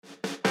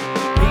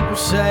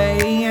People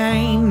say I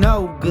ain't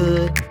no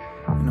good,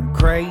 and I'm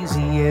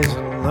crazy as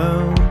a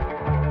loon.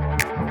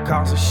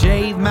 Cause I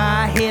shave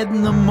my head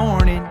in the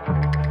morning,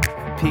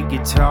 pick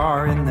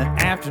guitar in the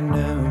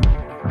afternoon.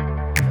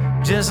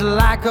 Just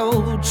like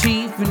old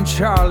Chief and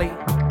Charlie,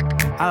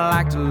 I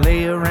like to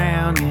lay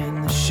around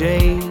in the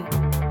shade.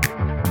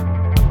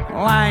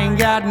 Well, I ain't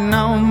got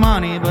no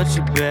money, but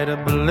you better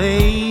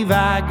believe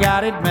I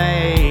got it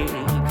made.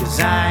 Cause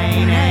I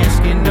ain't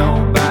asking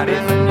nobody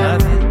for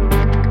nothing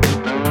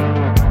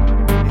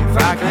if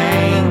I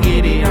can't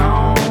get it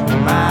on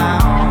my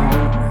own.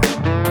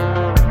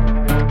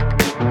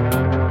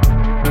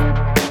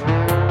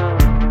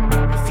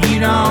 If you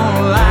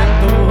don't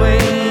like the way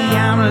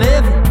I'm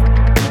living,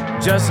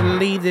 just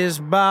leave this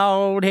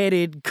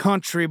bald-headed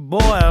country boy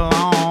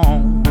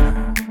alone.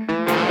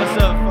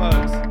 What's up,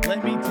 folks?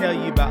 Let me tell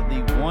you about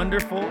the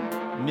wonderful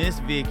Miss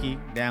Vicky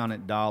down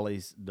at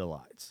Dolly's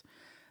Delights.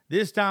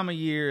 This time of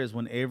year is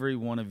when every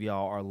one of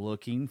y'all are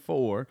looking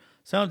for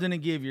something to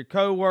give your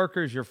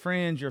coworkers, your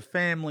friends, your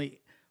family,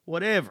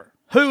 whatever,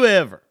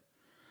 whoever.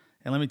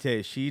 And let me tell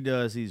you, she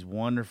does these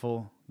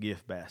wonderful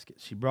gift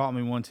baskets. She brought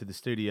me one to the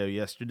studio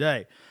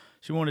yesterday.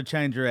 She wanted to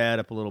change her ad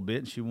up a little bit,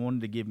 and she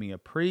wanted to give me a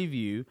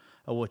preview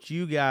of what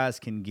you guys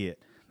can get.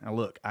 Now,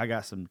 look, I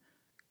got some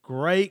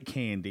great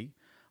candy,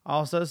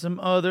 also some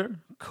other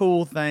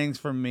cool things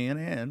for men,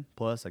 and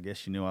plus, I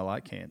guess you knew I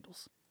like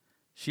candles.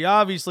 She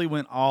obviously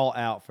went all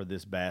out for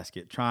this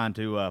basket, trying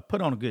to put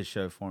on a good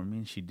show for me,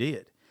 and she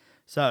did.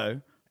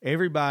 So,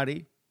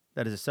 everybody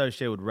that is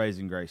associated with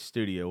Raising Grace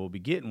Studio will be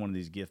getting one of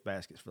these gift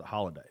baskets for the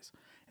holidays.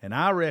 And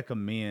I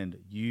recommend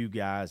you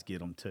guys get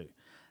them too.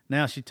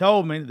 Now, she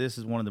told me that this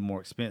is one of the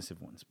more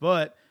expensive ones,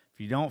 but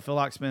if you don't feel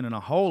like spending a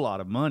whole lot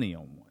of money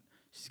on one,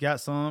 she's got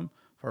some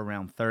for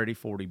around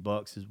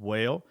 $30-$40 as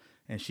well,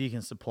 and she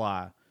can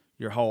supply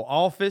your whole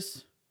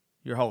office,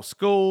 your whole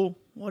school,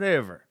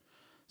 whatever.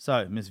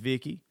 So, Miss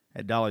Vicky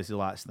at Dolly's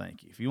Delights,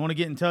 thank you. If you want to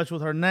get in touch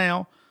with her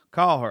now,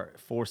 call her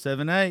at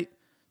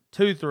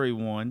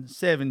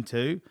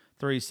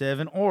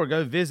 478-231-7237 or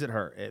go visit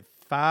her at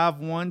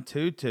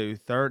 5122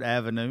 3rd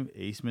Avenue,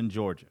 Eastman,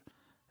 Georgia.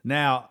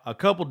 Now, a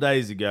couple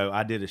days ago,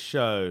 I did a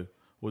show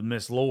with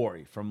Miss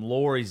Lori from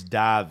Lori's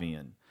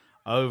Dive-In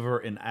over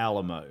in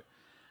Alamo.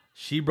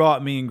 She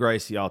brought me and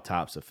Gracie all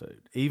types of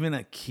food, even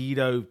a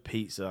keto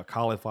pizza, a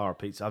cauliflower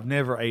pizza. I've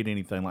never ate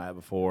anything like that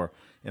before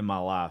in my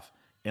life.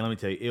 And let me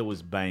tell you, it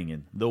was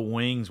banging. The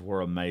wings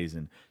were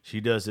amazing. She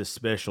does this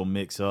special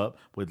mix-up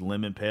with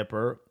lemon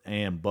pepper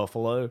and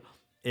buffalo,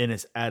 and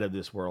it's out of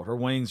this world. Her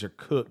wings are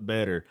cooked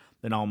better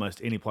than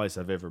almost any place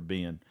I've ever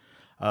been.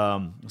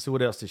 So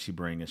what else did she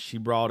bring us? She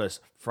brought us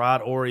fried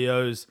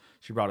Oreos.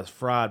 She brought us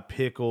fried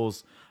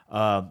pickles.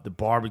 The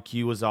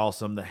barbecue was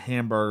awesome. The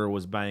hamburger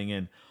was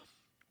banging.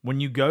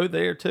 When you go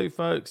there too,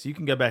 folks, you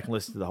can go back and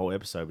listen to the whole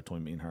episode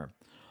between me and her.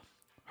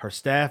 Her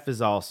staff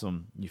is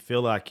awesome. You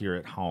feel like you're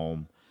at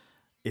home.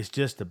 It's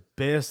just the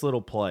best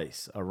little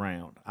place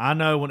around. I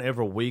know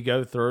whenever we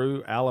go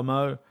through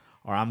Alamo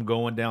or I'm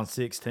going down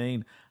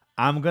 16,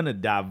 I'm going to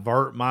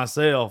divert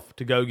myself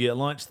to go get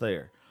lunch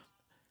there.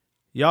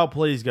 Y'all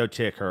please go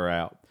check her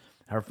out.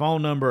 Her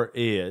phone number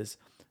is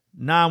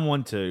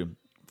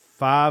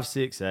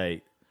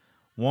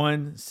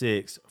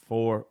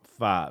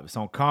 912-568-1645. It's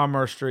on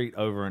Commerce Street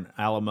over in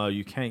Alamo.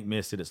 You can't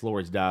miss it. It's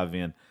Lori's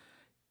Dive-In.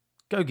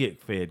 Go get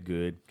fed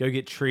good. Go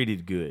get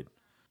treated good.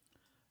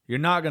 You're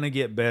not going to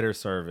get better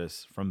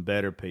service from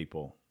better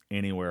people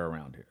anywhere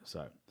around here.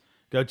 So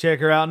go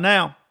check her out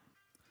now.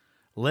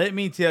 Let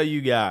me tell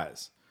you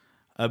guys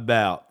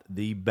about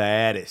the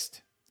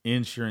baddest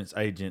insurance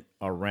agent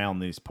around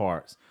these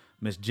parts,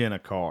 Miss Jenna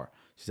Carr.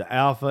 She's an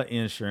Alpha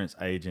insurance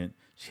agent.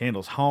 She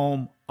handles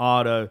home,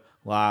 auto,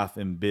 life,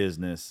 and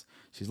business.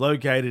 She's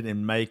located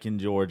in Macon,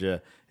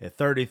 Georgia at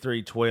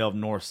 3312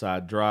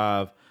 Northside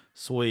Drive,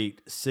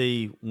 Suite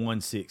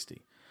C160.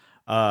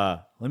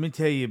 Let me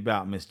tell you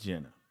about Miss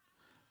Jenna.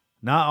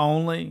 Not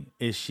only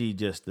is she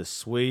just the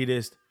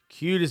sweetest,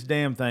 cutest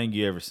damn thing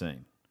you ever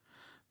seen,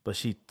 but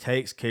she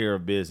takes care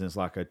of business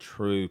like a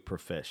true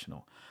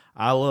professional.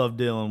 I love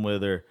dealing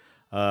with her.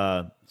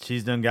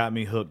 She's done got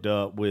me hooked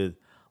up with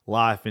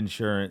life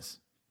insurance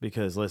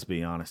because, let's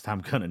be honest,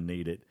 I'm going to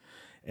need it.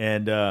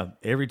 And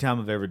every time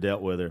I've ever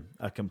dealt with her,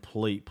 a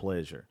complete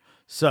pleasure.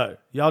 So,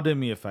 y'all do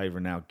me a favor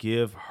now.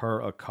 Give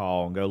her a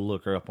call and go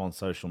look her up on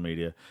social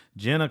media.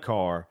 Jenna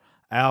Carr,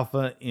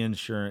 Alpha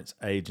Insurance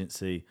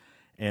Agency.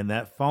 And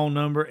that phone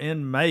number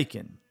in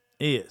Macon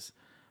is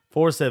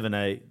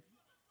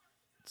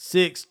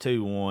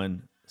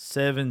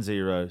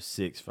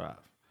 478-621-7065.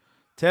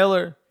 Tell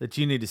her that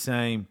you need the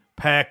same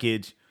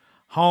package,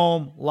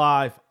 home,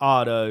 life,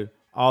 auto,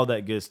 all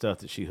that good stuff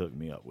that she hooked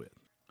me up with.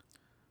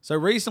 So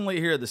recently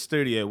here at the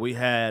studio, we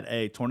had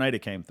a tornado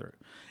came through.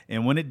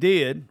 And when it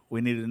did, we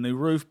needed a new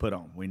roof put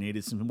on. We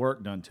needed some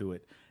work done to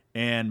it.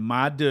 And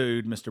my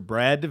dude, Mr.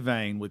 Brad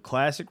Devane with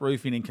Classic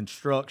Roofing and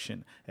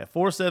Construction at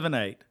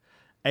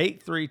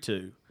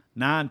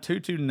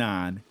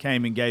 478-832-9229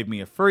 came and gave me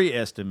a free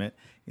estimate,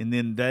 and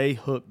then they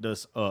hooked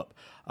us up.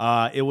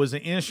 It was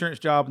an insurance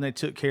job, and they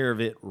took care of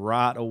it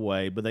right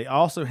away. But they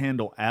also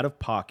handle out of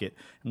pocket.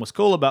 And what's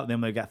cool about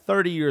them, they've got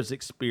 30 years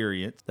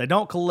experience. They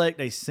don't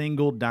collect a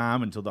single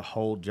dime until the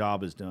whole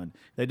job is done.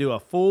 They do a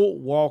full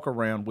walk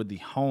around with the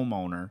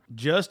homeowner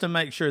just to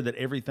make sure that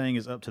everything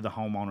is up to the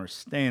homeowner's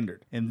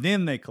standard. And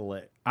then they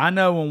collect. I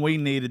know when we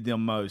needed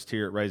them most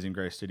here at Raising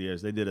Grace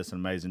Studios, they did us an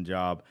amazing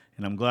job,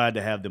 and I'm glad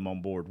to have them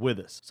on board with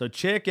us. So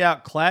check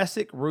out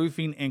Classic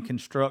Roofing and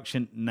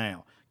Construction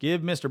now.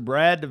 Give Mr.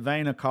 Brad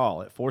Devane a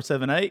call at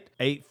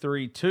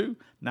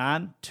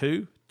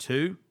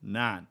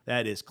 478-832-9229.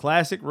 That is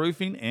Classic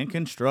Roofing and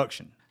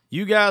Construction.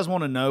 You guys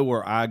want to know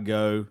where I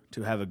go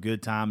to have a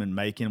good time in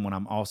Macon when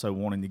I'm also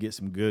wanting to get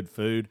some good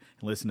food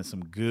and listen to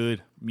some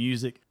good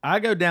music? I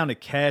go down to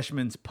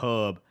Cashman's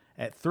Pub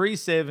at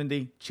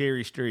 370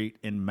 Cherry Street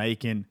in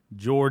Macon,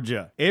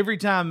 Georgia. Every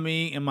time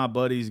me and my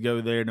buddies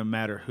go there, no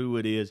matter who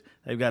it is,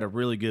 they've got a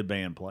really good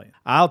band playing.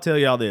 I'll tell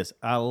y'all this,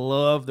 I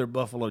love their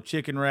buffalo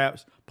chicken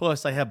wraps.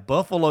 Plus, they have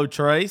Buffalo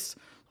Trace,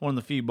 one of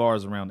the few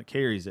bars around that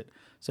carries it.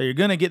 So you're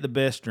going to get the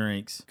best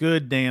drinks,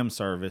 good damn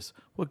service,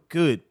 with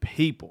good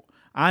people.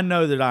 I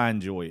know that I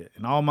enjoy it,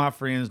 and all my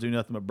friends do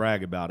nothing but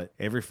brag about it.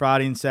 Every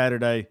Friday and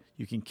Saturday,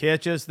 you can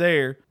catch us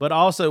there, but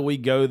also we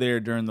go there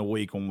during the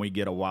week when we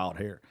get a wild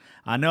hair.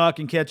 I know I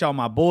can catch all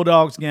my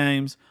Bulldogs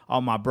games, all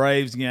my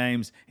Braves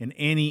games, and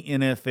any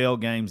NFL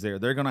games there.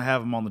 They're going to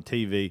have them on the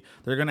TV.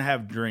 They're going to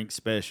have drink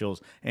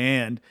specials,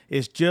 and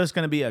it's just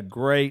going to be a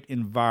great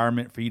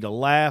environment for you to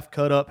laugh,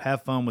 cut up,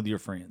 have fun with your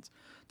friends.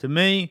 To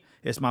me,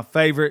 it's my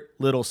favorite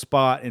little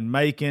spot in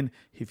Macon.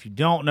 If you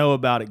don't know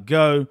about it,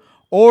 go.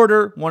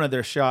 Order one of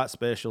their shot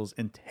specials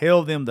and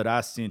tell them that I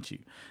sent you.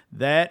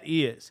 That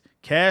is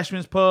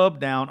Cashman's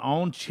Pub down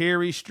on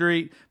Cherry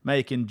Street,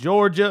 Macon,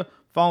 Georgia.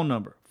 Phone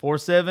number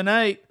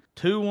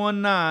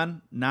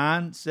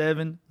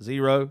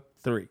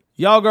 478-219-9703.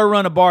 Y'all go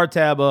run a bar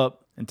tab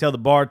up and tell the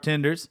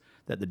bartenders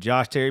that the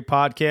Josh Terry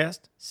Podcast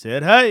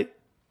said hey.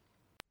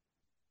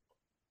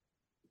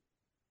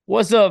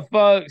 What's up,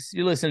 folks?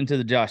 You're listening to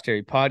the Josh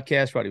Terry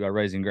Podcast, brought to you by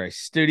Raising Grace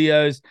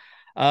Studios.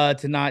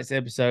 Tonight's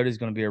episode is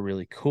going to be a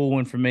really cool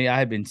one for me. I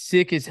have been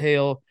sick as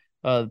hell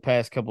the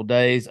past couple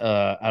days.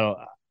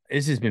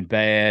 This has been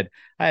bad.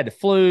 I had the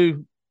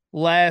flu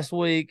last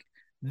week.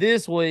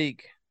 This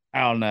week,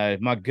 I don't know,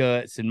 my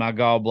guts and my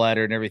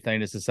gallbladder and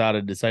everything just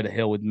decided to say to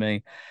hell with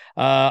me.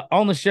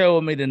 On the show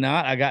with me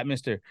tonight, I got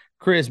Mr.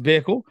 Chris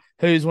Bickle,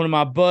 who's one of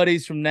my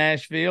buddies from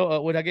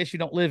Nashville. I guess you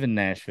don't live in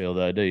Nashville,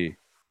 though, do you?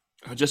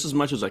 Just as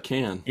much as I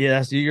can.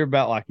 Yeah, you're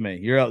about like me.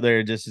 You're up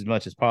there just as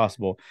much as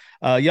possible.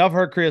 Y'all have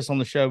heard Chris on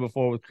the show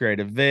before with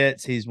Creative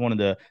Vets. He's one of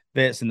the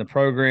vets in the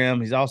program.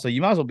 He's also,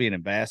 you might as well be an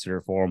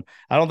ambassador for him.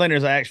 I don't think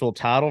there's an actual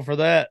title for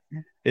that,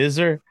 is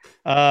there?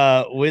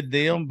 With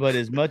them, but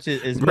as much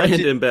as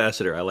brand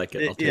ambassador, I like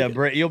it.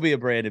 You'll be a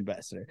brand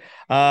ambassador.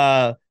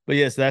 But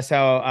yes, that's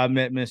how I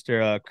met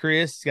Mr.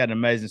 Chris. He's got an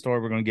amazing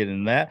story. We're going to get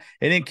into that.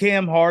 And then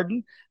Cam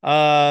Harden.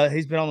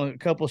 He's been on a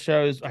couple of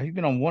shows. He's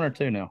been on one or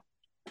two now.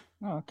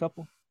 Oh, a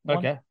couple.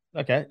 Okay,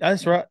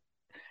 that's right.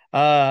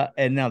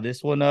 And now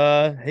this one,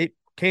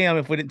 Cam.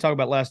 If we didn't talk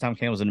about last time,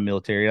 Cam was in the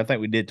military. I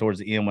think we did towards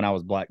the end when I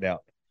was blacked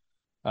out.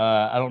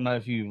 I don't know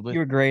if you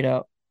were grayed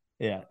out.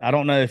 Yeah, I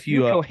don't know if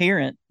you were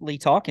coherently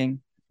talking.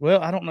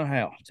 Well, I don't know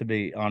how, to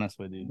be honest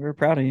with you. We're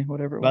proud of you,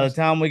 whatever it was. By the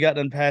time we got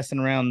done passing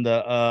around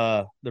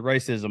the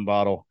racism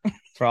bottle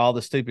for all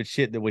the stupid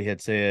shit that we had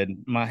said,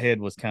 my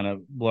head was kind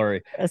of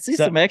blurry. I see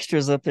some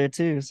extras up there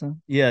too. So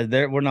yeah,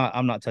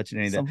 I'm not touching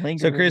any of that.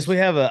 So Chris, we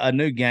have a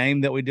new game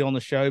that we do on the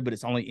show, but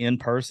it's only in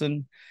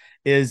person.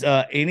 Is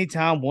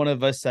anytime one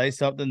of us say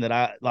something that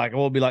I like,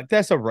 we'll be like,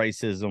 that's a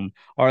racism,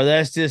 or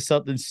that's just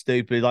something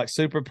stupid, like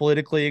super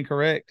politically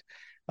incorrect.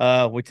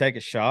 We take a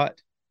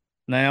shot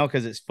now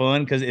because it's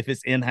fun, because if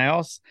it's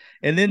in-house,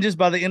 and then just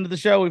by the end of the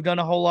show we've done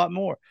a whole lot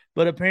more,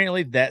 but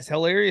apparently that's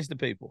hilarious to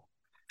people.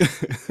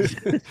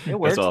 It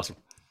works. That's awesome.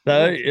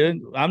 So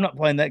I'm not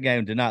playing that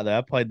game tonight though.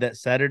 I played that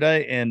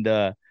Saturday, and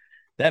that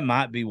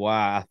might be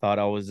why I thought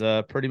I was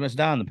pretty much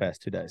dying the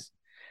past 2 days.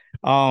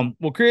 Well,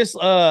 Chris,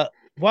 why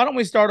don't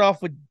we start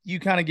off with you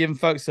kind of giving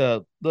folks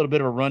a little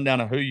bit of a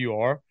rundown of who you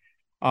are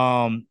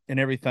and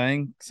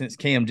everything, since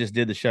Cam just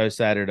did the show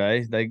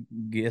Saturday. They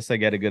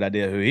got a good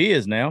idea who he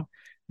is now,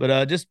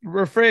 but just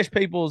refresh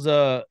people's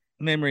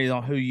memories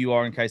on who you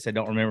are in case they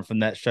don't remember from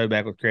that show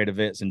back with Creative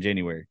Vets in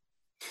January.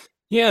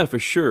 Yeah, for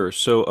sure.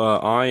 So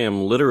I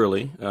am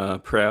literally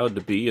proud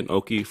to be an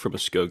Okie from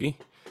Muskogee.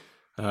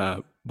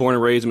 Born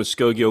and raised in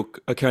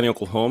Muskogee County,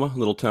 Oklahoma, a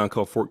little town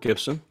called Fort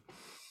Gibson,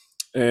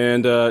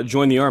 and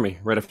joined the Army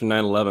right after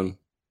 9/11.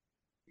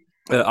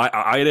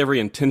 I had every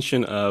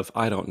intention of,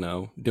 I don't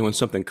know, doing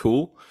something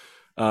cool.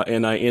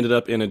 And I ended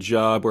up in a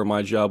job where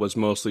my job was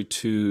mostly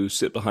to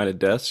sit behind a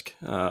desk.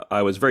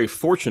 I was very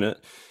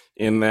fortunate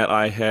in that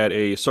I had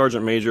a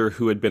sergeant major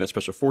who had been at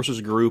Special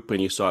Forces Group,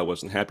 and he saw I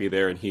wasn't happy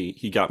there, and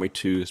he got me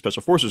to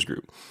Special Forces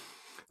Group.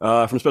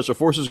 From Special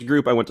Forces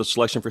Group, I went to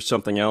selection for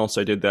something else.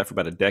 I did that for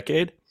about a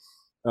decade.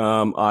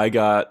 I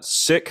got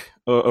sick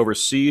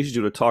overseas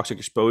due to toxic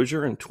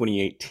exposure in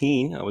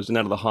 2018. I was in and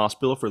out of the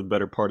hospital for the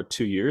better part of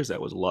 2 years.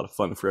 That was a lot of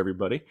fun for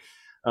everybody.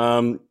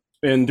 And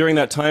during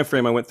that time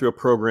frame, I went through a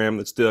program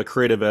that's the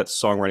Creative Vets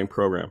songwriting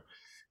program.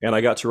 And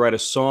I got to write a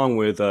song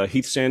with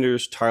Heath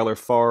Sanders, Tyler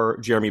Farr,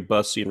 Jeremy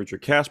Bussey, and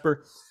Richard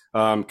Casper.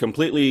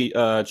 Completely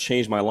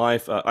changed my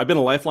life. I've been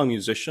a lifelong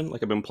musician.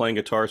 Like I've been playing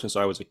guitar since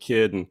I was a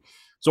kid, and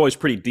was always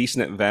pretty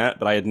decent at that.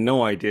 But I had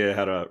no idea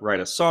how to write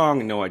a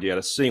song, no idea how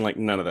to sing, like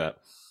none of that.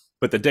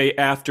 But the day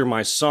after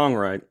my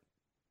songwrite,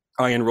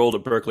 I enrolled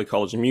at Berklee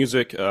College of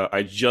Music.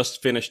 I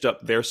just finished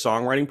up their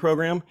songwriting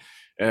program,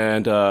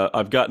 and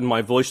I've gotten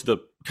my voice to the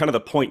kind of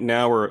the point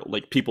now where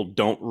like people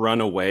don't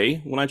run away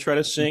when I try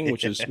to sing,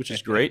 which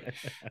is great.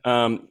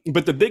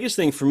 But the biggest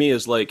thing for me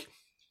is like,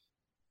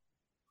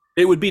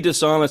 it would be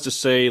dishonest to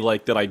say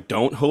like that I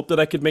don't hope that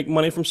I could make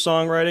money from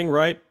songwriting,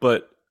 right?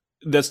 But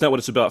that's not what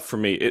it's about for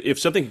me. If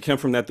something can come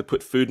from that to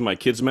put food in my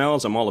kids'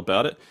 mouths, I'm all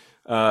about it.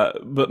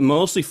 But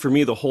mostly for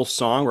me, the whole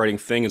songwriting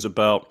thing is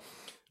about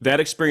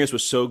that experience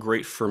was so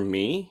great for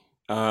me.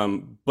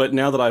 But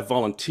now that I've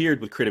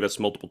volunteered with Creative Vets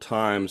multiple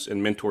times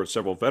and mentored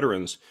several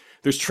veterans,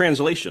 there's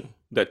translation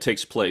that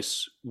takes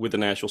place with the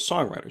national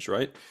songwriters,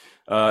 right?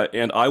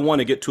 And I want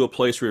to get to a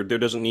place where there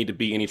doesn't need to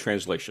be any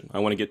translation. I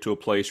want to get to a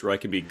place where I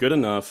can be good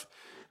enough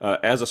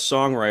as a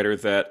songwriter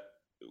that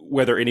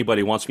whether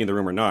anybody wants me in the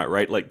room or not,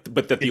 right? Like,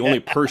 but that the only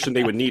person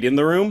they would need in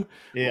the room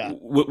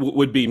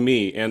would be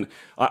me. And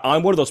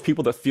I'm one of those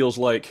people that feels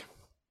like,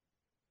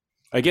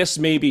 I guess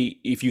maybe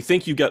if you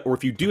think you got, or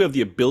if you do have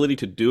the ability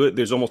to do it,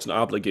 there's almost an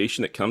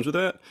obligation that comes with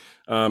that.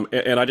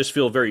 And I just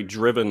feel very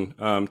driven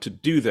to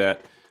do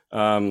that.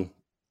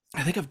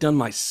 I think I've done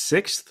my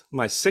sixth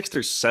or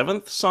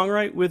seventh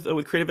songwrite with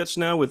Creative Vets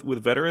now with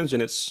veterans,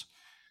 and it's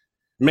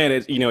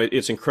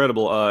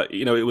incredible.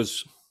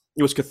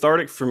 It was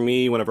cathartic for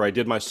me whenever I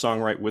did my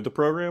songwrite with the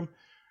program,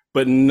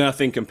 but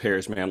nothing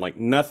compares, man. Like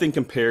nothing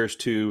compares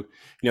to,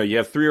 you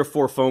have 3 or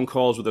 4 phone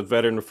calls with a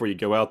veteran before you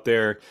go out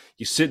there.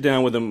 You sit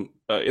down with them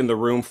in the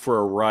room for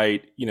a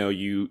write.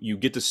 You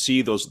get to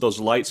see those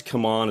lights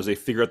come on as they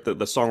figure out the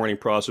songwriting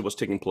process, what's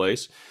taking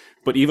place.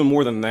 But even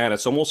more than that,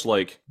 it's almost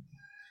like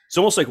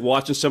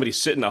watching somebody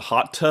sit in a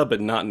hot tub, but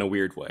not in a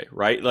weird way,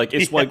 right? Like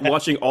it's like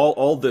watching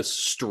all this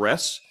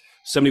stress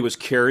somebody was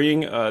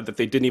carrying that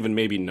they didn't even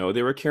maybe know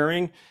they were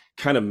carrying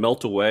kind of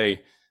melt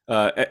away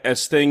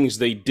as things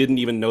they didn't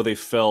even know they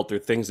felt, or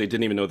things they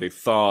didn't even know they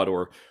thought,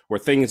 or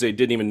things they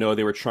didn't even know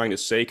they were trying to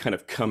say kind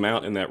of come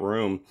out in that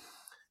room,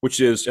 which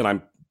is, and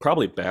I'm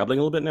probably babbling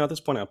a little bit now at this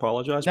point, I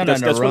apologize. No, but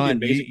that's one of the Ron.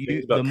 amazing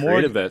things about The more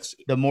Creative Vets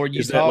the more you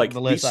is talk, that like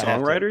the less these I have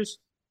to. songwriters,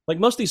 like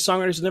most of these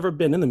songwriters have never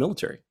been in the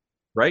military,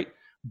 right?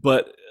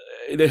 But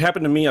it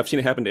happened to me. I've seen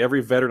it happen to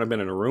every veteran I've been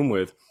in a room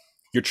with.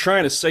 You're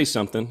trying to say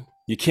something,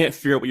 you can't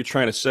figure out what you're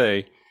trying to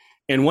say.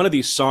 And one of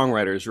these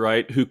songwriters,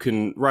 right, who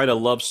can write a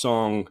love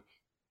song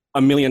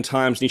a million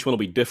times and each one will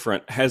be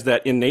different, has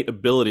that innate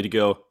ability to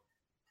go,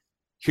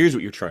 here's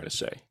what you're trying to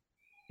say.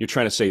 You're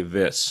trying to say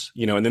this,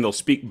 and then they'll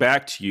speak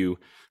back to you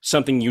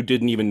something you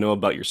didn't even know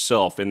about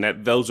yourself. And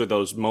those are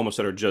those moments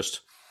that are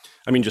just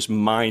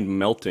mind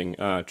melting,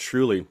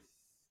 truly.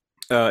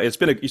 It's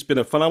been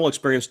a phenomenal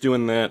experience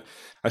doing that.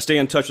 I stay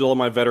in touch with all of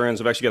my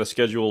veterans. I've actually got a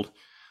scheduled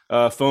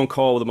phone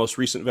call with the most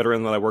recent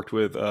veteran that I worked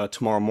with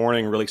tomorrow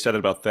morning. Really excited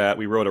about that.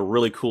 We wrote a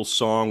really cool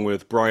song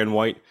with Brian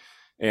White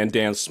and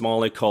Dan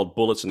Smalley called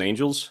Bullets and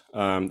Angels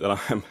that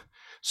I'm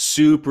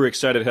super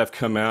excited to have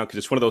come out, because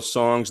it's one of those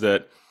songs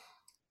that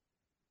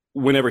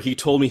whenever he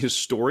told me his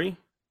story,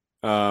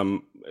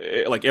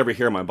 like every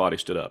hair on my body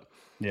stood up.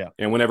 Yeah.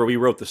 And whenever we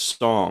wrote the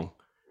song,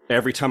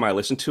 every time I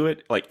listen to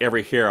it, like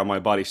every hair on my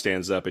body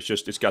stands up.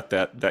 It's got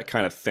that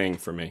kind of thing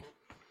for me.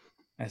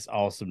 That's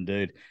awesome,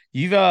 dude.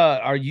 You've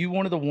are you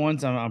one of the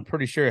ones I'm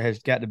pretty sure has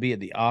got to be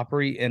at the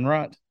Opry in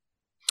right?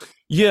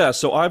 Yeah,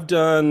 so I've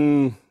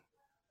done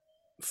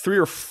 3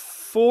 or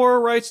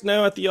 4 writes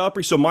now at the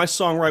Opry. So my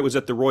songwrite was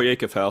at the Roy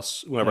Acuff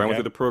House whenever I went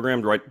through the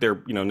program, right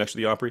there, next to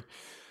the Opry.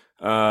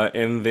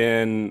 And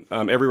then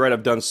every write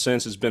I've done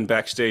since has been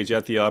backstage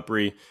at the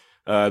Opry.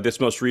 This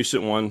most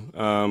recent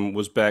one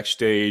was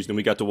backstage, and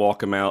we got to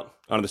walk him out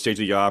onto the stage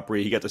of the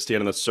Opry. He got to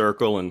stand in the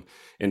circle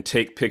and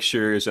take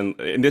pictures. And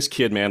this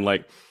kid,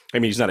 man,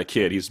 he's not a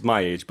kid, he's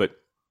my age, but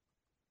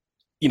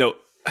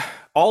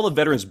all the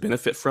veterans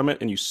benefit from it,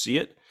 and you see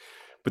it.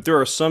 But there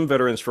are some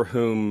veterans for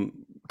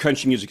whom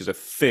country music is a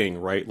thing,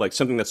 right? Like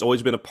something that's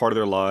always been a part of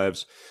their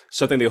lives,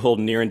 something they hold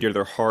near and dear to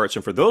their hearts.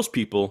 And for those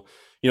people,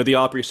 the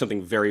Opry is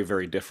something very,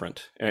 very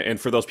different.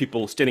 And for those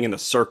people standing in the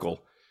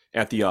circle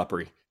at the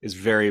Opry is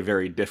very,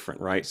 very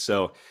different, right?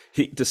 So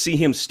to see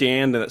him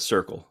stand in that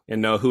circle and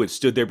know who had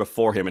stood there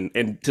before him,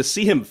 and to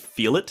see him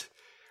feel it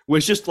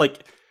was just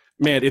like,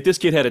 man, if this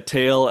kid had a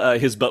tail,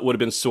 his butt would have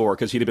been sore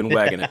because he'd have been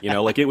wagging it,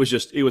 Like it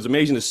was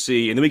amazing to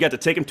see. And then we got to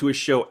take him to a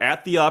show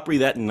at the Opry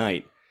that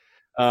night,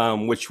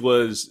 which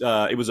was,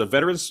 it was a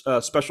veterans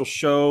special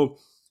show.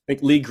 I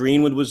think Lee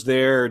Greenwood was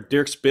there.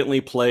 Dierks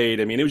Bentley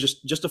played. I mean, it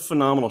was just a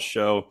phenomenal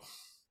show.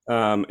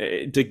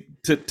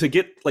 To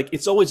get, like,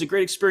 it's always a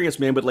great experience,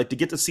 man, but like to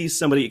get to see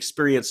somebody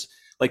experience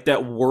like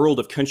that world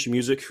of country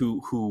music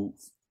who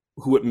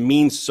it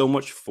means so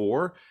much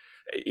for.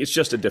 It's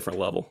just a different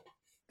level.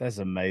 That's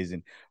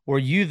amazing. Were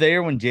you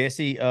there when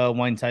Jesse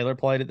Wayne Taylor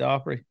played at the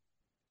Opry?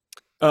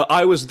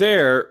 I was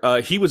there.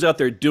 He was out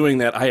there doing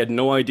that. I had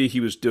no idea he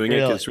was doing it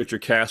Really? because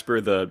Richard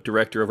Casper, the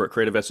director over at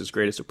Creative Vets'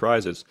 Greatest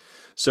Surprises.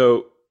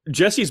 So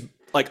Jesse's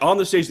like on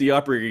the stage of the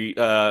Opry,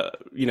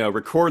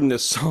 recording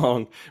this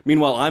song.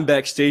 Meanwhile, I'm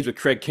backstage with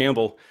Craig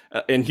Campbell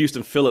and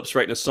Houston Phillips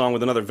writing a song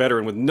with another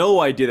veteran with no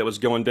idea that was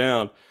going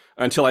down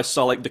until I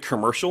saw like the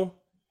commercial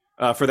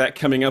for that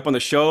coming up on the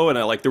show. And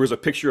there was a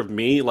picture of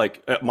me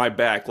like at my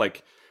back,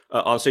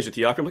 on stage at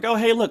the Opry. I'm like, oh,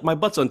 hey, look, my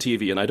butt's on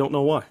TV. And I don't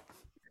know why.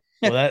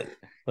 Well,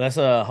 that's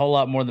a whole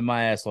lot more than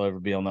my ass will ever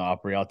be on the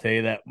Opry. I'll tell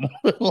you that more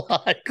than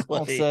likely.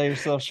 Don't sell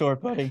yourself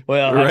short, buddy.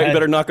 Well, Right, you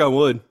better knock on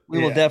wood. We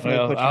will Yeah, definitely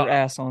well, put your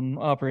ass on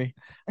Opry.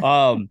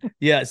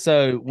 yeah.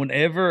 So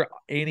whenever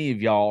any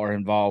of y'all are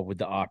involved with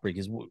the Opry,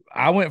 because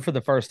I went for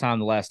the first time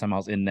the last time I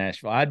was in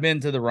Nashville. I'd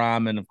been to the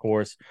Ryman, of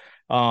course,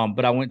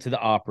 but I went to the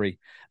Opry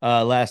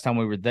last time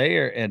we were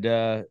there,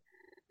 and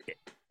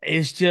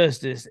it's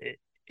just it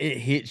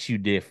hits you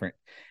different.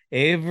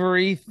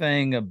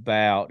 Everything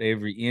about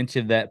every inch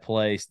of that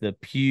place, the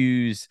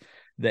pews,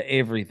 the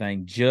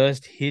everything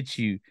just hits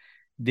you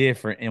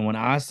different. And when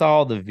I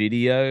saw the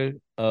video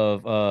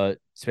of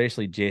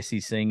especially Jesse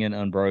singing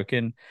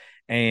Unbroken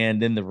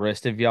and then the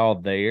rest of y'all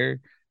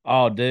there,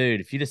 oh dude,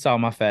 if you just saw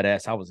my fat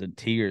ass, I was in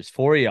tears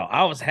for y'all.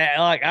 I was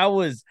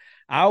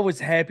I was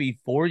happy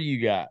for you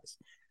guys.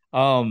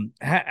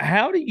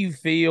 How do you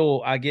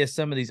feel, I guess,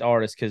 some of these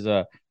artists,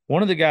 because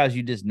one of the guys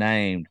you just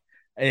named,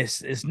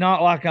 it's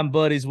not like I'm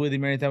buddies with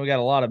him or anything. We got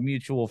a lot of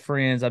mutual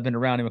friends. I've been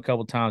around him a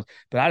couple of times,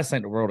 but I just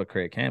think the world of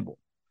Craig Campbell.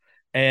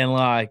 And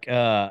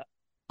how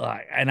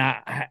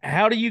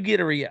do you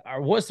get or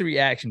what's the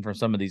reaction from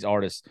some of these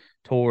artists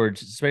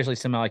towards, especially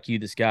somebody like you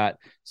that's got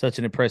such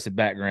an impressive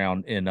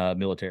background in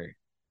military?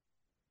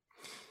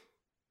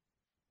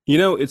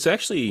 It's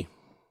actually,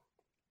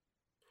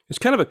 it's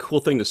kind of a cool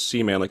thing to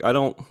see, man. Like I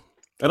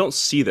don't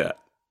see that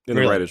in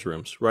the Really? writers'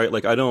 rooms, right?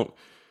 Like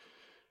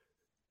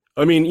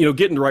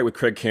getting to write with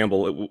Craig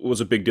Campbell, it was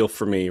a big deal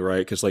for me,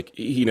 right? Because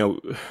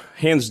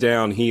hands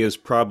down, he is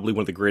probably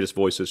one of the greatest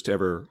voices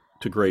to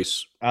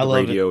grace I the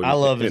love radio it. I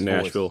love in his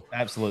Nashville. voice.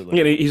 Absolutely.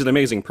 Yeah, he's an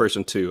amazing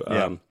person too.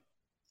 Yeah.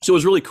 So it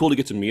was really cool to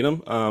get to meet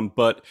him.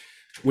 But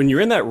when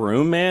you're in that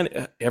room,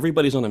 man,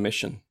 everybody's on a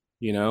mission,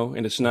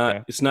 and it's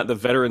not the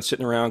veteran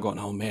sitting around going,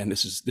 "Oh man,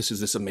 this is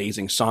this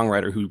amazing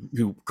songwriter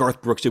who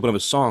Garth Brooks did one of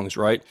his songs,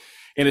 right?"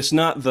 And it's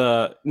not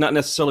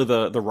necessarily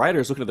the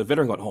writers looking at the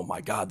veteran going, "Oh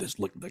my God,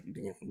 look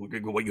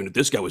what unit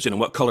this guy was in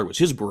and what color was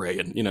his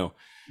beret," and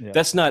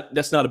that's not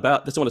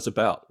what it's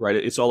about, right?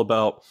 It's all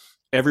about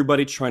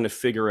everybody trying to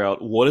figure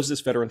out what is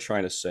this veteran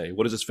trying to say,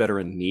 what does this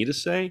veteran need to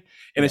say,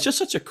 and it's just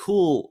such a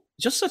cool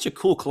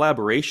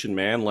collaboration,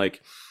 man.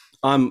 Like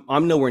I'm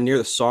nowhere near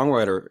the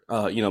songwriter,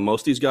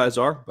 most of these guys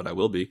are, but I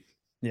will be.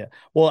 Yeah.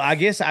 Well, I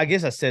guess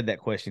I said that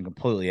question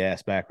completely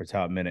ass backwards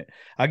how I meant it.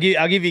 I'll give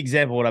you an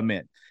example of what I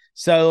meant.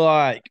 So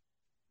I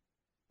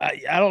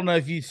don't know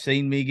if you've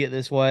seen me get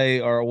this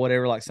way or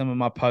whatever, like some of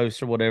my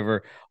posts or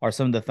whatever, or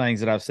some of the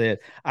things that I've said.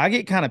 I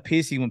get kind of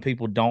pissy when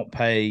people don't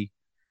pay,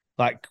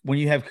 like when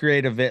you have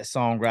creative vet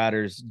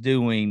songwriters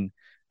doing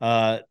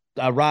a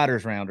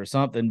writer's round or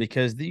something,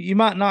 because you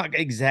might not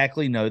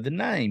exactly know the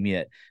name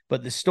yet,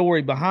 but the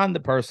story behind the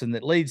person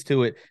that leads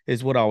to it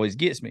is what always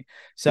gets me.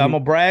 So I'm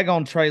going to brag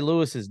on Trey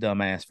Lewis's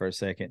dumbass for a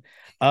second.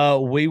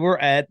 We were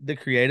at the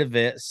creative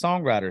vet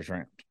songwriters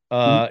round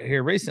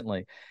here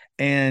recently,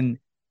 and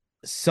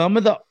some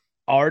of the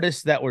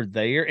artists that were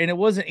there, and it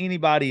wasn't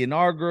anybody in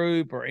our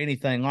group or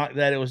anything like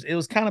that. It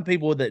was kind of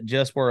people that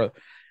just were,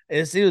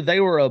 it's either they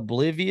were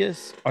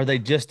oblivious or they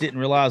just didn't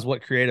realize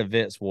what creative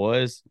vets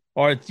was,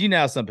 or it's,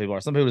 how some people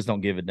are. Some people just don't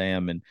give a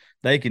damn and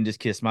they can just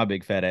kiss my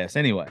big fat ass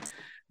anyway.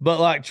 But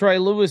like Trey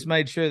Lewis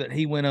made sure that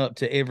he went up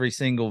to every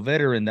single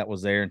veteran that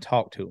was there and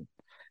talked to him.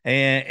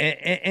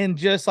 And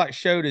just like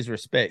showed his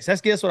respects.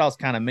 That's guess what I was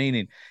kind of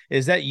meaning.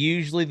 Is that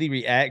usually the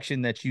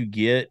reaction that you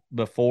get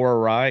before a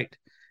write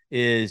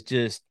is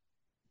just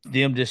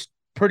them just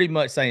pretty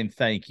much saying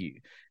thank you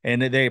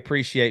and that they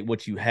appreciate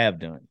what you have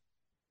done.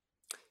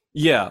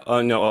 Yeah,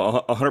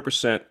 no,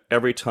 100%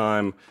 every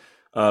time,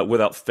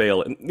 without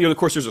fail. And of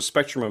course, there's a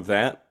spectrum of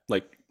that.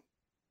 Like,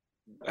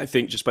 I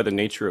think just by the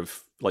nature of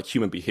like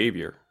human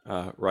behavior,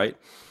 right?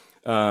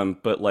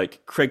 But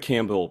like Craig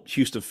Campbell,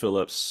 Houston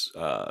Phillips,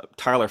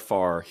 Tyler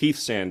Farr, Heath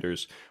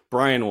Sanders,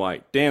 Brian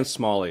White, Dan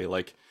Smalley,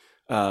 like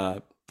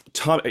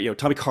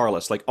Tommy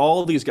Carlos, like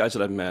all these guys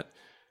that I've met,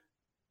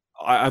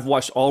 I've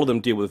watched all of them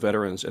deal with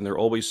veterans, and they're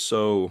always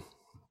so.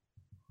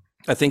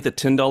 I think the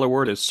 $10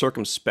 word is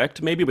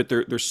circumspect, maybe, but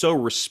they're so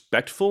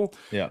respectful.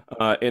 Yeah.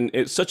 And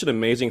it's such an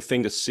amazing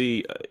thing to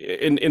see.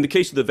 In the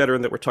case of the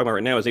veteran that we're talking about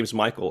right now, his name's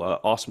Michael,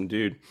 awesome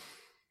dude.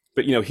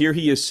 But here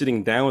he is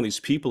sitting down with these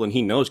people, and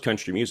he knows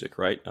country music,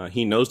 right?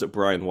 He knows that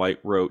Brian White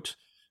wrote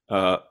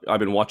 "I've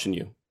Been Watching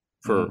You,"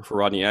 for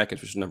Rodney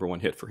Atkins, which is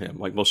 #1 hit for him,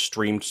 like most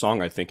streamed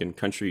song I think in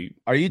country.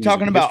 Are you music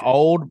talking about history.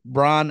 old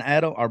Brian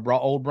Adam or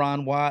old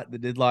Brian White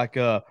that did like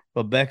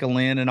Rebecca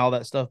Lynn and all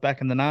that stuff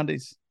back in the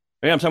 90s?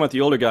 Yeah, I'm talking about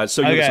the older guys.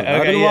 So Okay, you listen,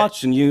 I've okay, been yeah.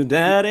 watching you.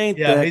 That ain't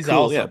Yeah, that he's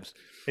cool. awesome. Yeah,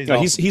 He's no,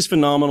 awesome. he's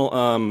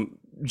phenomenal.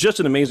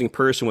 Just an amazing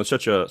person with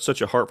such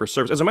a heart for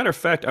service. As a matter of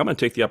fact, I'm going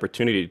to take the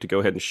opportunity to go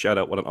ahead and shout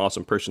out what an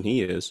awesome person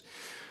he is,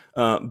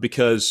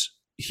 because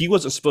he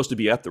wasn't supposed to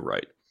be at the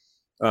Right.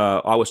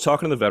 I was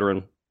talking to the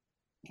veteran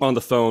on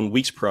the phone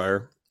weeks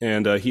prior,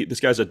 and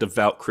this guy's a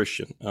devout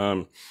Christian,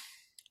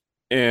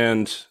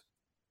 and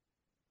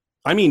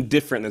I mean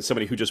different than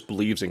somebody who just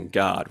believes in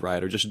God,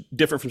 right? Or just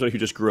different from somebody who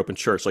just grew up in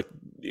church. Like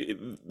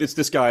it's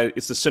this guy,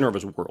 it's the center of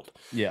his world.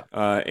 Yeah.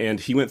 And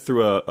he went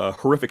through a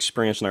horrific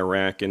experience in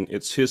Iraq, and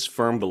it's his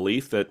firm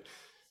belief that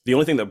the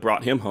only thing that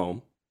brought him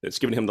home, that's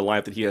given him the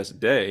life that he has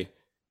today,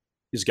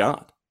 is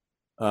God.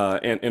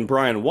 And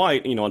Brian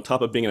White, on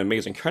top of being an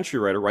amazing country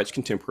writer, writes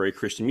contemporary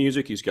Christian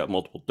music. He's got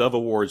multiple Dove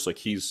Awards. Like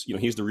he's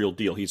the real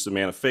deal. He's the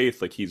man of faith.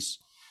 Like he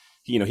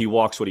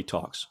walks what he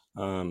talks.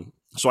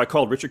 So I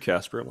called Richard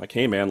Casper. I'm like,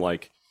 hey man,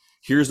 like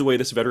here's the way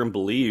this veteran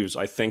believes.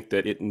 I think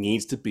that it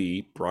needs to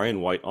be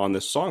Brian White on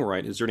this song,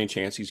 right? Is there any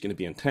chance he's going to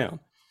be in town?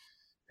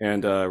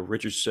 And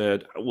Richard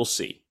said, we'll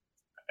see.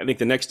 I think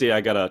the next day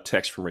I got a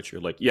text from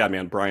Richard, like, yeah,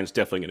 man, Brian's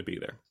definitely going to be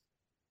there.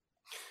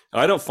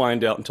 I don't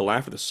find out until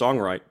after the song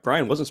write,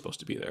 Brian wasn't supposed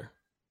to be there.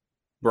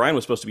 Brian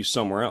was supposed to be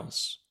somewhere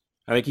else.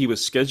 I think he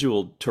was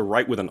scheduled to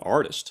write with an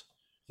artist,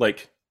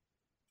 like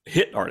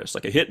hit artist,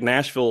 like a hit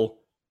Nashville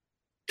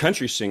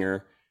country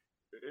singer,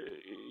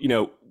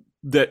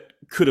 that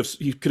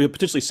he could have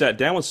potentially sat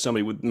down with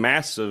somebody with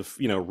massive,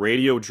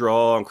 radio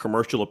draw and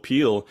commercial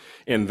appeal.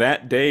 And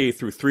that day,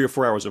 through 3 or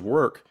 4 hours of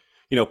work,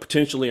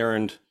 potentially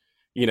earned,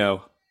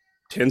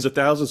 tens of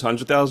thousands,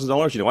 hundreds of thousands of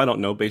dollars. I don't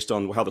know based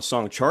on how the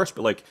song charts,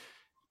 but like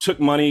took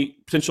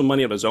potential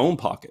money out of his own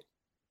pocket,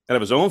 out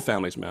of his own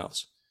family's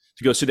mouths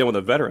to go sit down with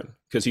a veteran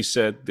because he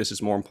said this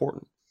is more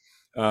important.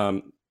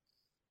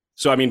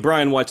 So I mean,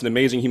 Brian White's an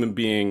amazing human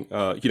being.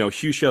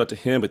 Huge shout out to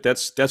him. But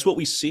that's what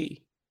we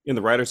see in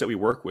the writers that we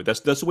work with. That's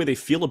the way they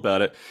feel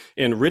about it.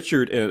 And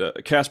Richard and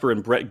Casper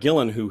and Brett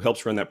Gillen, who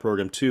helps run that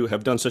program too,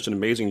 have done such an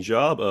amazing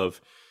job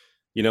of,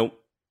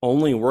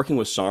 only working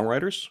with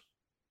songwriters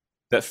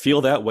that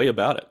feel that way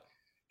about it.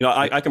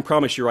 I can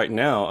promise you right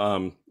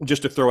now,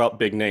 just to throw out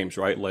big names,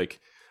 right? Like,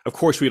 of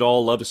course, we'd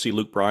all love to see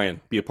Luke Bryan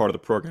be a part of the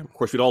program. Of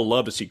course, we'd all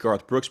love to see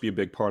Garth Brooks be a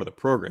big part of the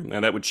program.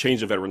 And that would change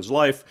the veteran's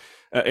life.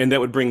 And that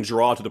would bring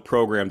draw to the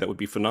program. That would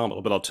be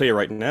phenomenal. But I'll tell you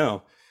right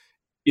now,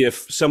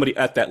 if somebody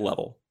at that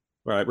level,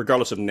 right,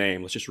 regardless of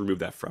name, let's just remove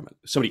that from it.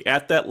 If somebody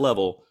at that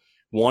level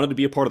wanted to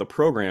be a part of the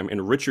program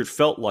and Richard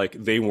felt like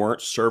they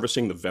weren't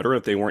servicing the veteran,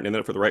 if they weren't in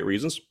it for the right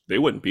reasons, they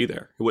wouldn't be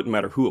there. It wouldn't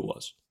matter who it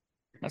was.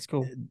 That's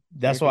cool.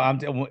 That's Very why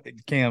I'm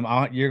Cam.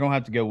 You're gonna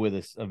have to go with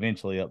us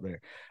eventually up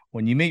there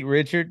when you meet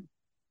Richard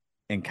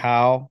and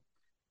Kyle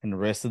and the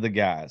rest of the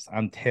guys.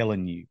 I'm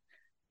telling you,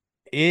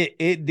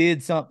 it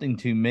did something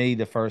to me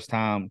the first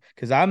time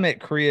because I met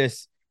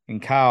Chris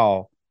and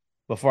Kyle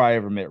before I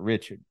ever met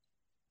Richard,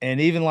 and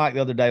even like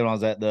the other day when I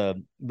was at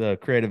the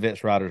Creative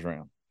Vets Writers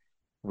Round,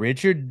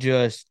 Richard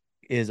just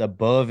is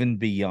above and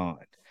beyond.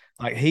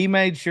 Like he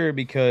made sure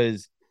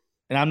because,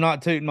 and I'm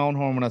not tooting my own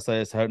horn when I say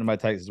this. I hope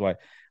nobody takes this away.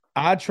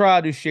 I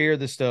try to share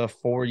the stuff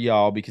for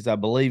y'all because I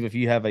believe if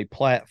you have a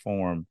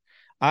platform,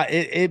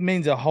 it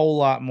means a whole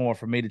lot more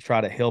for me to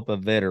try to help a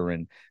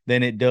veteran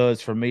than it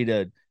does for me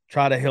to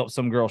try to help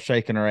some girl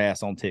shaking her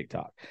ass on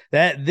TikTok.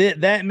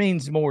 That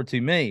means more to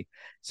me.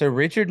 So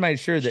Richard made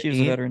sure that She was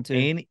a veteran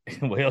too.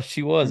 Well,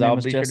 she was. Her name I'll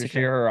was be sure to Jessica.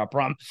 share her. I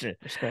promise you.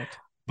 Respect.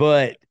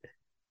 But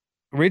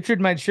Richard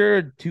made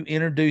sure to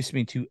introduce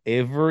me to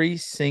every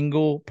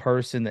single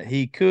person that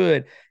he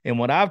could. And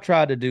what I've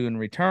tried to do in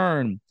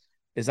return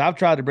is I've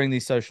tried to bring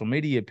these social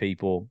media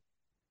people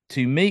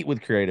to meet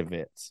with Creative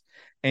Vets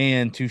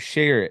and to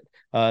share it.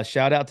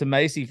 Shout out to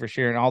Macy for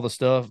sharing all the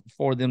stuff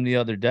for them the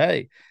other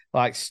day.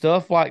 Like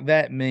stuff like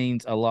that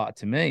means a lot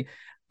to me.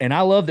 And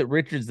I love that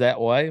Richard's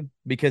that way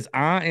because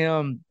I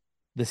am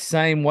the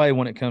same way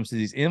when it comes to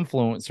these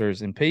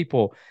influencers and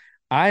people.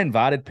 I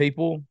invited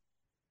people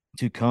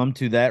to come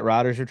to that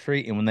writer's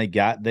retreat. And when they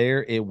got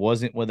there, it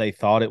wasn't what they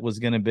thought it was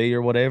going to be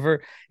or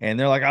whatever. And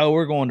they're like, oh,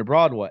 we're going to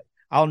Broadway.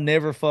 I'll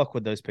never fuck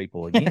with those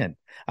people again.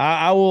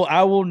 I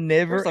will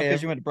never. First off,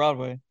 because you went to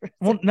Broadway.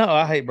 Well, no,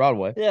 I hate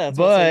Broadway. Yeah, that's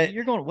what I said. but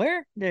You're going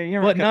where? Yeah,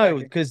 you're but no,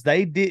 because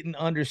they didn't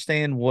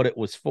understand what it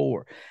was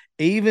for.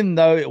 Even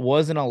though it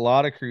wasn't a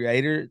lot of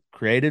creative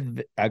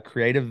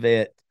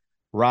vet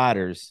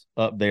writers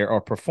up there or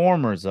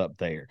performers up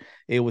there,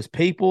 it was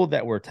people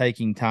that were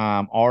taking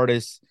time,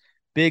 artists,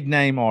 big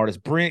name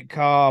artists, Brent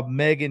Cobb,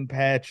 Megan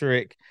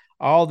Patrick,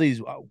 all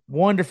these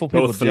wonderful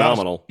people. Both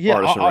phenomenal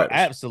artists and writers.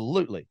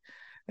 Absolutely.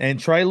 And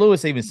Trey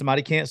Lewis, even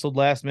somebody canceled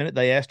last minute.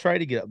 They asked Trey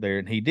to get up there,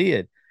 and he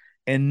did.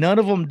 And none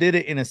of them did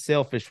it in a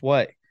selfish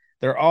way.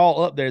 They're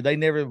all up there. They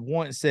never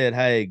once said,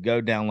 hey,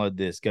 go download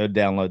this, go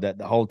download that.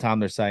 The whole time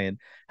they're saying,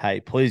 hey,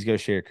 please go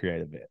share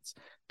Creative Vets.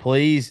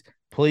 Please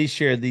please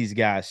share these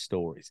guys'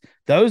 stories.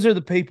 Those are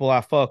the people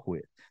I fuck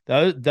with.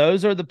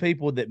 Those are the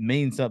people that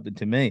mean something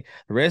to me.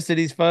 The rest of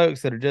these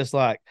folks that are just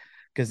like,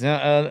 because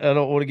I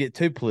don't want to get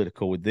too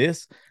political with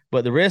this,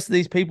 but the rest of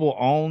these people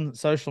on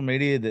social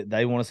media that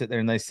they want to sit there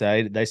and they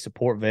say that they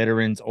support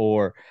veterans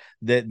or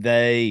that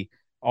they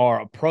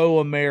are pro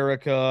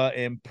America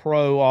and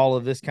pro all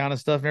of this kind of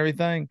stuff and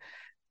everything,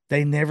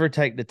 they never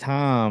take the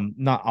time.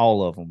 Not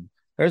all of them.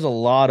 There's a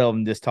lot of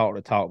them just talk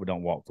the talk but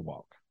don't walk the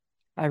walk.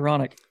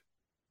 Ironic,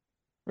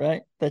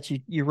 right? That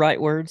you write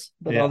words,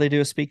 but all they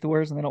do is speak the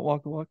words and they don't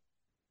walk the walk.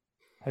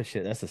 Oh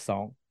shit, that's a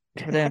song.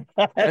 Write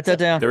that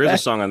down. There is a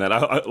song on that.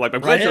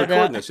 I'm glad you're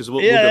recording this because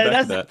we'll go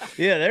back to that.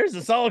 Yeah, there's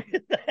a song.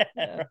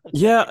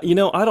 Yeah,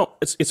 I don't.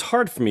 It's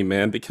hard for me,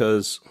 man,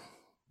 because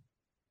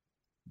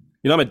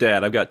I'm a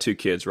dad. I've got 2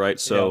 kids, right?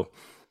 So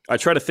I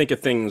try to think of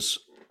things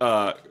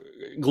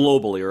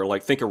globally, or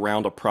like think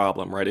around a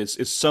problem, right?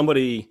 It's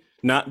somebody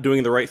not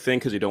doing the right thing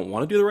because they don't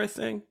want to do the right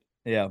thing.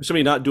 Yeah. Or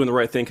somebody not doing the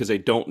right thing because they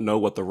don't know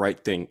what the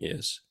right thing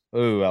is.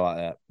 Ooh, I like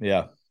that.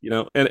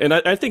 Yeah. And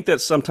I think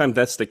that sometimes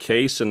that's the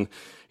case. And,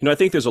 I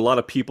think there's a lot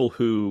of people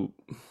who,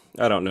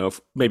 I don't know,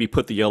 maybe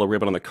put the yellow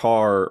ribbon on the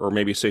car or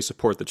maybe say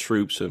support the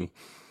troops and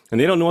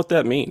they don't know what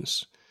that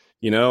means,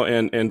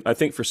 and I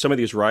think for some of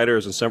these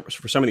writers and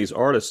for some of these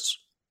artists,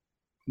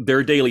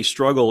 their daily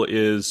struggle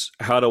is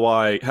how do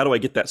I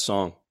get that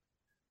song?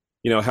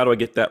 How do I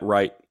get that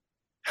right?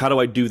 How do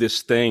I do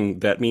this thing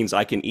that means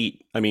I can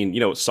eat? I mean,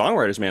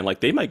 songwriters, man,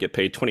 like they might get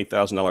paid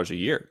 $20,000 a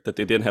year that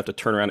they didn't have to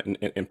turn around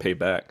and pay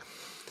back.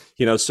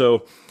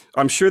 So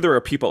I'm sure there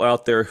are people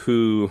out there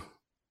who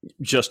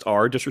just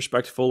are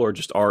disrespectful or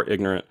just are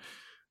ignorant.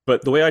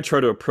 But the way I try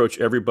to approach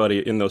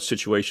everybody in those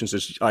situations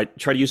is I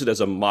try to use it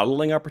as a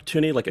modeling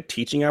opportunity, like a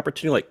teaching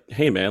opportunity. Like,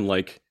 hey, man,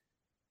 like,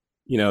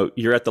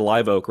 you're at the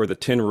Live Oak or the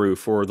Tin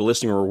Roof or the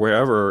Listening Room or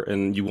wherever,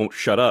 and you won't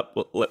shut up.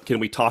 Can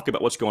we talk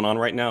about what's going on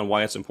right now and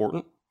why it's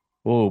important?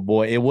 Oh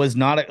boy, it was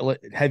not.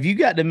 Have you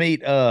got to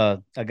meet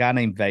a guy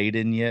named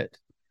Vaden yet?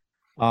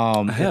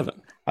 I haven't.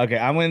 Okay,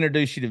 I'm going to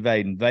introduce you to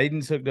Vaden.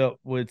 Vaden's hooked up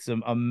with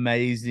some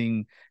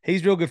amazing.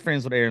 He's real good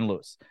friends with Aaron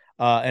Lewis,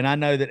 and I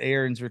know that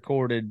Aaron's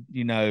recorded.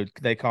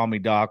 They call me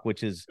Doc,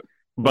 which is.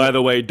 By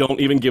the way, don't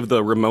even give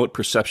the remote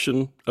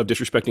perception of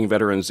disrespecting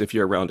veterans if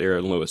you're around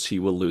Aaron Lewis. He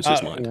will lose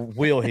his mind.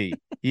 Will he?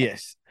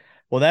 Yes.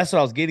 Well, that's what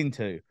I was getting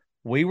to.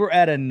 We were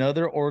at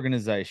another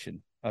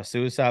organization, a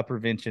suicide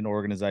prevention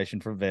organization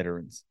for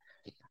veterans.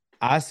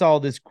 I saw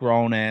this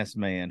grown-ass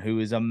man who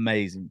is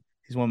amazing.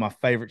 He's one of my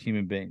favorite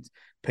human beings.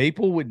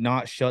 People would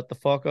not shut the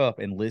fuck up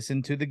and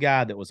listen to the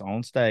guy that was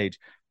on stage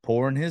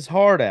pouring his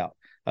heart out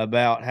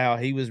about how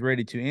he was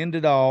ready to end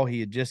it all.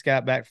 He had just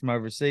got back from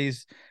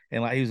overseas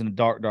and like he was in a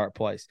dark, dark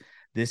place.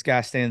 This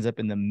guy stands up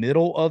in the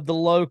middle of the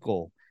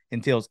local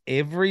and tells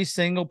every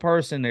single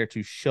person there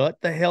to shut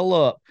the hell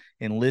up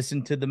and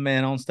listen to the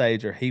man on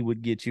stage or he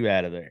would get you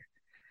out of there.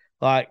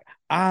 Like,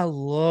 I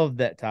love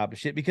that type of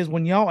shit because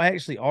when y'all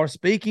actually are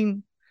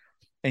speaking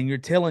and you're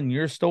telling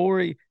your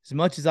story, as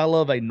much as I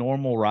love a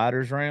normal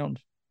writer's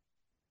round,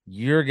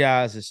 your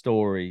guys'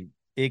 story,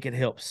 it could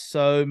help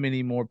so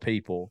many more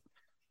people.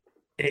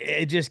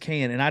 It just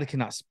can. And I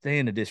cannot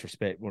stand the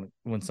disrespect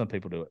when some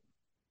people do it.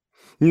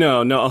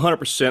 No,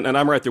 100%. And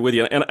I'm right there with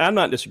you. And I'm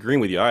not disagreeing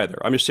with you either.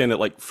 I'm just saying that,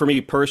 like, for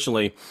me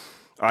personally,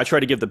 I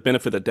try to give the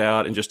benefit of the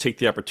doubt and just take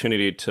the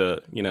opportunity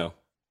to,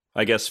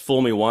 I guess,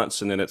 fool me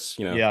once. And then it's,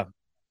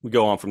 we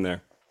go on from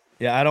there.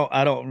 Yeah,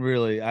 I don't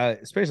really,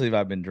 especially if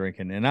I've been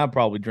drinking, and I'm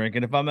probably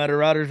drinking. If I'm at a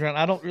writer's round,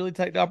 I don't really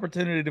take the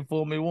opportunity to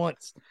fool me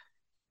once.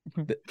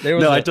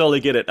 I totally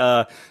get it.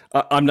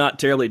 I'm not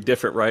terribly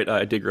different, right?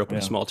 I did grow up in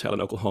a small town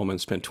in Oklahoma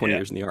and spent 20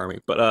 years in the Army.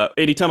 But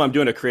anytime I'm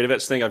doing a creative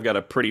arts thing, I've got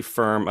a pretty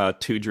firm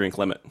 2-drink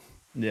limit.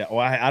 Yeah, well,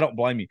 I don't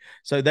blame you.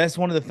 So that's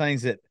one of the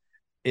things that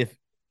if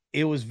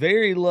it was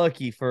very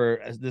lucky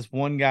for this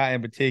one guy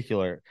in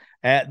particular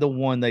at the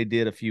one they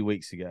did a few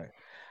weeks ago.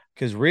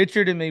 Because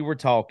Richard and me were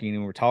talking,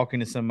 and we're talking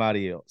to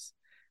somebody else.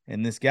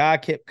 And this guy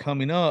kept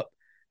coming up,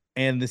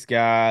 and this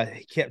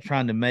guy kept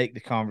trying to make the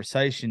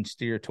conversation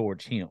steer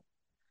towards him.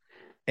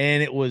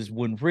 And it was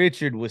when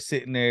Richard was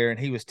sitting there, and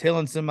he was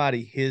telling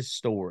somebody his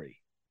story.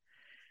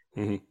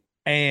 Mm-hmm.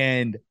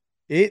 And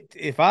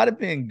if I'd have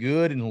been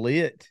good and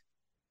lit,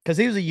 because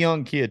he was a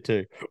young kid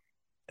too.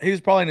 He was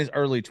probably in his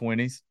early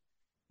 20s.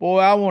 Boy,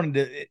 I wanted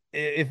to,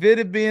 if it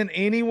had been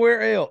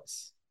anywhere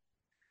else,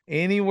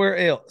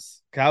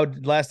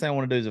 last thing I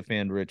want to do is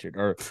offend Richard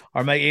or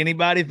make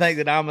anybody think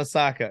that I'm a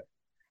psycho.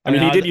 I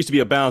mean, he did used to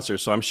be a bouncer,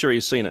 so I'm sure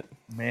he's seen it.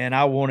 Man,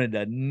 I wanted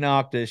to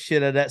knock the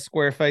shit out of that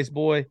square face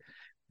boy.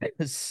 It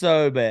was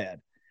so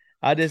bad.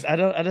 I just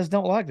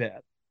don't like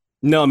that.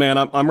 No, man,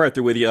 I'm right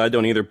there with you. I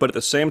don't either. But at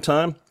the same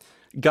time,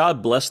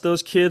 God bless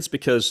those kids,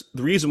 because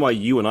the reason why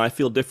you and I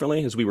feel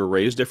differently is we were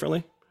raised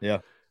differently. Yeah.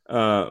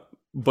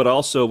 But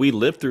also we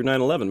lived through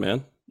 9/11,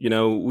 man.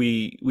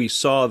 We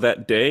saw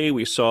that day,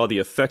 we saw the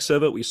effects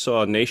of it, we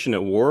saw a nation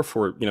at war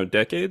for,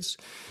 decades.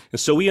 And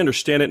so we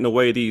understand it in a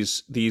way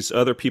these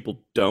other people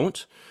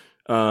don't.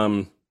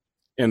 And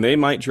they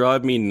might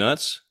drive me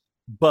nuts,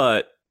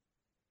 but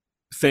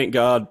thank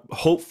God,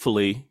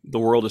 hopefully the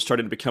world is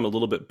starting to become a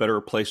little bit better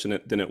place in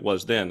it than it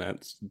was then.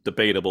 That's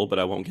debatable, but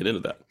I won't get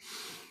into that.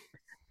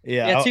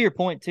 Yeah, to your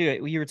point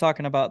too, you were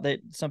talking about that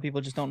some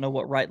people just don't know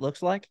what right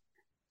looks like.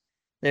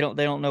 They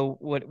don't know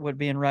what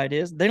being right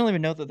is. They don't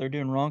even know that they're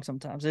doing wrong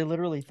sometimes. They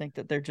literally think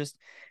that they're just,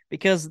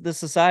 because the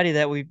society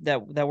that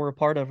we're a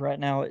part of right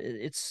now,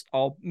 it's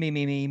all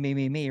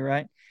me,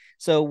 right?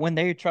 So when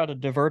they try to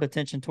divert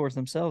attention towards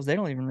themselves, they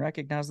don't even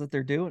recognize that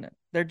they're doing it.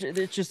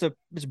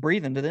 It's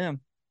breathing to them,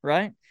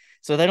 right?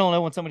 So they don't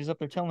know when somebody's up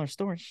there telling their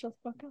story. Shut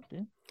the fuck up,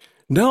 dude.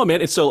 No,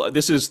 man. It's so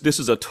this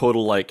is a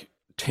total like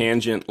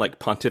tangent, like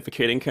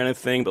pontificating kind of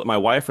thing. But my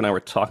wife and I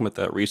were talking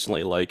about that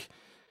recently, like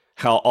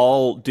how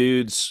all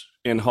dudes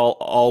and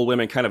all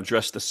women kind of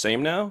dress the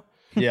same now.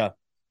 Yeah.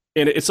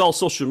 And it's all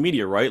social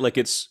media, right? Like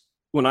it's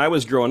when I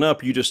was growing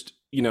up, you just,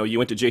 you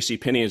went to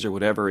JCPenney's or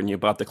whatever and you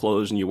bought the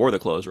clothes and you wore the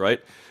clothes, right?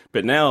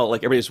 But now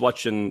like everybody's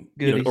watching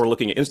or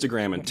looking at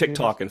Instagram and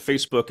TikTok and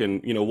Facebook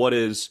and, what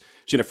is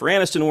Jennifer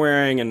Aniston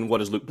wearing and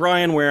what is Luke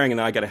Bryan wearing? And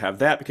I got to have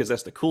that because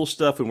that's the cool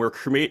stuff. And we're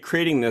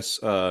creating this,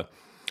 I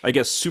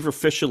guess,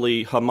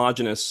 superficially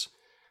homogenous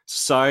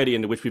society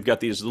into which we've got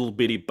these little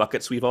bitty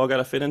buckets we've all got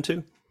to fit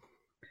into.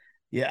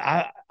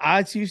 Yeah,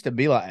 I used to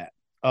be like that.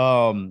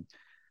 I'll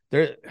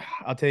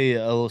tell you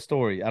a little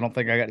story. I don't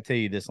think I got to tell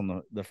you this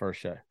on the first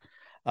show.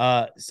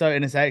 And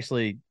it's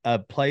actually a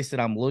place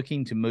that I'm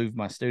looking to move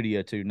my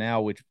studio to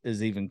now, which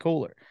is even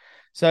cooler.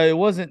 So it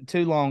wasn't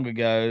too long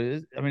ago.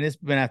 I mean, it's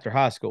been after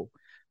high school.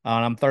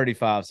 And I'm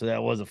 35, so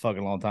that was a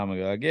fucking long time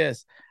ago, I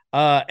guess.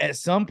 At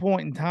some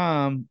point in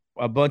time,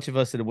 a bunch of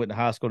us that went to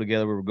high school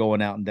together, we were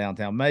going out in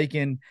downtown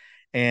Macon,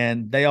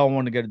 and they all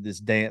wanted to go to this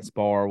dance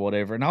bar or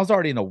whatever. And I was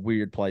already in a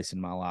weird place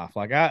in my life.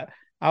 Like I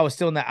was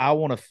still in that I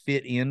want to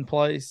fit in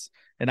place.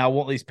 And I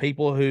want these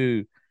people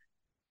who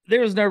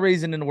there was no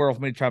reason in the world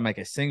for me to try to make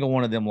a single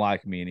one of them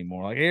like me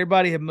anymore. Like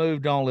everybody had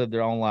moved on, lived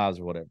their own lives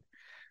or whatever.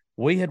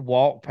 We had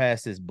walked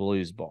past this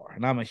blues bar,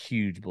 and I'm a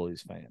huge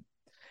blues fan.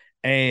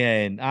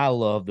 And I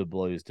love the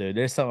blues, dude.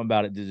 There's something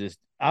about it that just,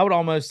 I would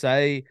almost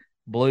say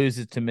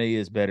blues to me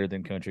is better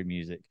than country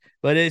music.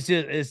 But it's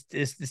just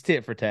it's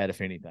tit for tat,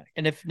 if anything.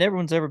 And if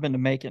everyone's ever been to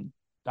Macon,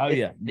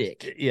 it's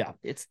thick. Yeah,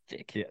 it's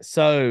thick. Yeah,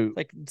 so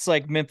it's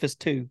like Memphis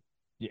too.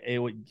 Yeah, it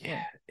would.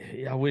 Yeah,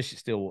 I wish it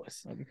still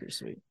was. That'd be pretty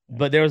sweet. Yeah.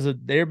 But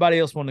everybody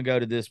else wanted to go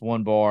to this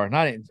one bar, and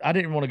I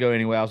didn't want to go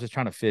anyway. I was just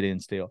trying to fit in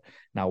still.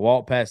 And I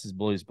walked past this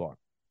blues bar,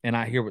 and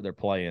I hear what they're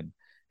playing,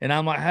 and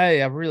I'm like,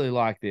 hey, I really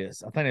like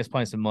this. I think it's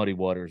playing some Muddy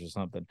Waters or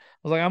something. I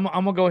was like, I'm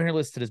gonna go here and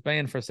listen to this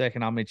band for a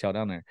second. I'll meet y'all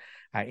down there.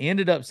 I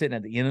ended up sitting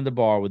at the end of the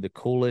bar with the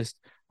coolest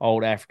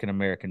old African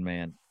American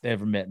man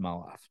ever met in my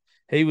life.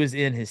 He was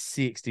in his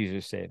 60s or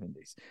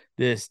 70s.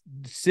 This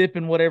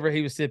sipping whatever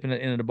he was sipping at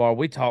the end of the bar.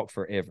 We talked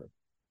forever.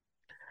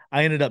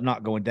 I ended up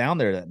not going down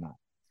there that night,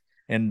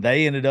 and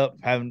they ended up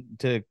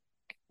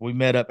we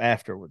met up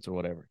afterwards or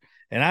whatever.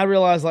 And I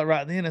realized like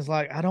right then, it's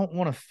like, I don't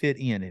want to fit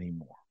in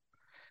anymore.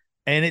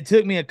 And it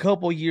took me a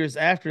couple years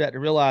after that to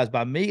realize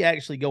by me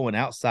actually going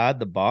outside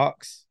the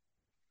box,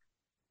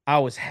 I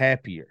was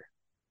happier.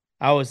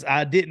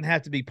 I didn't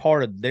have to be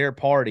part of their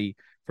party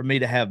for me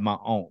to have my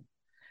own.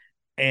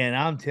 And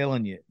I'm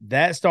telling you,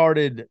 that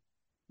started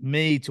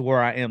me to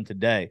where I am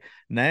today.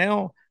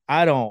 Now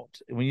I don't,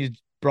 when you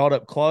brought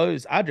up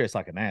clothes, I dress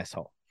like an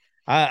asshole.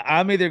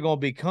 I'm either going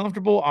to be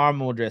comfortable or I'm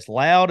going to dress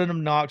loud and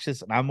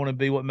obnoxious, and I'm going to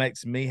be what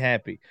makes me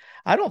happy.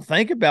 I don't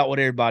think about what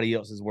everybody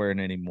else is wearing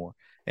anymore.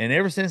 And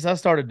ever since I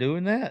started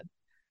doing that,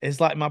 it's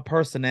like my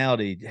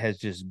personality has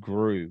just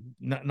grew.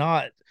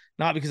 Not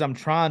because I'm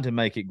trying to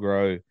make it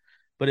grow,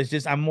 but it's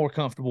just I'm more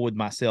comfortable with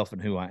myself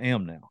and who I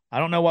am now. I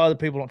don't know why other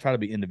people don't try to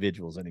be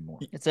individuals anymore.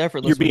 It's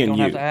effortless. You're being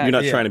you. You're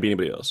not trying to be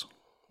anybody else.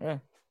 Yeah.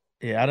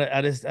 Yeah,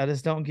 I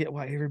just don't get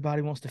why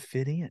everybody wants to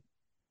fit in.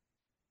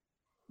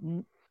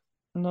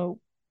 No.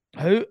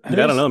 I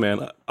don't know,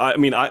 man. I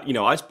mean,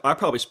 I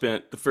probably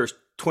spent the first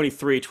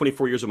 23,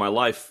 24 years of my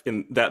life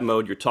in that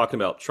mode you're talking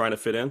about, trying to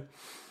fit in.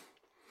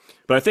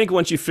 But I think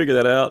once you figure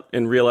that out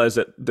and realize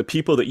that the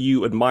people that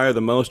you admire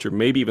the most, or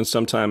maybe even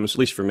sometimes, at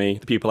least for me,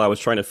 the people I was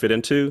trying to fit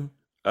into,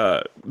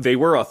 they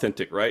were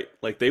authentic, right?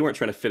 Like they weren't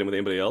trying to fit in with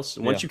anybody else.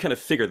 And once you kind of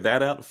figure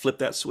that out and flip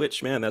that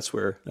switch, man, that's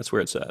where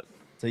it's at.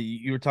 So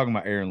you were talking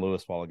about Aaron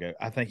Lewis a while ago.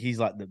 I think he's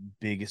like the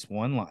biggest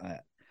one like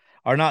that.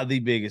 Or not the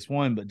biggest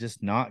one, but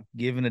just not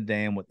giving a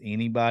damn what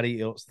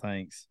anybody else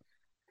thinks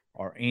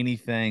or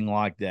anything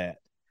like that.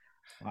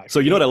 Like, so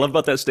you know what I love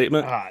about that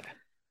statement? God.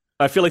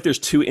 I feel like there's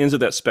two ends of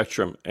that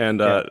spectrum, and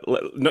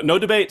no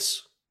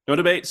debates.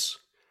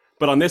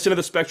 But on this end of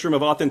the spectrum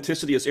of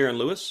authenticity is Aaron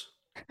Lewis,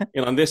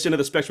 and on this end of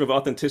the spectrum of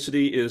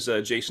authenticity is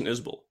Jason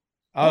Isbell.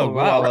 Oh,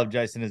 wow. I love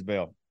Jason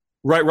Isbell.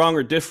 Right, wrong,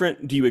 or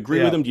different? Do you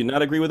agree with them? Do you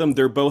not agree with them?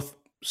 They're both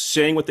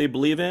saying what they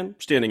believe in,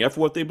 standing up for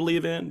what they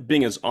believe in,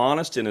 being as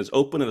honest and as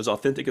open and as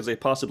authentic as they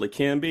possibly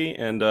can be.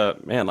 And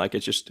man, like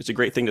it's a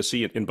great thing to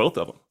see in both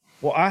of them.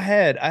 Well, I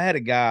had a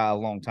guy a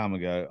long time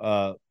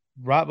ago,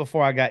 right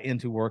before I got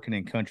into working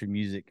in country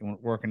music and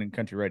working in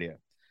country radio.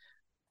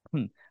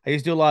 I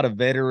used to do a lot of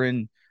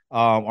veteran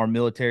or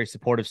military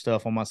supportive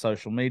stuff on my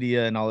social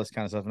media and all this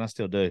kind of stuff, and I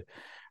still do.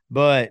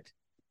 But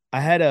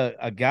I had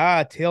a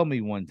guy tell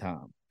me one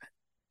time,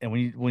 and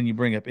when you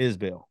bring up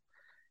Isbell,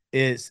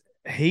 is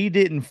he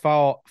didn't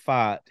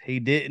fight. He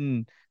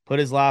didn't put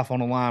his life on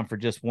the line for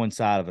just one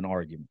side of an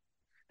argument.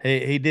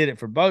 He did it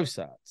for both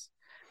sides.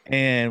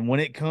 And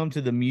when it come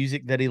to the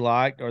music that he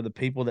liked or the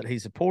people that he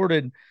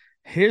supported,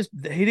 he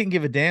didn't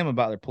give a damn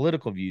about their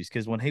political views,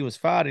 because when he was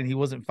fighting, he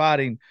wasn't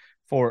fighting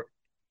for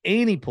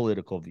any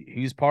political view.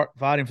 He was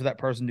fighting for that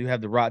person to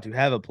have the right to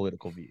have a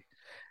political view.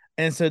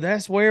 And so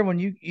that's where when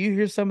you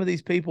hear some of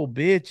these people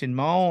bitch and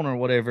moan or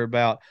whatever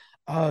about,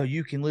 oh,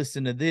 you can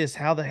listen to this,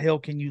 how the hell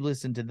can you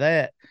listen to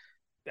that?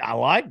 I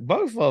like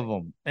both of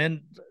them,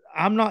 and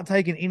I'm not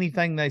taking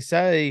anything they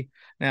say.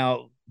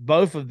 Now,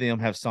 both of them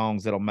have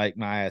songs that'll make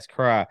my ass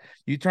cry.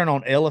 You turn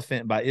on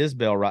Elephant by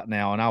Isbell right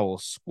now, and I will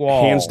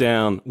squall. Hands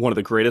down, one of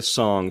the greatest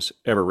songs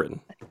ever written.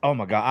 Oh,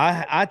 my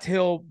God. I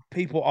tell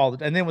people all the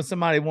time. And then when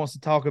somebody wants to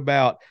talk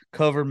about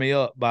Cover Me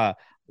Up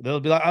they'll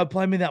be like, oh,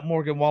 play me that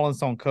Morgan Wallen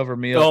song, Cover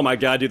Me Up. Oh, my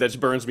God, dude, that just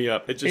burns me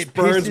up. It just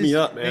burns me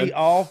up, man. Me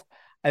off.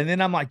 And then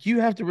I'm like,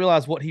 you have to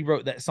realize what he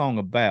wrote that song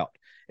about.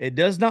 It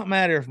does not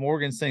matter if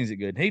Morgan sings it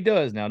good. He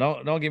does now.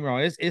 Don't get me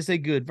wrong. It's a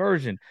good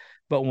version.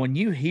 But when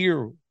you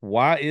hear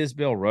why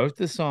Isbell wrote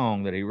the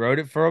song, that he wrote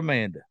it for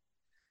Amanda.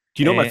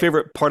 Do you know what my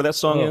favorite part of that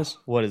song is?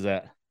 What is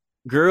that?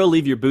 Girl,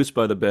 leave your boots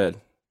by the bed,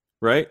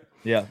 right?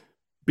 Yeah.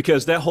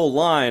 Because that whole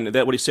line,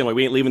 that what he's saying, like,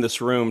 we ain't leaving this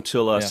room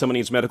till someone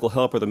needs medical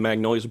help or the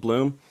magnolias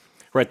bloom,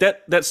 right?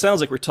 That sounds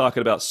like we're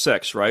talking about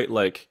sex, right?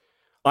 Like,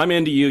 I'm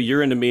into you,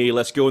 you're into me,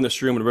 let's go in this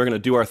room and we're going to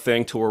do our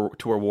thing till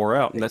we're wore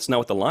out. And that's not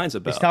what the line's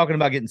about. He's talking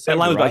about getting sober. That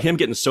line was about him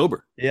getting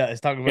sober. Yeah, it's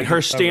talking about and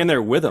her staying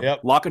there with him,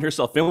 locking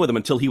herself in with him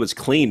until he was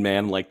clean,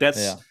 man. Like,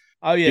 that's... Yeah.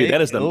 Oh, yeah. Dude,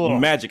 that is the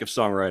magic of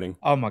songwriting.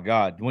 Oh, my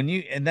God.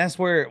 And that's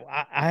where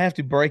I have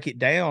to break it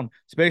down,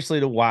 especially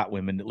to white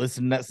women that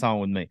listen to that song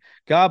with me.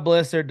 God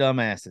bless their dumb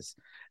asses.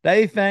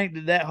 They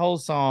think that whole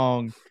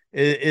song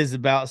is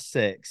about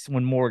sex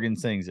when Morgan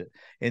sings it.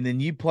 And then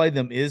you play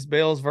them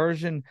Isbell's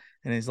version,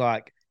 and it's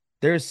like,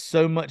 there's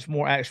so much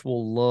more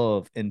actual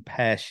love and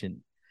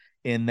passion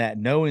in that,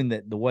 knowing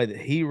that the way that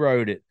he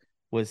wrote it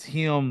was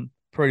him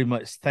pretty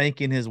much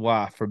thanking his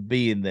wife for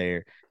being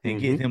there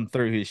and getting him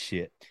through his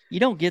shit.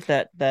 You don't get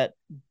that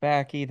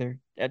back either.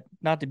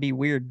 Not to be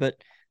weird, but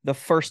the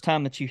first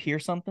time that you hear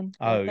something.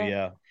 Oh,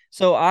 yeah.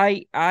 So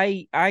I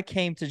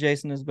came to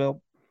Jason Isbell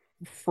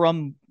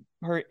from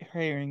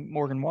hearing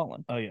Morgan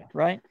Wallen. Oh, yeah.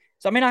 Right?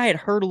 So, I mean, I had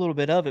heard a little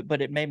bit of it,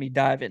 but it made me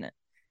dive in it.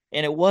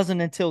 And it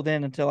wasn't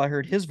until I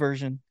heard his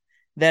version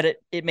that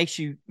it makes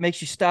you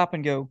stop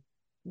and go,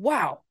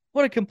 wow,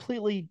 what a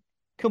completely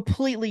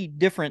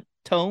different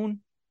tone,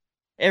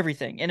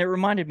 everything. And it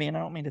reminded me, and I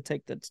don't mean to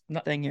take that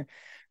thing here.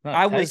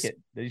 You're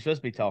supposed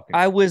to be talking.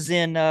 I was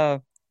in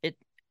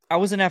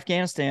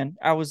Afghanistan.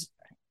 I was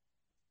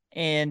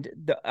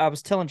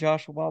telling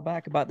Josh a while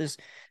back about this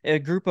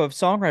group of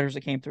songwriters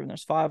that came through, and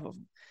there's 5 of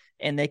them.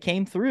 And they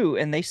came through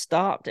and they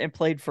stopped and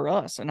played for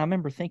us. And I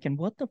remember thinking,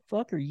 what the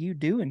fuck are you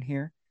doing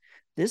here?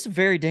 This is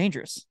very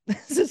dangerous.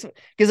 Because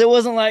it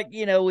wasn't like,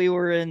 we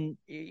weren't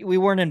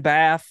in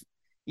Bath,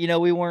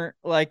 we weren't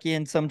like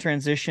in some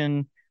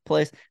transition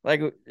place. Like,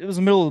 it was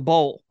the middle of the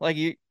bowl. Like,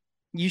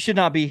 you should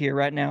not be here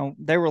right now.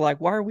 They were like,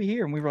 why are we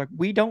here? And we were like,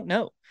 we don't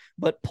know,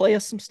 but play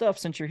us some stuff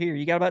since you're here.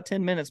 You got about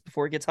 10 minutes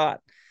before it gets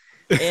hot.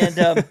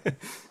 And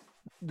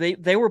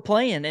they were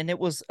playing, and it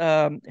was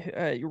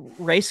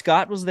Ray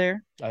Scott was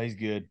there. Oh, he's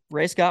good.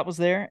 Ray Scott was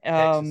there.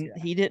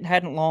 He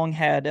hadn't long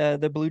had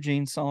the Blue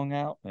Jeans song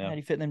out. Yeah. Had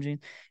he fit in them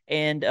jeans?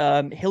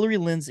 And Hillary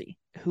Lindsey,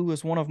 who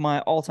was one of my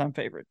all-time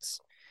favorites.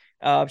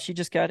 She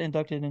just got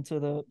inducted into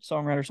the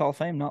Songwriters Hall of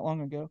Fame not long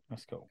ago.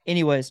 That's cool.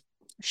 Anyways,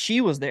 she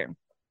was there.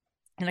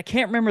 And I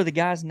can't remember the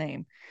guy's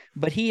name,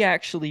 but he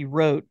actually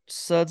wrote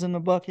Suds in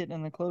the Bucket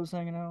and the Clothes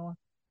Hanging Out.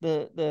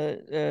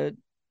 The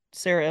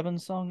Sarah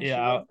Evans song.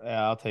 Yeah,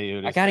 I'll tell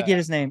you. I got to get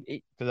his name.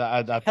 Because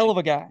I hell of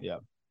a guy. Yeah.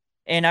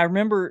 And I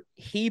remember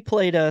he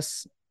played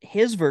us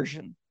his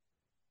version,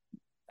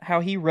 how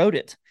he wrote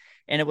it.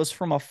 And it was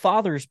from a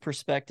father's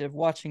perspective,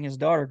 watching his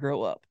daughter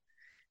grow up.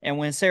 And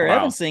when Sarah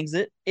Evans sings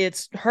it,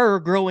 it's her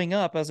growing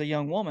up as a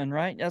young woman,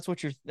 right? That's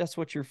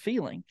what you're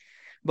feeling.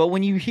 But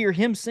when you hear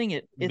him sing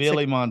it, it's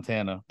Billy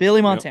Montana.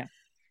 Yep.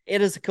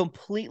 It is a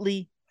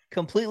completely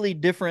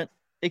different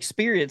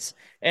experience,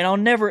 and I'll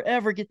never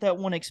ever get that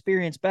one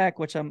experience back,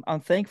 which I'm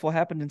thankful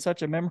happened in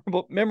such a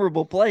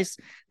memorable place.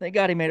 Thank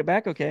God he made it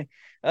back okay.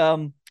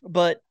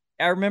 But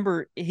I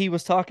remember he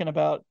was talking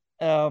about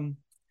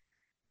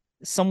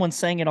someone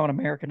sang it on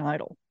American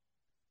Idol,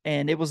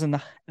 and it was in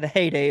the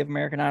heyday of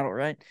American Idol,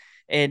 right?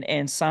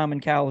 And Simon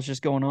Cowell is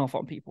just going off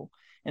on people.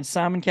 And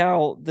Simon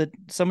Cowell,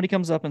 somebody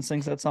comes up and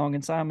sings that song,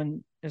 and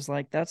Simon is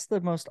like, "That's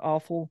the most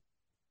awful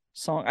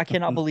song. I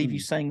cannot believe you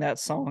sang that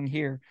song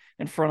here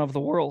in front of the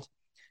world."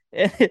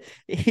 And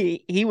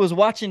he was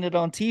watching it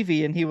on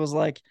TV, and he was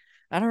like,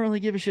 "I don't really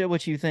give a shit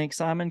what you think,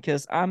 Simon,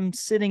 because I'm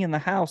sitting in the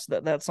house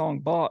that song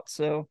bought.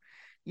 So,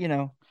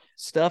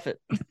 stuff it."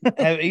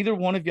 Have either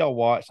one of y'all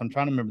watched? I'm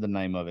trying to remember the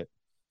name of it.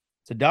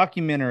 It's a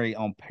documentary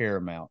on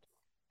Paramount,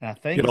 and I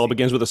think It all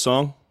begins with a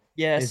song.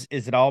 Yes.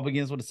 Is it all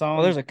begins with a song?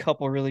 Well, there's a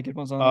couple really good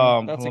ones on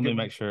there. That's let a me good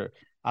make one. sure.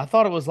 I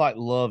thought it was like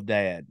Love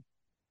Dad.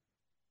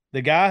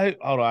 The guy who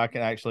hold on, I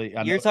can actually.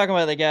 You're talking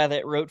about the guy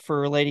that wrote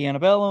for Lady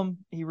Antebellum.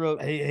 He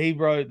wrote. He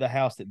wrote The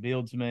House That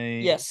Builds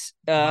Me. Yes.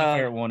 My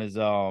favorite one is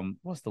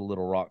what's the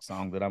Little Rock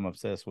song that I'm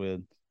obsessed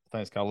with? I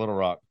think it's called Little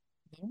Rock.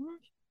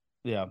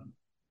 Yeah.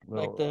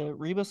 Like the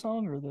Reba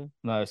song or the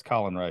No, it's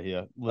Colin Ray.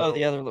 Yeah.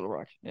 the other Little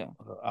Rock. Yeah.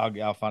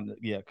 I'll find it.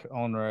 Yeah,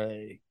 Colin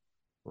Ray,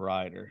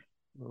 writer,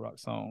 Little Rock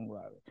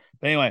songwriter.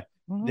 But anyway,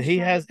 he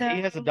has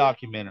a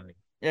documentary.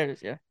 There it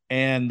is. Yeah.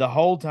 And the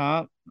whole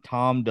time,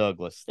 Tom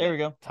Douglas. There we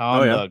go.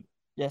 Tom Douglas.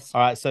 Yes.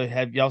 All right. So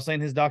have y'all seen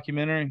his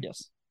documentary?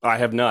 Yes. I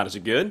have not. Is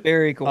it good?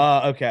 Very cool.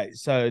 Okay.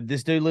 So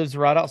this dude lives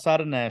right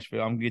outside of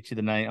Nashville. I'm gonna get you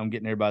the name. I'm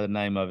getting everybody the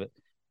name of it.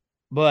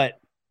 But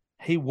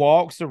he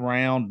walks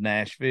around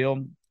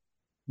Nashville,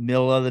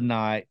 middle of the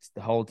night,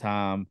 the whole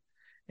time,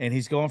 and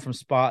he's going from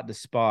spot to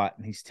spot,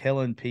 and he's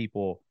telling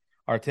people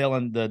or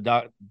telling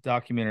the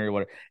documentary or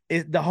whatever.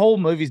 The whole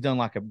movie's done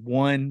like a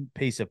one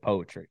piece of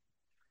poetry.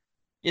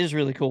 It is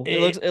really cool.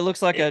 It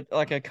looks like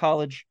a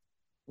college,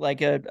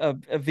 like a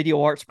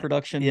video arts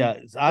production. Yeah,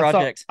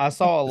 project. I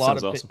saw a lot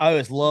of. Awesome. Oh,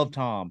 it's Love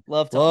Tom.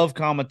 Love,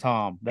 comma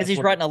Tom. Because he's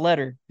writing a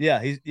letter.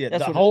 Yeah,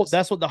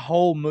 that's what the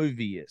whole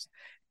movie is,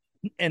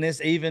 and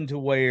it's even to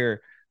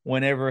where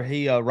whenever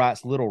he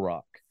writes Little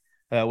Rock,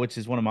 which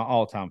is one of my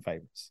all-time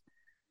favorites,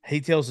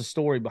 he tells the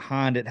story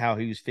behind it, how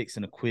he was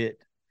fixing to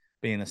quit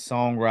being a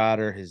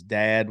songwriter. His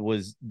dad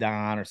was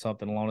dying or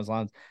something along those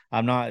lines.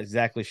 I'm not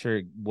exactly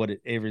sure what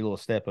every little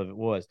step of it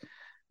was,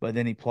 but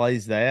then he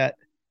plays that,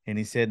 and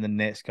he said in the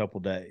next couple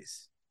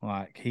days,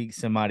 like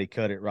somebody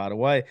cut it right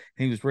away.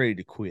 He was ready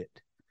to quit,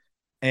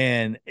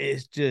 and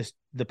it's just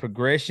the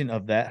progression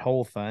of that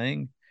whole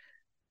thing.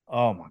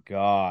 Oh my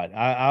God!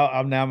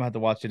 I'm now gonna have to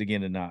watch it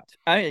again tonight.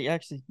 I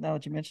actually, now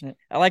that you mention it,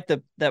 I like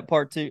that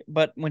part too.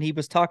 But when he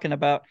was talking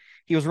about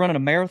he was running a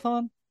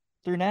marathon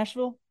through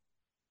Nashville.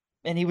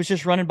 And he was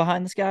just running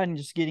behind this guy and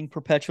just getting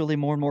perpetually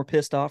more and more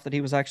pissed off that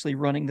he was actually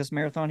running this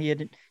marathon.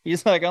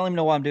 He's like, I don't even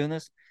know why I'm doing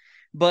this.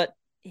 But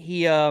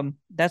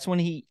that's when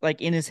he,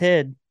 like, in his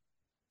head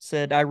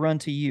said, I run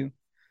to you.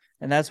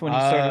 And that's when he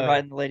started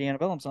writing the Lady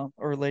Antebellum song,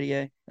 or Lady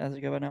A, as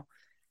it go by now.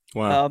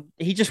 Wow.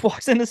 He just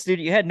walks in the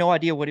studio. He had no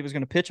idea what he was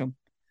going to pitch him.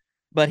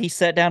 But he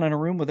sat down in a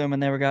room with him,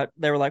 and they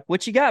were like,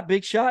 what you got,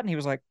 big shot? And he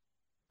was like,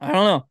 I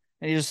don't know.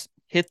 And he just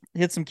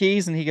hit some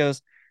keys, and he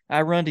goes,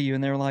 I run to you.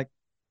 And they were like,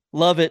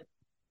 love it.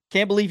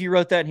 Can't believe you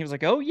wrote that. And he was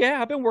like, oh,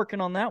 yeah, I've been working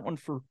on that one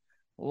for a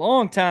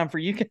long time for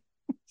you.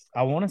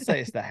 I want to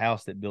say it's The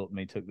House That Built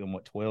Me. Took them,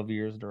 12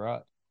 years to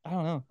write? I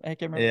don't know. I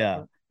can't remember.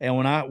 Yeah. And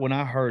when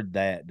I heard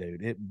that,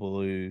 dude, it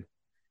blew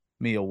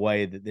me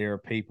away that there are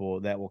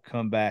people that will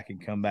come back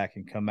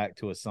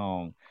to a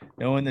song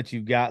knowing that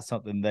you've got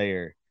something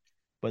there,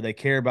 but they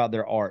care about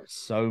their art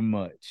so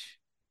much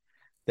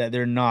that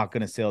they're not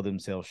going to sell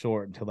themselves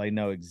short until they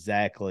know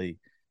exactly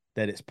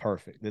that it's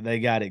perfect, that they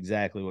got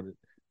exactly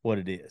what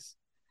it is.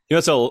 You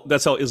know,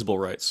 that's how Isbell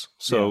writes.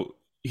 So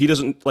he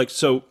doesn't like.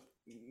 So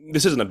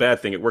this isn't a bad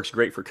thing. It works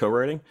great for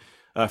co-writing.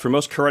 For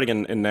most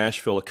co-writing in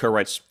Nashville, a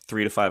co-write's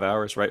 3 to 5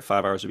 hours. Right,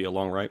 5 hours would be a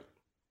long write.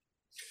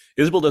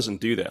 Isbell doesn't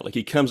do that. Like,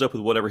 he comes up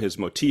with whatever his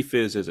motif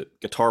is it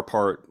guitar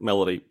part,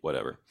 melody,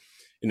 whatever,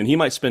 and then he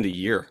might spend a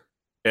year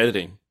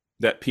editing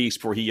that piece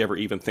before he ever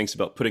even thinks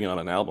about putting it on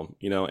an album.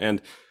 You know,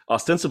 and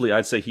ostensibly,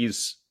 I'd say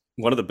he's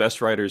one of the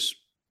best writers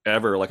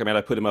ever. Like, I mean,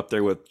 I put him up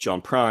there with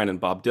John Prine and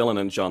Bob Dylan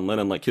and John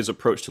Lennon. Like, his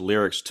approach to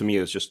lyrics to me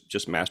is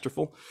just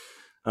masterful.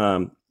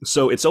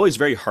 So it's always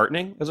very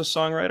heartening as a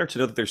songwriter to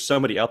know that there's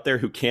somebody out there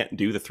who can't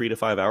do the 3 to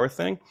 5 hour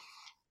thing.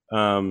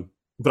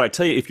 But I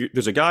tell you,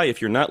 there's a guy,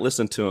 if you're not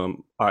listening to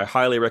him, I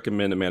highly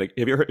recommend him, man.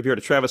 Have you heard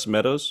of Travis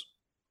Meadows?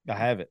 I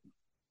have it.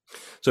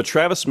 So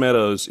Travis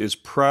Meadows is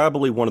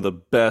probably one of the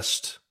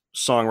best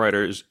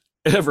songwriters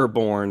ever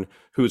born,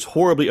 who's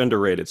horribly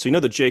underrated. So you know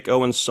the Jake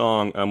Owens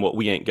song, What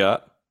We Ain't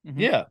Got? Mm-hmm.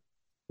 Yeah.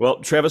 Well,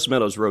 Travis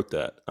Meadows wrote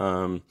that.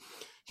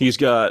 He's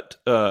got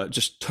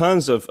just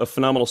tons of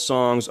phenomenal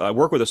songs. I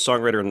work with a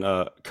songwriter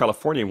in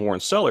California,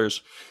 Warren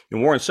Sellers,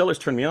 and Warren Sellers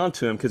turned me on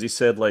to him because he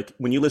said, like,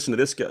 when you listen to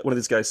this guy, one of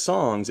these guy's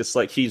songs, it's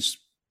like he's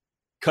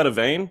cut a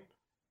vein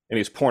and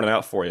he's pouring it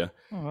out for you.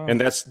 Oh, wow. And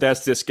that's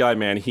this guy,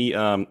 man. He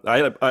I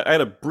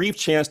had a brief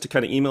chance to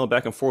kind of email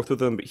back and forth with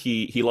him, but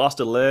he lost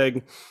a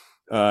leg.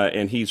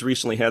 And he's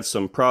recently had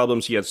some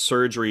problems. He had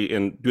surgery,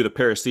 and due to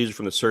paresthesia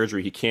from the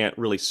surgery, he can't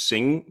really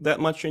sing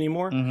that much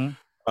anymore.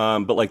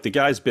 Mm-hmm. But like, the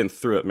guy's been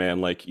through it, man.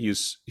 Like,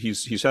 he's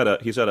had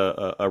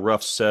a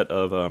rough set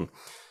of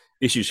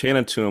issues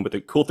handed to him. But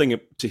the cool thing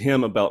to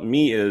him about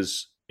me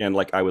is, and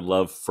like, I would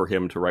love for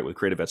him to write with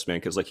Creative Vets, man,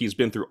 because like, he's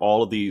been through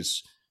all of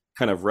these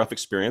kind of rough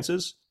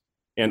experiences,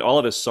 and all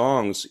of his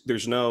songs,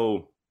 there's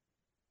no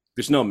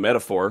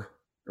metaphor.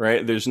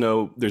 Right. There's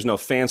no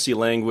fancy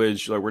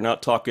language. Like, we're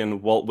not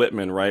talking Walt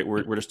Whitman. Right.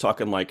 We're just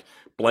talking like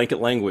blanket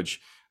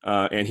language.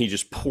 And he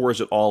just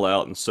pours it all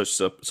out in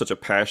such a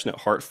passionate,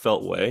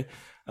 heartfelt way.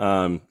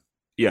 I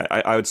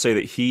would say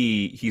that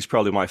he's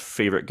probably my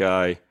favorite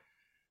guy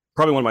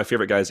Probably one of my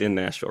favorite guys in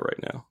Nashville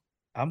right now.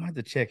 I'm gonna have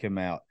to check him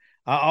out.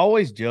 I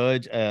always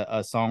judge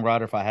a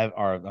songwriter if I have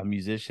or a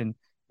musician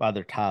by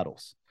their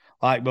titles.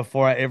 Like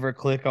before I ever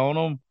click on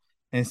them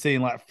and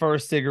seeing like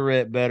First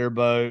Cigarette, Better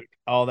Boat,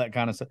 all that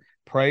kind of stuff.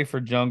 Pray for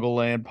Jungle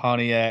Land,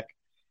 Pontiac.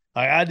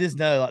 Like I just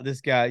know like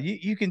this guy,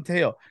 you can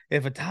tell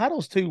if a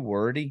title's too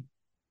wordy,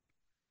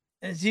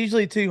 it's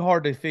usually too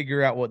hard to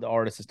figure out what the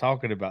artist is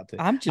talking about.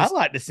 I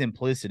like the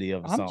simplicity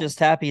of a song. I'm just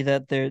happy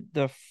that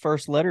the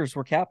first letters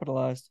were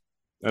capitalized.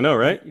 I know,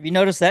 right? Have you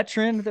noticed that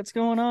trend that's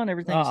going on?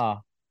 Everything's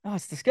oh,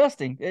 it's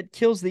disgusting. It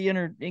kills the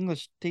inner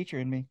English teacher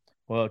in me.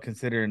 Well,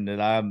 considering that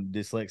I'm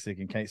dyslexic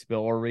and can't spell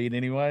or read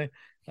anyway,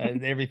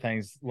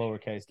 everything's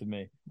lowercase to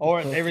me,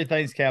 or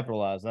everything's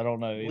capitalized. I don't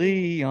know.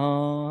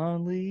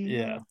 Leon.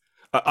 Yeah,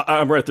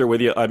 I'm right there with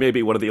you. I may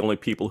be one of the only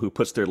people who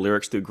puts their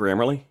lyrics through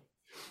Grammarly.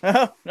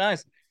 Oh,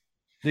 nice.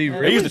 Do you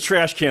I use the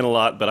trash can a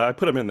lot, but I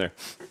put them in there.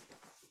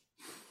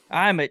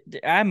 I'm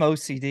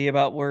OCD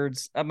about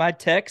words. My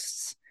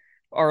texts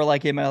are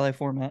like MLA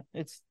format.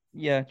 It's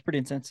pretty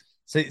intense.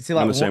 See,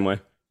 like I'm the same way.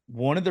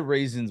 One of the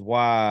reasons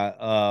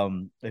why,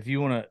 if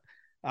you want to,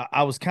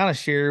 I was kind of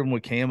sharing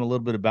with Cam a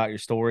little bit about your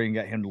story and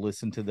got him to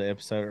listen to the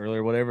episode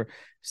earlier, whatever.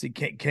 See,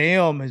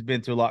 Cam has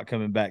been through a lot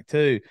coming back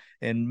too,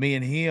 and me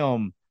and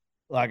him,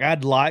 like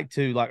I'd like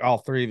to, like all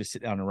three of us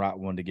sit down and write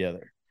one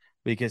together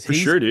because for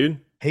sure, dude.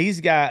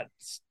 He's got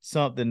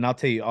something, and I'll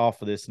tell you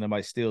off of this, and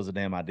nobody steals a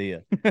damn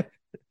idea.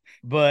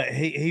 But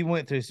he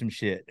went through some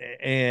shit,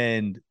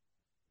 and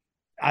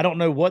I don't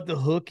know what the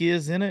hook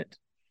is in it,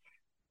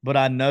 but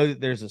I know that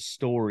there's a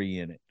story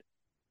in it,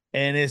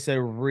 and it's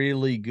a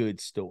really good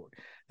story.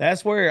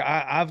 That's where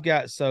I've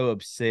got so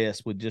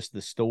obsessed with just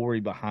the story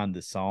behind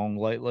the song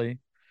lately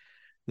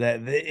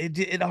that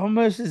it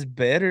almost is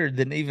better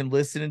than even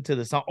listening to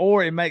the song,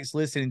 or it makes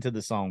listening to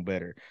the song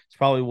better. It's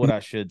probably what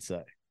I should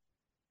say.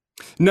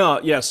 No,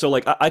 yeah. So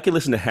like I could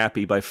listen to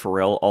Happy by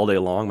Pharrell all day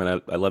long.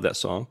 Man, I love that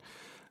song.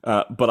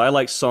 But I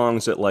like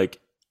songs that like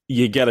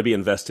you got to be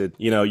invested.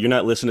 You know, you're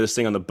not listening to this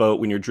thing on the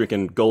boat when you're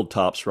drinking Gold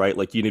Tops, right?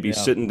 Like you need to be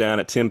sitting down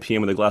at 10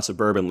 p.m. with a glass of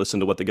bourbon,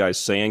 listen to what the guy's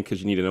saying because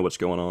you need to know what's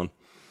going on.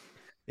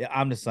 Yeah,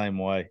 I'm the same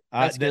way.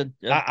 That's good.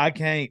 Yeah. I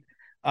can't.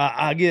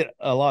 I get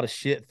a lot of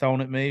shit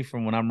thrown at me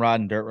from when I'm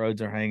riding dirt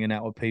roads or hanging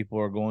out with people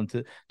or going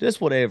to just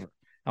whatever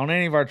on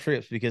any of our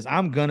trips because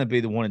I'm gonna be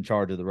the one in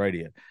charge of the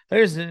radio.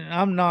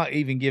 I'm not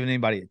even giving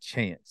anybody a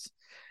chance.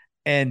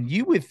 And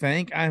you would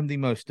think I'm the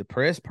most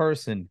depressed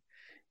person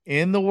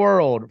in the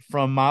world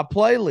from my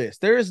playlist.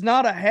 There is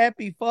not a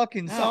happy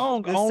fucking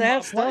song on my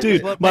playlist.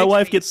 Dude, my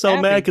wife gets so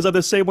mad because I'm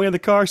the same way in the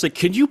car. She's like,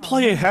 can you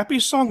play a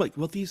happy song? Like,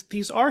 well,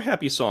 these are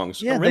happy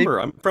songs. Yeah, remember,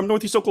 I'm from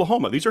Northeast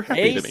Oklahoma. These are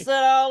happy to me. Said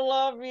I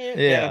love you.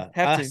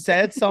 Yeah,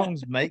 sad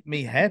songs make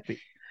me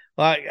happy.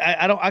 Like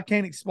I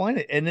can't explain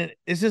it. And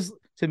it's just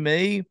to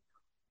me,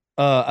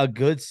 a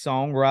good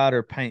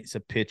songwriter paints a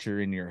picture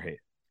in your head.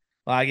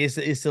 Like it's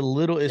a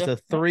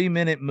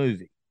 3-minute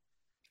movie.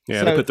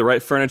 Yeah, they put the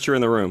right furniture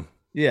in the room.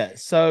 Yeah,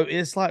 so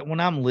it's like when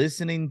I'm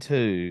listening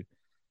to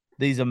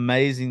these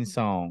amazing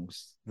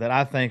songs that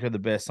I think are the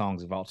best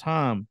songs of all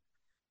time,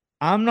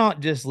 I'm not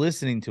just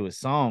listening to a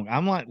song.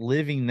 I'm like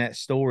living that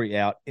story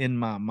out in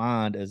my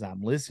mind as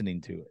I'm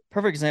listening to it.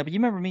 Perfect example. You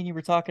remember me and you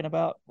were talking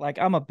about, like,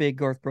 I'm a big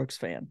Garth Brooks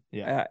fan.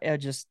 Yeah. I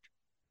just,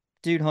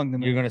 dude hung the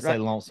moon. You're going to say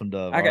Lonesome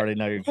Dove. I already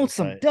know you're going to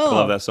say Lonesome Dove. I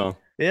love that song.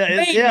 Yeah, it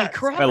made me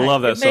cry. I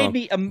love that song.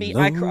 It made me,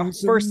 I cried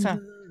first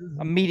time.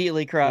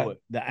 Immediately cried.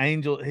 The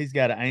angel, he's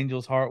got an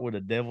angel's heart with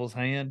a devil's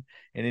hand,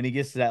 and then he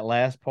gets to that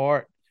last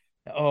part.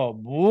 Oh,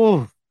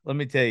 woo, let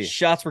me tell you,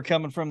 shots were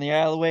coming from the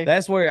alleyway.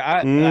 That's where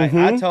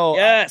I told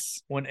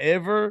yes.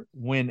 Whenever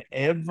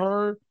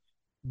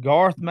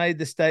Garth made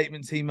the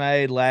statements he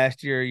made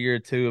last year, a year or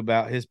two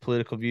about his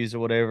political views or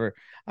whatever,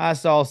 I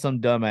saw some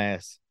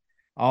dumbass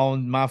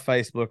on my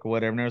Facebook or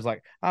whatever, and it was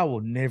like, I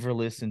will never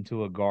listen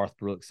to a Garth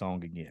Brooks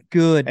song again.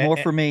 Good, more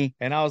for me.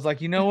 And I was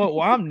like, you know what?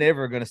 Well, I'm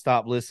never going to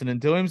stop listening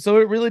to him, so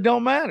it really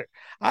don't matter.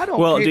 I don't.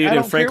 Well, care, dude, I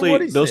don't and frankly, care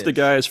what he those says. are the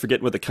guys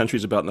forgetting what the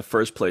country's about in the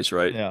first place,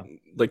 right? Yeah.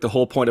 Like the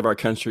whole point of our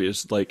country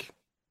is like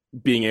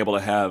being able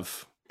to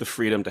have the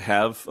freedom to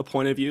have a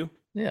point of view.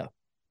 Yeah.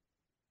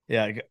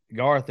 Yeah,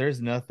 Garth,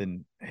 there's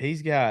nothing.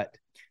 He's got.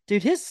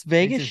 Dude, his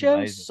Vegas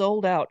show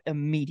sold out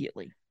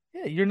immediately.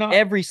 Yeah, you're not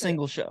every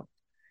single show.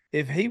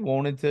 If he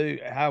wanted to,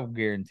 I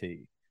guarantee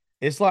you.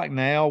 It's like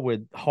now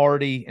with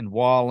Hardy and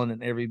Wallen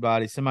and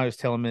everybody. Somebody was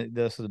telling me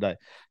this the other day.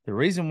 The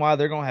reason why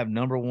they're going to have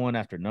number one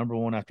after number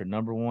one after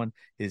number one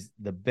is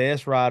the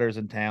best writers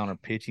in town are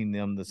pitching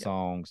them the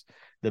songs,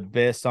 the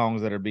best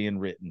songs that are being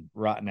written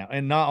right now.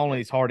 And not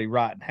only is Hardy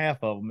writing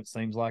half of them, it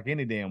seems like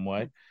any damn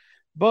way,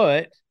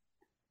 but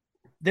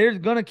they're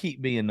going to keep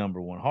being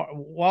number one.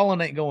 Wallen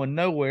ain't going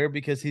nowhere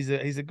because he's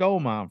a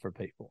gold mine for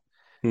people.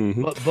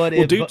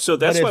 Mm-hmm. So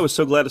that's why I was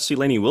so glad to see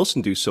Lainey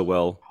Wilson do so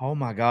well. Oh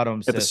my God,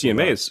 I'm at the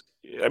CMAs.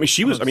 I mean,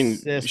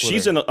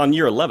 she's on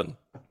year 11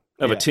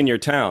 of a 10-year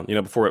town. You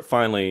know, before it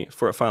finally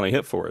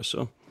hit for us.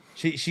 So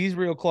she's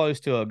real close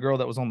to a girl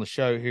that was on the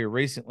show here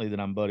recently that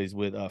I'm buddies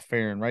with,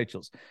 Farron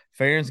Rachel's.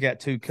 Farron's got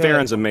 2 cuts.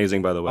 Farron's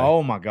amazing, by the way.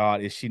 Oh my God,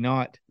 is she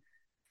not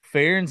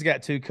Farron's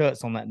got 2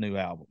 cuts on that new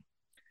album.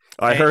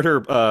 I heard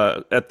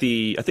her at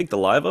the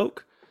Live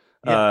Oak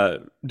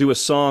do a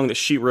song that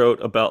she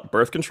wrote about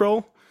birth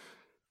control,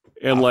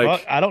 and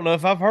I don't know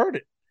if I've heard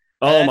it.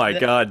 Oh my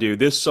God, dude!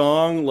 This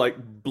song like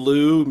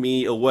blew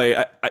me away.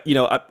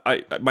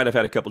 I might have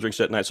had a couple drinks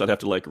that night, so I'd have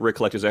to like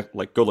recollect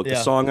go look the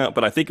song up.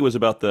 But I think it was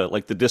about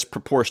the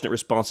disproportionate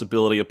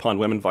responsibility upon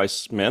women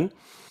vice men.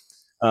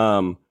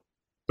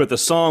 But the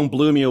song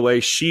blew me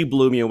away. She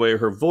blew me away.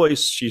 Her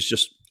voice, she's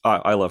just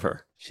I love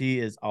her. She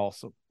is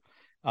awesome.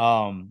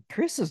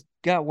 Chris has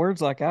got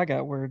words like I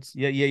got words.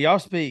 Yeah, y'all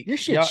speak. Your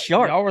shit's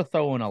sharp. Y'all were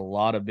throwing a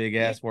lot of big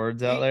ass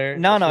words out there.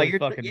 No, really you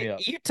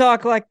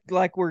talk like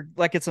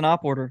it's an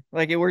op order.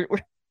 Like we're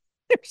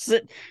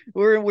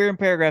in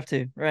paragraph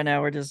 2 right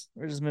now. We're just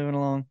moving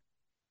along.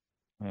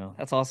 Well,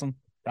 that's awesome.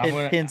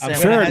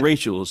 Farron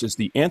Rachel's is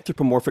the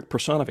anthropomorphic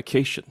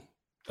personification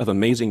of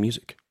amazing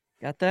music.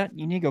 Got that?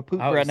 You need to go poop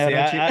right now,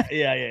 don't you?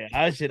 Yeah.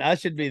 I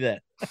should be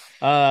that.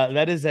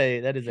 That is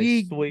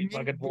a sweet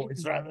fucking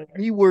voice right there.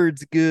 He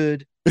words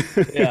good.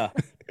 Yeah.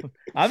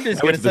 I'm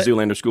just I went to the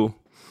Zoolander school.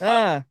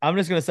 I'm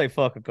just gonna say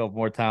fuck a couple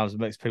more times.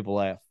 It makes people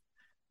laugh.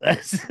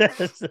 That's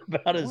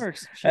about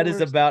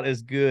about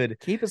as good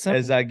Keep it simple.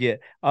 as I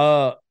get.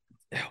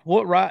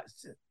 What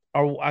rights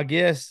are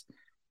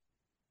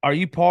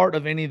you part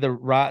of any of the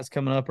rights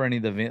coming up or any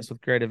of the events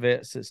with Creative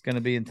Vets that's going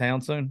to be in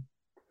town soon?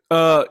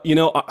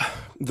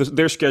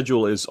 Their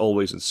schedule is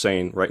always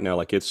insane right now.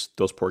 Like it's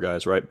those poor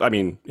guys, right? I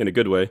mean, in a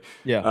good way.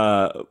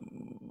 Yeah.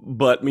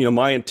 But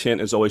my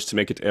intent is always to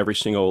make it to every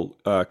single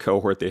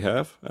cohort they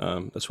have.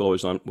 That's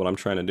what I'm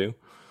trying to do.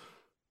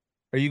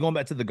 Are you going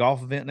back to the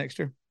golf event next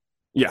year?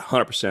 Yeah,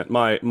 100%.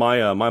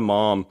 My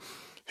mom,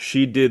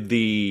 she did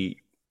the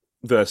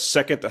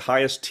second, the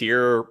highest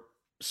tier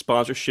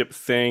sponsorship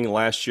thing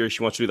last year.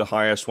 She wants to do the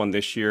highest one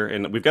this year,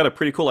 and we've got a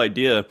pretty cool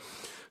idea.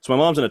 So my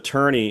mom's an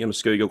attorney in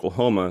Muskogee,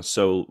 Oklahoma,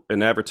 so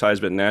an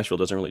advertisement in Nashville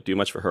doesn't really do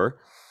much for her.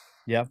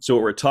 Yeah. So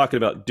what we're talking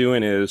about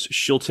doing is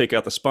she'll take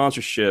out the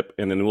sponsorship,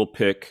 and then we'll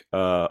pick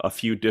a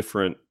few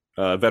different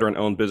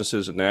veteran-owned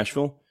businesses in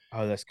Nashville.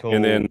 Oh, that's cool.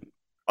 And then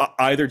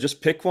either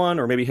just pick one,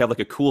 or maybe have like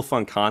a cool,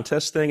 fun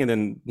contest thing, and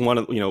then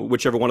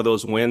whichever one of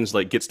those wins,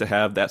 like gets to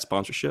have that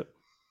sponsorship.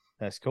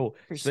 That's cool.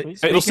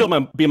 It'll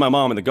still be my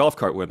mom in the golf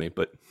cart with me,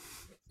 but.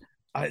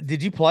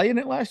 Did you play in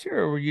it last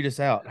year, or were you just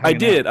out? I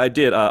did. I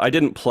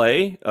didn't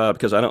play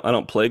because I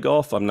don't play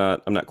golf. I'm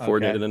not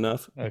coordinated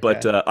enough. Okay.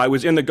 But I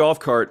was in the golf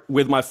cart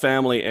with my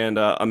family and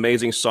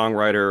amazing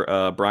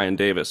songwriter Brian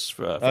Davis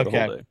for the whole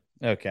day.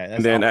 Okay.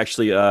 And then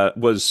actually had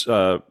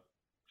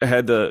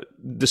the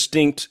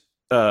distinct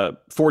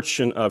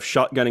fortune of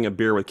shotgunning a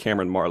beer with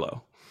Cameron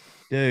Marlowe.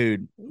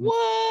 Dude,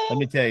 what? Let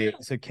me tell you.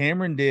 So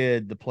Cameron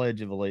did the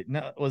Pledge of Allegiance.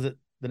 No, was it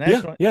the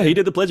national? Yeah, he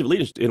did the Pledge of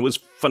Allegiance. It was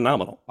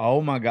phenomenal. Oh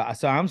my God!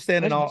 So I'm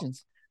standing off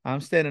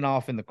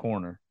in the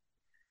corner,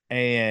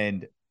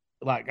 and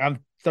like I'm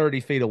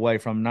 30 feet away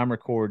from him, and I'm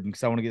recording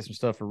because I want to get some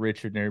stuff for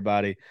Richard and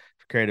everybody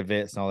for Creative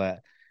Vets and all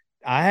that.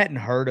 I hadn't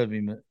heard of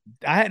him.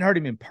 I hadn't heard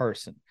him in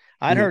person.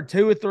 I'd heard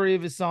 2 or 3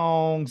 of his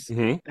songs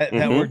that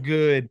were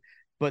good,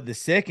 but the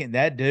second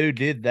that dude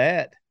did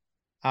that,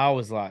 I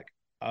was like,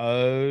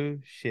 oh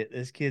shit,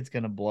 this kid's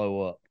gonna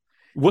blow up.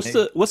 What's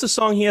the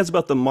song he has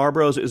about the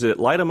Marlboros? Is it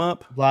Light 'Em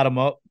Up? Light 'Em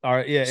Up. All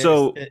right, yeah.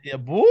 So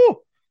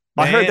woo,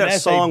 I heard that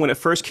song when it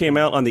first came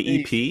out on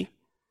the EP,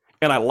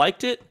 and I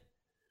liked it,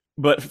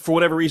 but for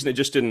whatever reason, it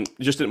just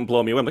didn't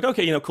blow me away. I'm like,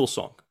 okay, cool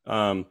song.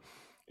 And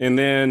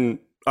then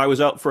I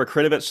was out for a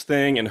Creative Vets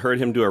thing and heard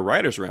him do a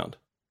writers round,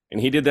 and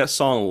he did that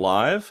song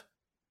live,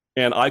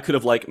 and I could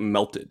have like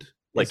melted,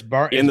 like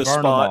in the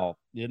spot,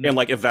 and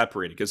like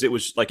evaporated because it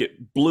was like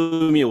it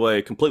blew me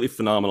away, completely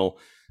phenomenal.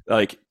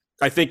 Like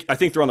I think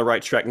they're on the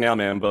right track now,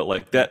 man. But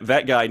like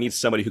that guy needs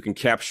somebody who can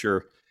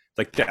capture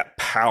like that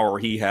power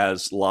he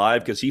has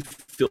live because he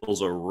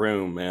fills a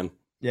room, man.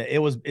 Yeah,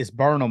 it's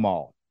Burn 'Em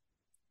All.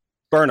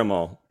 Burn 'Em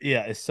All.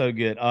 Yeah, it's so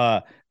good.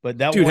 But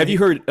that dude, have you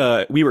heard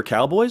We Were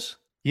Cowboys?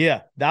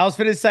 Yeah, I was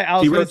gonna say.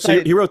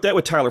 He wrote that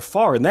with Tyler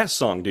Farr in that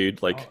song,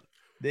 dude. Like,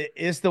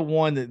 it's the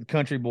one that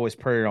Country Boy's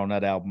Prayer on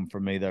that album for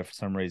me, though. For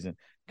some reason,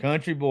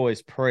 Country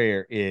Boy's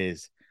Prayer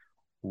is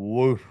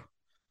woo.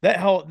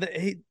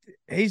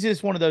 He's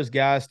just one of those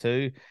guys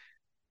too.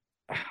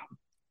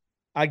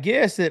 I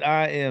guess that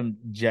I am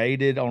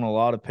jaded on a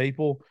lot of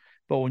people,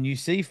 but when you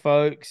see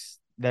folks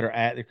that are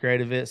at the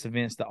Creative Vets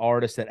events, the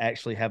artists that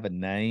actually have a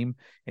name,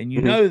 and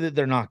you know that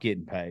they're not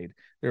getting paid,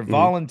 they're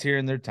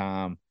volunteering their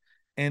time,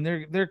 and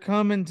they're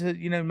coming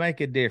to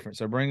make a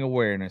difference or bring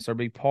awareness or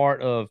be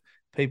part of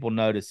people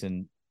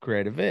noticing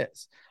Creative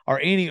Vets or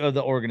any of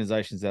the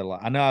organizations that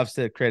I know I've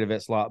said Creative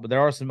Vets a lot, but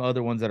there are some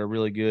other ones that are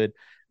really good.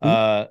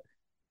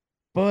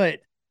 But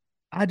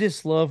I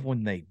just love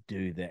when they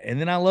do that. And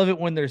then I love it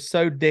when they're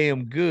so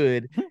damn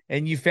good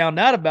and you found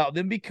out about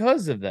them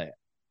because of that.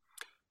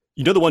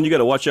 You know the one you got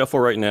to watch out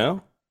for right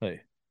now?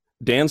 Hey.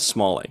 Dan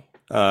Smalley.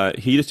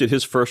 He just did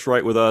his first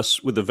write with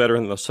us, with the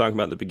veteran that I was talking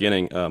about at the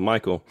beginning,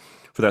 Michael,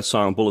 for that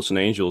song, Bullets and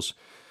Angels.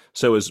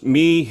 So it was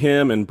me,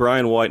 him, and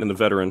Brian White and the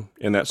veteran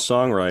in that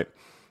songwrite.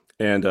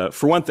 And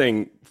for one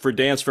thing, for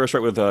Dan's first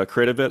right with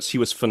Creative Vets, he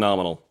was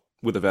phenomenal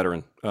with a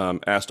veteran.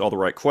 Asked all the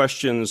right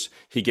questions.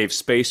 He gave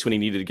space when he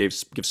needed to give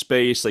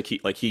space.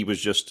 Like he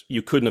was just,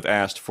 you couldn't have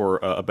asked for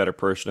a better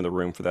person in the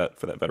room for that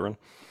veteran.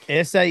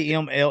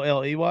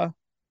 SAMLLEY.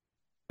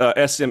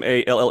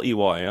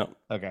 SMALLEY. Yeah.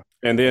 Okay.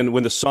 And then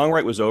when the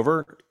songwrite was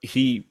over,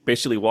 he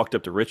basically walked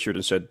up to Richard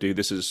and said, "Dude,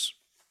 this is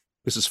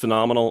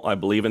phenomenal. I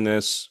believe in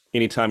this.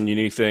 Anytime you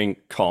need anything,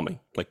 call me.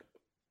 Like,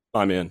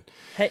 I'm in."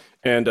 Hey.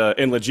 And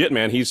legit,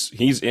 man,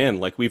 he's in.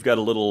 Like, we've got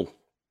a little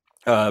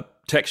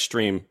text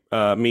stream,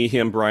 me,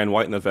 him, Brian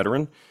White, and the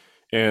veteran.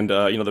 And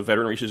the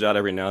veteran reaches out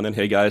every now and then.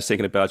 "Hey guys,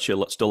 thinking about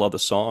you. Still love the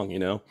song,"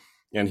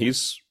 And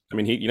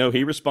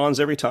he responds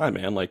every time,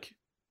 man. Like,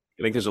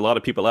 I think there's a lot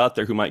of people out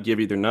there who might give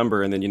you their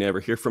number and then you never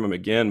hear from him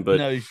again. But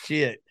no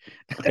shit,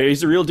 hey,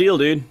 he's the real deal,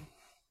 dude.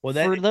 Well,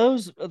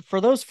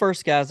 for those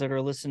first guys that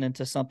are listening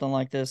to something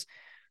like this,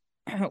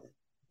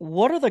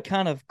 what are the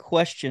kind of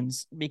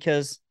questions?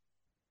 Because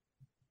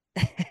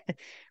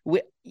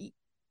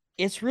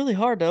it's really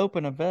hard to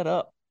open a vet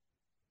up.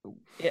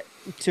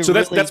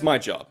 That's my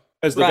job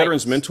as the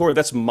veteran's mentor.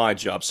 That's my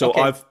job. So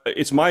okay.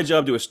 It's my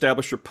job to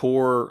establish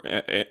rapport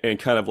and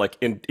kind of like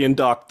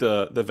induct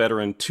the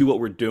veteran to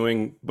what we're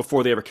doing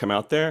before they ever come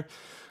out there.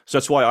 So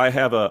that's why I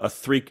have a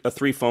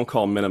three phone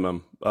call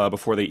minimum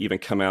before they even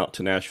come out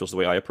to Nashville, is the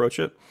way I approach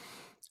it.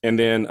 And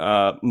then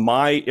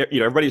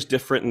everybody's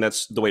different, and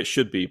that's the way it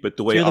should be. But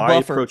the way I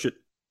approach it,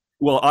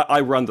 well,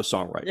 I run the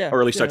song, right? Yeah,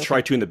 or at least I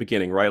try to in the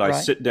beginning, right? I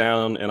sit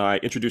down and I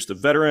introduce the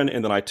veteran,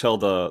 and then I tell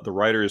the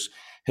writers,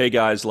 "Hey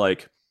guys,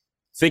 like,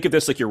 think of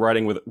this like you're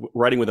writing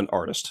with an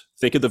artist.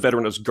 Think of the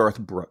veteran as Garth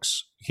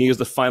Brooks. He is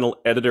the final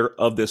editor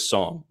of this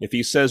song. If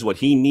he says what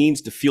he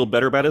needs to feel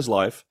better about his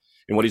life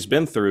and what he's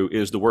been through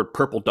is the word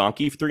purple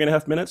donkey for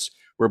 3.5 minutes,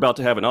 we're about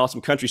to have an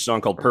awesome country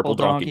song called Purple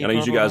Donkey. And I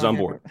need you guys on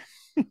board."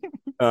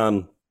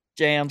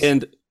 Jams.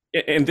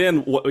 And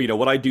then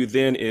what I do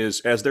then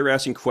is, as they're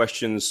asking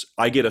questions,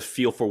 I get a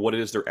feel for what it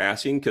is they're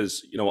asking,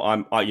 because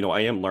I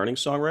am learning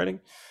songwriting.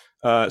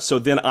 So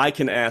then I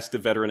can ask the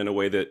veteran in a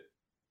way that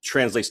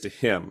translates to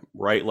him,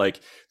 right? Like,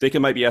 they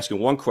might be asking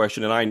one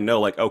question and I know,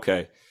 like,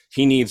 okay,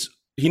 he needs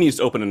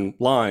to open in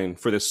line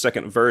for this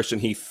second verse,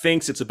 and he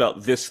thinks it's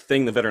about this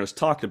thing the veteran has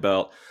talked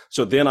about.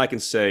 So then I can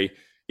say,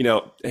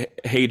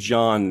 "Hey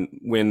John,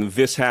 when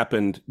this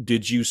happened,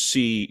 did you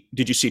see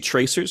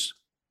tracers?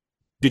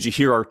 Did you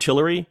hear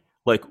artillery?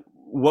 Like,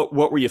 what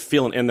were you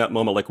feeling in that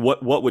moment? Like,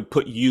 what would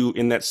put you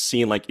in that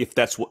scene? Like, if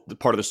that's what the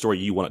part of the story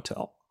you want to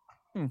tell."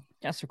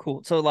 That's so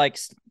cool. So, like,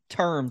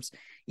 terms,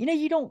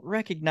 you don't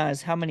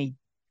recognize how many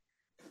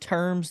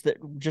terms that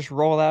just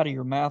roll out of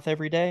your mouth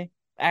every day,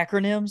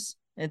 acronyms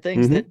and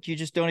things that you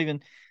just don't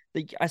even.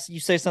 You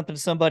say something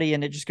to somebody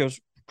and it just goes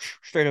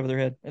straight over their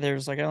head. And they're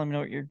just like, "I don't even know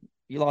what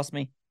you lost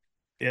me."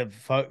 Yeah,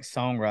 folks,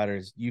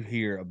 songwriters, you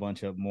hear a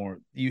bunch of more.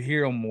 You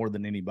hear them more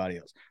than anybody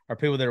else, or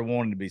people that are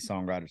wanting to be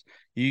songwriters.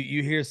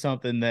 You hear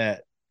something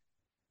that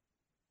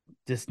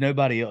just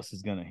nobody else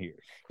is going to hear.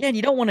 Yeah, and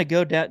you don't want to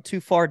go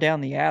too far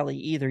down the alley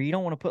either. You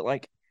don't want to put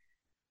like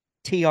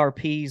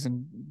TRPs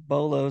and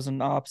bolos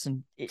and ops,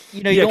 and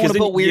you don't want to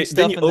put weird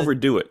stuff. Then you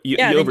overdo it. You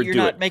overdo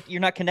it. You're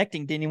not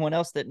connecting to anyone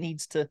else that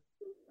needs to.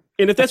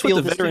 And if that's what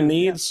the veteran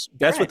needs,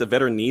 that's what the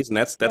veteran needs, and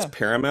that's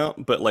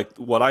paramount. But like,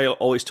 what I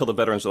always tell the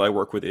veterans that I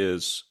work with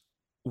is,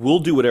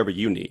 we'll do whatever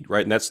you need,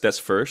 right? And that's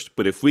first.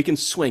 But if we can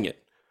swing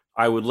it,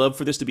 I would love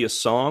for this to be a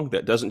song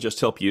that doesn't just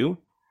help you,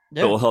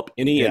 but will help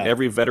any and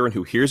every veteran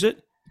who hears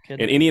it.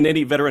 And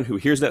any veteran who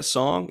hears that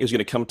song is going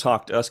to come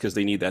talk to us because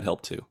they need that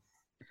help too.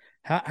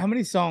 How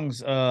many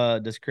songs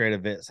does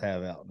Creative Vets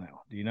have out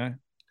now? Do you know?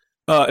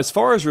 As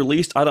far as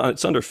released,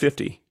 it's under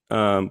 50.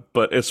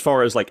 But as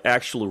far as like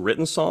actual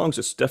written songs,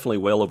 it's definitely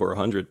well over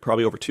 100,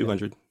 probably over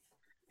 200.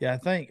 Yeah, I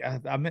think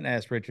I meant to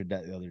ask Richard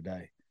that the other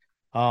day.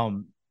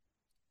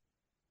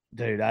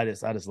 Dude, I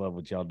just love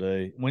what y'all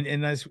do.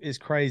 And it's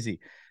crazy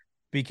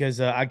because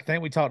I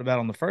think we talked about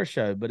it on the first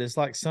show, but it's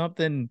like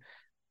something.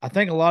 I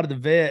think a lot of the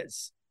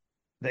vets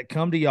that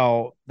come to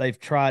y'all, they've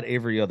tried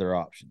every other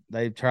option.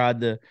 They've tried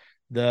the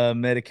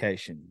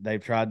medication.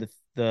 They've tried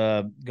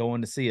the going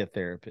to see a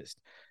therapist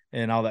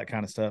and all that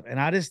kind of stuff. And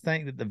I just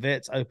think that the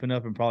vets open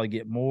up and probably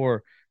get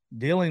more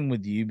dealing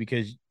with you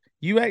because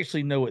you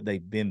actually know what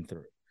they've been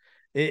through.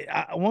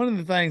 One of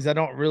the things I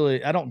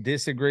don't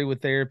disagree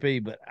with therapy,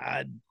 but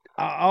I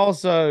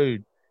also,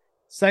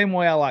 same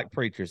way I like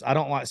preachers. I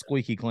don't like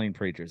squeaky clean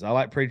preachers. I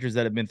like preachers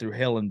that have been through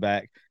hell and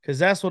back, because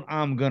that's what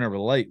I'm going to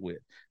relate with.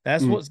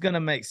 That's what's going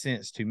to make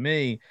sense to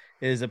me,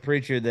 is a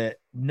preacher that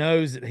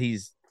knows that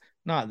he's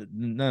not.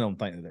 None of them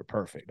think that they're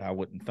perfect. I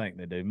wouldn't think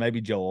they do. Maybe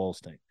Joel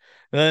Osteen.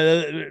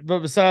 But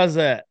besides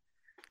that,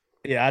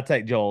 yeah, I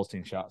take Joel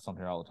Osteen shots on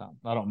here all the time.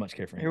 I don't much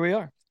care for him. Here we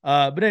are.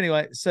 But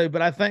anyway,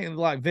 but I think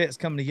like vets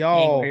coming to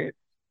y'all,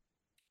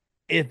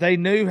 if they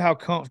knew how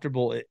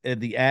comfortable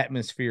the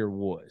atmosphere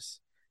was,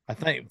 I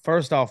think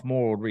first off,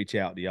 more would reach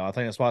out to y'all. I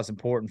think that's why it's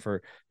important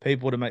for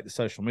people to make the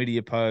social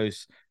media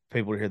posts,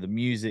 people to hear the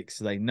music,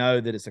 so they know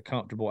that it's a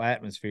comfortable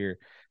atmosphere.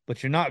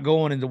 But you're not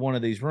going into one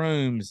of these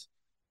rooms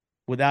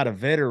without a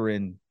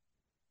veteran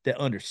that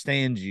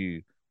understands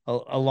you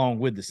along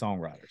with the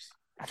songwriters.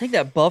 I think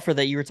that buffer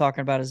that you were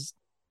talking about is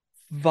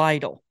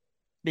vital,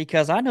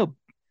 because I know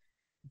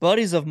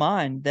buddies of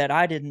mine that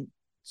I didn't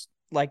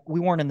like, we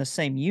weren't in the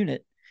same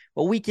unit,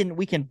 but we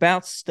can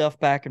bounce stuff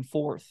back and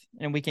forth,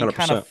 and we can 100%.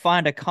 kind of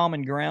find a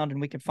common ground, and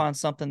we can find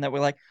something that we're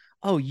like,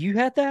 oh, you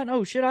had that?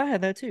 Oh shit, I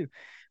had that too.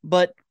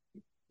 But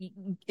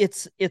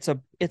it's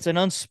an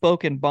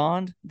unspoken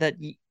bond that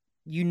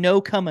you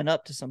know coming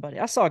up to somebody.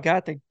 I saw a guy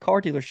at the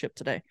car dealership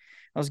today.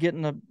 I was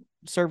getting a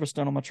service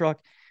done on my truck,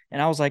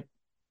 and I was like,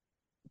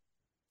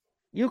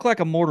 you look like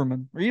a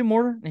mortarman. Are you a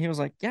mortar? And he was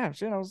like, yeah,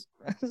 shit, I was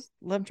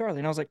 11 Charlie.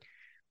 And I was like,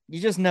 you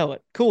just know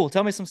it. Cool.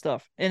 Tell me some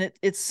stuff. And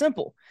it's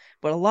simple,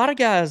 but a lot of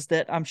guys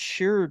that I'm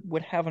sure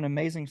would have an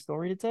amazing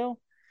story to tell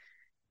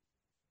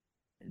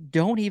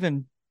don't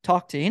even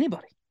talk to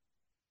anybody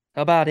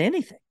about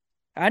anything.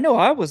 I know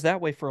I was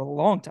that way for a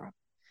long time.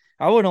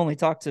 I would only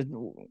talk to,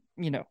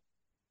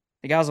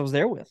 the guys I was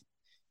there with.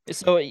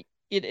 So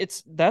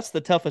it's that's the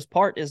toughest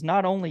part, is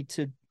not only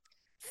to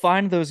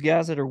find those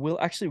guys that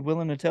are actually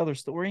willing to tell their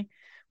story,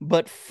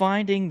 but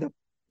finding the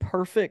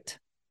perfect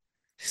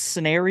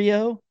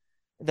scenario,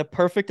 the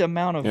perfect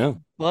amount of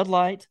Bud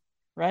Light,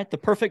 right? The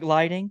perfect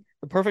lighting,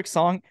 the perfect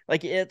song.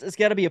 Like it's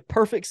got to be a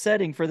perfect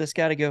setting for this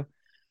guy to go,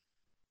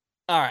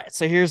 all right,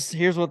 so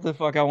here's what the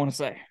fuck I want to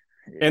say.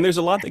 And there's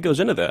a lot that goes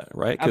into that,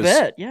 right? I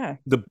bet, yeah.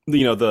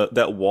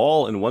 That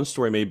wall in one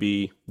story may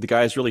be the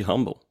guy's really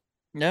humble.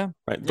 Yeah.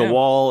 Right. The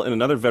wall in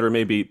another veteran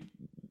may be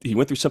he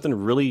went through something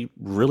really,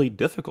 really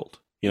difficult.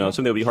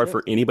 Something that would be hard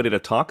for anybody to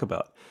talk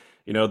about.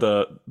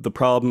 The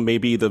problem may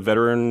be the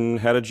veteran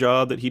had a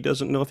job that he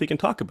doesn't know if he can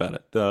talk about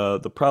it.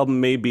 The problem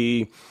may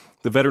be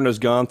the veteran has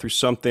gone through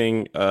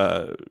something,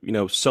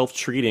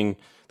 self-treating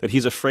that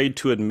he's afraid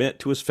to admit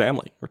to his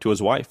family or to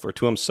his wife or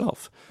to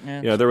himself.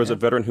 There was a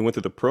veteran who went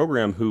through the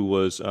program who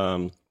was,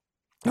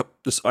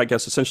 I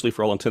guess, essentially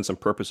for all intents and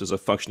purposes, a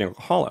functioning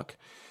alcoholic.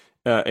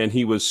 And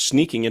he was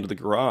sneaking into the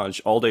garage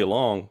all day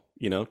long,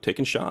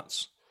 taking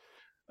shots.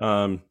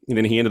 And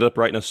then he ended up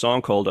writing a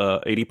song called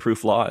 80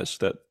 Proof Lies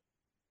that,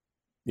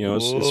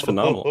 is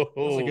phenomenal.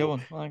 That's a good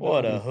one.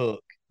 What a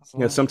hook.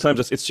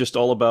 Sometimes it's just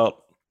all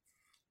about,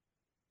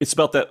 it's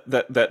about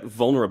that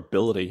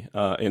vulnerability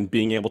and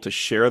being able to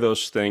share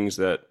those things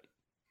that,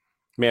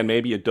 man,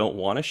 maybe you don't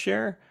want to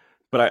share.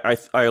 But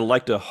I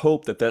like to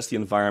hope that that's the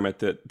environment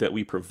that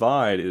we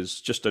provide, is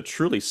just a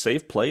truly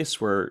safe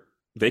place where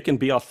they can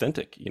be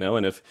authentic,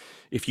 and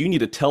if you need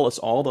to tell us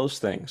all those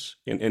things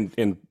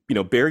and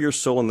bare your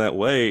soul in that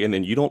way, and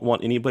then you don't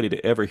want anybody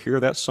to ever hear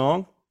that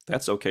song,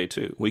 that's okay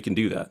too. We can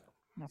do that.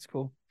 That's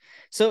cool.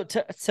 So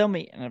tell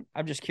me, and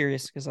I'm just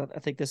curious, because I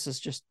think this is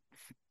just,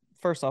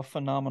 first off,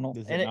 phenomenal,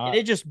 and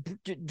it just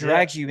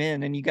drags you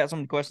in, and you got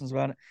some questions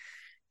about it.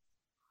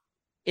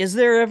 Is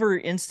there ever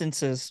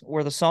instances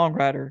where the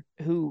songwriter,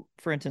 who,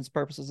 for intents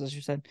purposes, as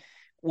you said,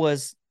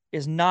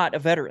 is not a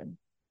veteran?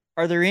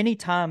 Are there any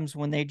times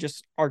when they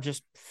just are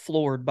just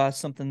floored by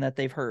something that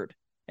they've heard,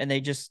 and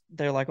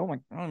they're like, oh my,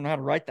 I don't know how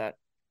to write that?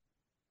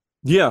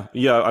 Yeah.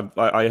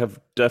 I have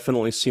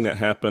definitely seen that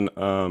happen.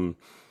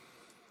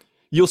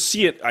 You'll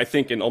see it, I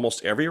think, in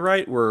almost every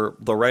write, where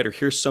the writer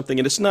hears something,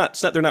 and it's not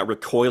they're not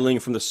recoiling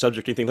from the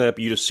subject or anything like that,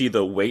 but you just see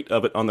the weight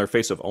of it on their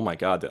face of, oh my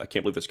God, I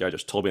can't believe this guy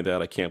just told me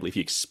that. I can't believe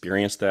he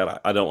experienced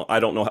that. I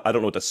don't know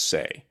what to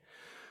say.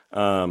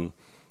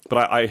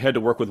 But I had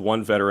to work with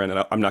one veteran,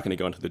 and I'm not going to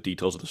go into the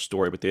details of the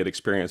story, but they had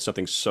experienced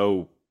something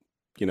so,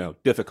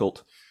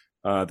 difficult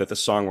that the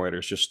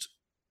songwriters just,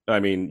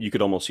 you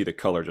could almost see the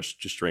color just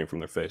drain from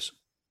their face.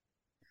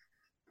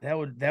 That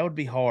would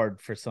be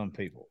hard for some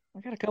people. I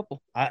got a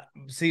couple. I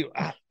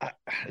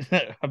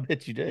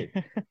bet you do.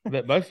 I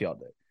bet both of y'all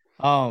do.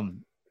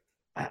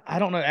 I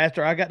don't know.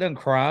 After I got done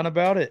crying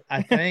about it,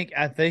 I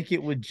think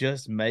it would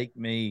just make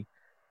me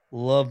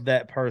love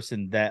that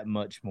person that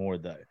much more,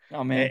 though.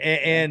 Oh man.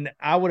 And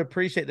I would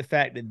appreciate the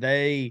fact that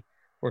they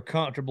were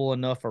comfortable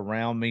enough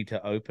around me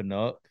to open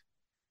up,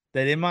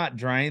 that it might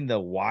drain the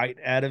white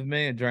out of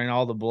me and drain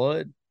all the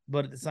blood,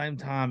 but at the same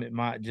time, it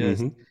might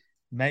just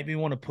make me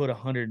want to put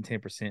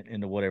 110%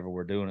 into whatever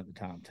we're doing at the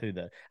time too,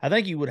 though. I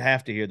think you would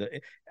have to hear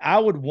I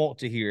would want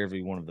to hear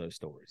every one of those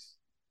stories.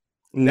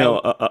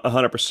 No,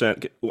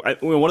 100%.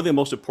 One of the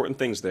most important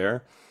things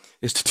there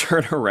is to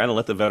turn around and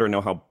let the veteran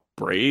know how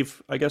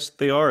brave, I guess,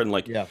 they are, and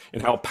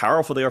and how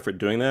powerful they are for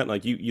doing that.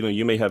 Like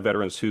you may have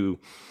veterans who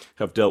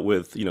have dealt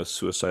with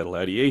suicidal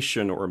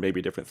ideation or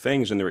maybe different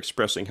things, and they're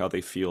expressing how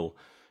they feel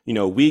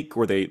weak,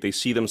 or they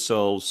see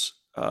themselves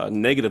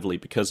negatively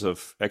because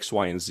of X,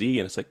 Y, and Z,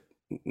 and it's like,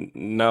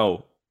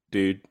 no,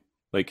 dude,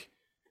 like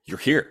you're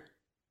here,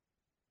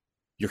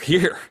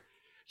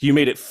 you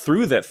made it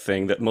through that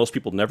thing that most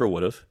people never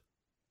would have.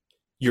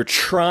 You're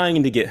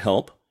trying to get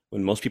help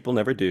when most people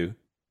never do.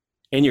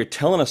 And you're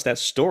telling us that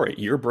story.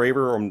 You're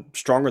braver or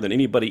stronger than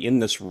anybody in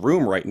this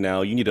room right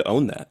now. You need to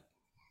own that.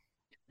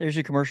 There's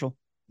your commercial.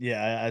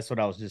 Yeah, that's what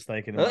I was just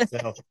thinking of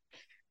myself.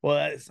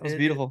 Well, it's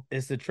beautiful.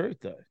 It's the truth,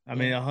 though. I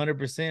mean,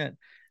 100%.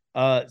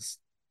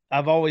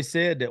 I've always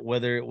said that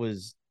whether it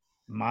was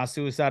my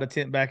suicide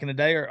attempt back in the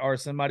day, or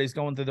somebody's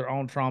going through their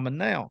own trauma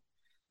now.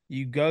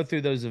 You go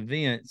through those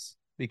events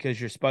because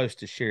you're supposed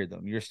to share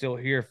them. You're still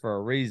here for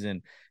a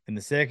reason. And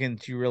the second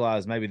that you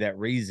realize maybe that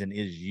reason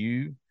is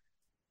you,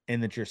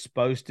 and that you're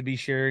supposed to be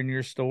sharing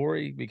your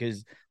story,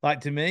 because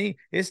like to me,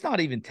 it's not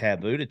even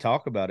taboo to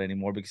talk about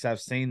anymore, because I've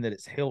seen that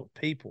it's helped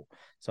people.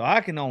 So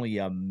I can only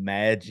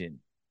imagine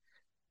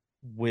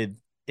with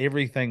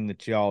everything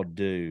that y'all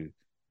do,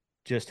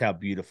 just how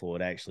beautiful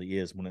it actually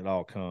is when it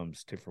all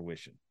comes to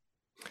fruition.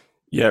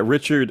 Yeah,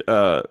 Richard,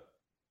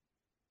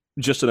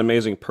 just an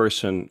amazing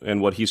person,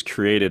 and what he's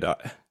created. I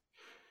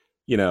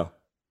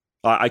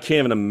can't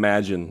even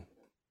imagine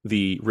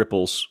the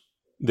ripples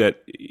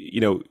that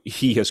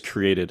he has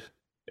created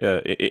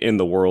in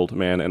the world,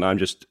 man. And I'm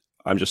just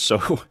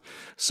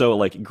so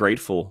like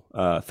grateful,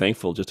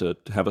 thankful just to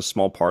have a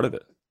small part of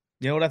it.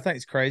 You know what I think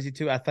is crazy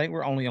too? I think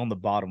we're only on the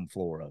bottom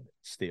floor of it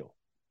still.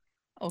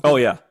 Okay. Oh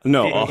yeah,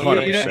 no,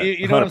 100%.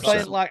 You know what I'm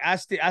saying? Like I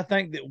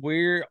think that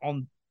we're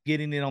on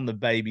getting it on the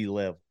baby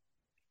level.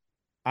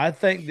 I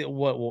think that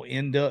what will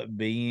end up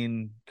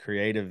being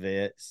Creative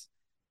Vets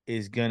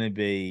is going to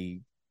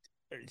be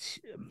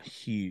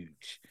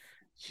huge.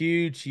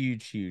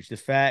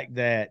 The fact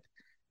that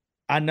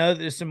I know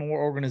there's some more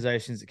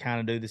organizations that kind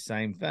of do the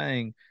same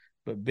thing,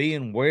 but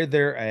being where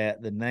they're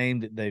at, the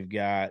name that they've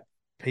got,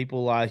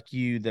 people like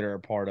you that are a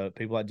part of it,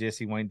 people like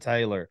Jesse Wayne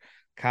Taylor,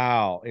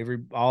 Kyle,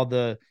 all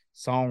the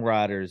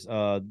songwriters,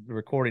 the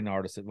recording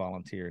artists that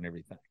volunteer and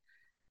everything.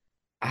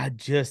 I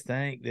just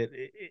think that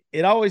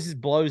it always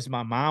just blows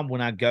my mind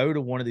when I go to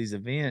one of these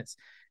events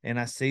and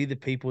I see the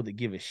people that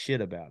give a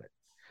shit about it.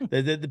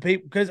 the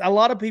people, because a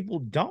lot of people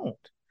don't.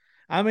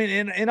 I mean,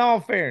 in all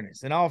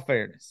fairness,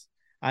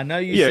 I know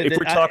you. Yeah, if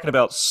we're talking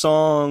about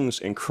songs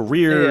and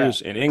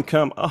careers and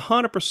income,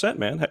 100%,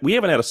 man. We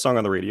haven't had a song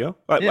on the radio.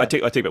 I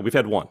take that. We've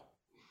had one.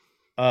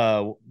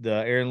 The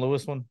Aaron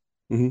Lewis one.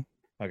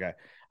 Mm-hmm. Okay.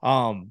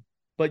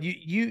 But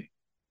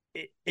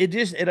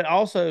it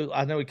also,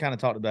 I know we kind of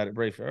talked about it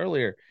briefly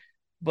earlier,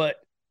 but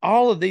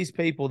all of these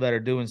people that are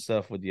doing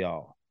stuff with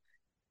y'all,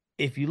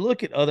 if you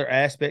look at other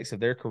aspects of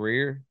their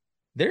career,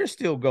 they're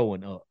still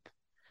going up.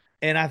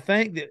 And I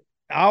think that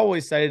I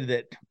always say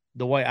that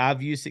the way I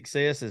view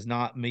success is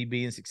not me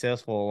being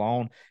successful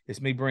alone. It's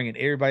me bringing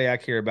everybody I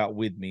care about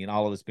with me and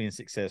all of us being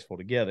successful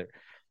together.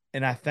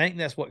 And I think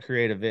that's what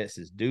Creative Vets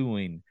is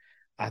doing.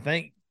 I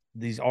think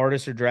these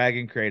artists are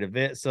dragging Creative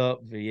Vets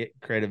up.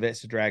 Creative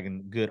Vets are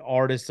dragging good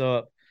artists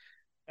up.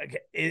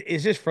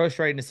 It's just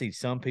frustrating to see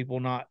some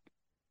people not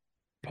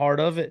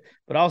part of it,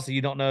 but also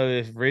you don't know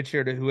if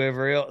Richard or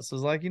whoever else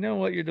was like, you know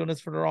what, you're doing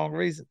this for the wrong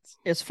reasons.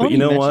 It's funny you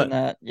mention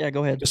that. Yeah,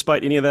 go ahead.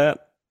 Despite any of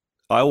that,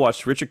 I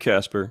watched Richard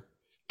Casper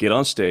get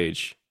on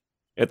stage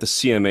at the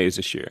CMAs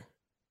this year.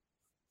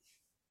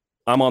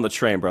 I'm on the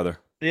train, brother.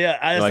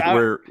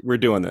 Yeah, we're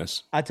doing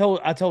this. I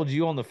told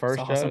you on the first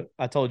show. Awesome.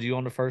 I told you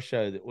on the first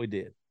show that we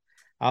did.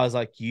 I was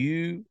like,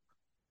 you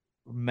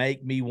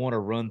make me want to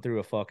run through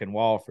a fucking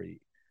wall for you.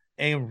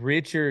 And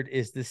Richard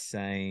is the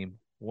same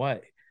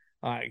way.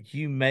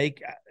 You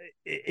make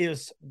it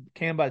was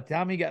Cam. By the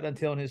time he got done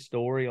telling his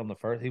story on the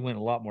first, he went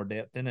a lot more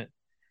depth in it.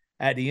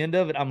 At the end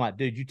of it, I'm like,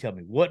 dude, you tell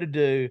me what to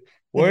do,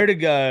 where to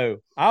go.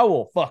 I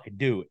will fucking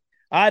do it.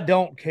 I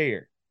don't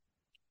care.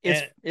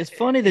 It's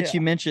funny that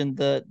you mentioned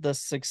the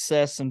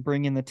success and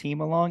bringing the team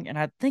along, and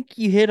I think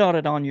you hit on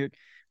it on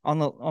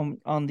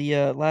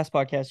the last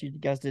podcast you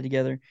guys did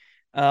together.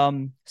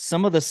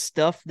 Some of the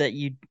stuff that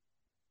you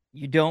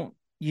don't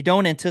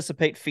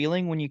anticipate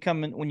feeling when you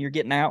come in, when you're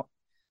getting out,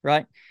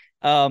 right?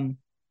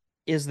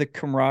 Is the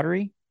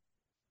camaraderie.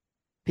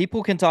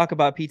 People can talk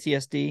about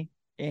PTSD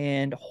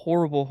and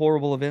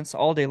horrible events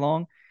all day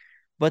long,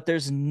 but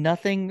there's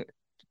nothing,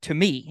 to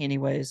me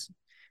anyways,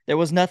 there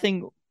was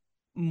nothing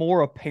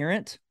more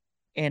apparent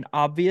and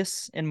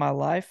obvious in my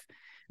life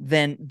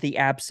than the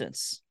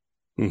absence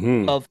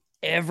of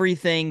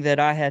everything that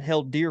I had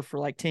held dear for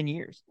like 10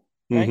 years.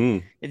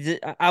 Right?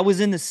 I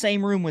was in the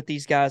same room with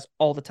these guys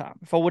all the time.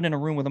 If I wasn't in a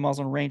room with them, I was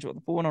on a range with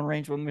them. If I went on a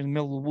range with them in the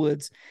middle of the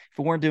woods, if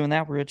we weren't doing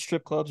that, we were at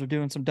strip clubs or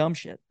doing some dumb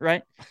shit,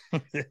 right?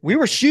 We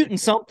were shooting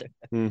something,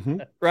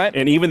 right?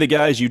 And even the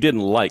guys you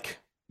didn't like,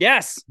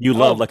 yes, you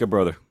loved like a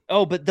brother.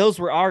 Oh, but those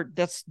were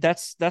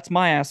that's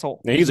my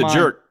asshole. And he's a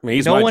jerk. I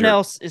mean, no one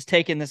else is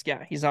taking this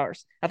guy. He's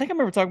ours. I think I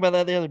remember talking about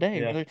that the other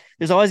day. Yeah.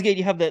 There's always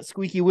you have that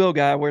squeaky wheel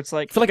guy where it's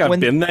like, I feel like I've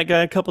been that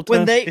guy a couple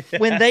times.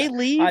 When they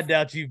leave, I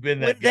doubt you've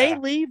been that guy.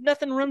 When they leave,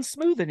 nothing runs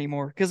smooth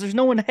anymore because there's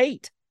no one to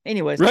hate.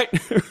 Anyways, right.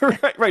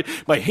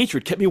 My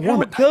hatred kept me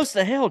warm. It goes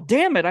to hell.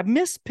 Damn it! I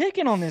miss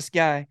picking on this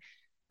guy.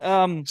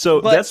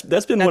 So that's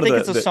been one of the.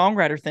 I think it's a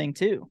songwriter thing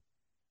too.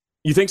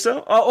 You think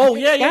so?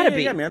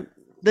 Yeah, man.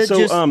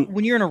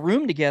 When you're in a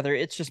room together,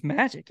 it's just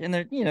magic. And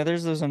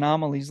there's those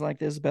anomalies like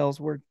the Isabels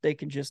where they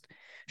can just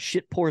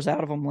shit pours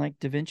out of them like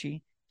Da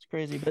Vinci. It's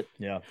crazy, but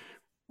yeah.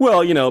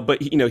 Well,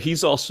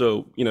 he's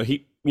also,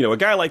 a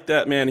guy like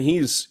that, man,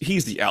 he's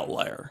the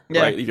outlier,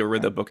 right? You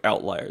read the book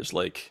Outliers.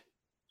 Like,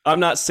 I'm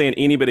not saying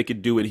anybody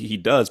could do what he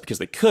does because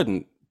they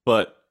couldn't,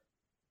 but,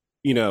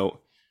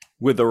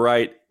 with the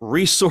right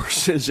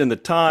resources and the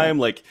time.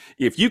 Like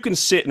if you can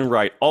sit and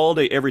write all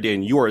day, every day,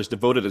 and you are as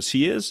devoted as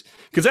he is,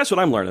 because that's what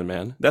I'm learning,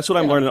 man. That's what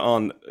I'm learning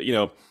on,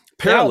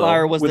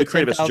 parallel with the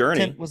Creative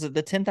Journey. Was it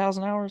the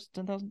 10,000 hours?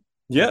 10,000?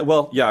 Yeah,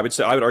 well, yeah, I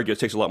would argue it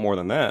takes a lot more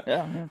than that.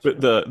 Yeah, but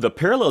the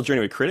parallel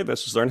journey with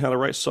Creativist is learn how to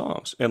write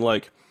songs. And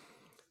like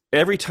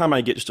every time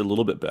I get just a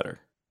little bit better,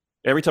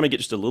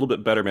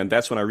 man,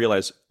 that's when I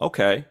realize,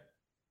 okay,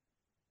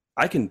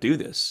 I can do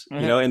this.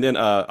 Mm-hmm. And then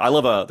I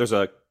love there's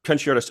a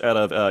country artist out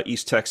of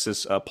East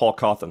Texas, Paul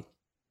Cawthon.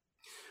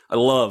 I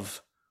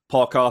love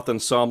Paul Cawthon,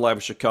 Psalm Live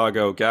of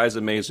Chicago. Guy's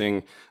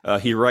amazing.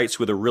 He writes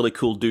with a really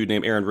cool dude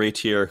named Aaron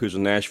Ratier, who's a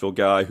Nashville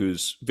guy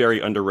who's very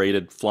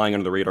underrated, flying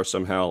under the radar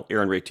somehow.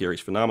 Aaron Ratier is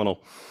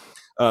phenomenal.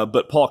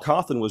 But Paul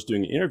Cawthon was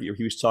doing an interview.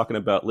 He was talking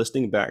about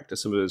listening back to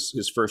some of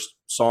his first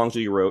songs that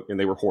he wrote, and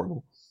they were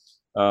horrible.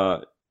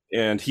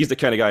 And he's the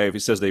kind of guy, if he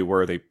says they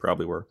were, they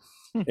probably were.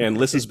 And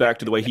listens back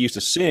to the way he used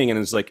to sing, and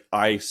is like,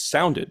 I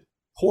sounded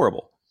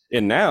horrible.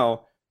 And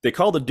now they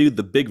call the dude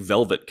the Big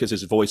Velvet because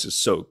his voice is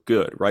so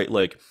good, right?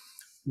 Like,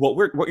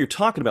 what you're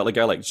talking about, like a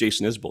guy like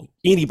Jason Isbell,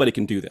 anybody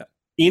can do that.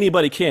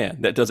 Anybody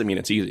can. That doesn't mean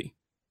it's easy.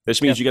 That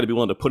just means you got to be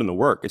willing to put in the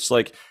work. It's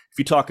like if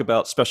you talk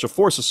about Special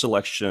Forces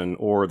selection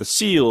or the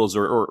SEALs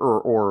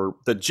or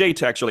the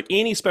JTACs or like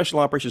any special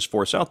operations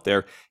force out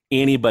there,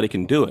 anybody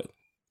can do it.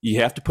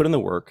 You have to put in the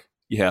work.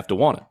 You have to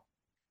want it.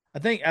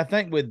 I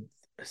think with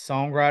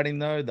songwriting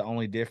though, the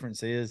only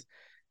difference is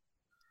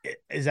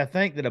I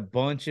think that a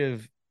bunch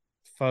of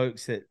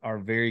folks that are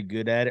very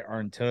good at it are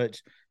in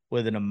touch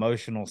with an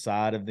emotional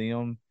side of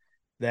them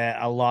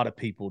that a lot of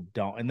people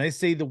don't, and they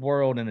see the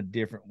world in a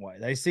different way.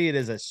 They see it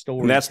as a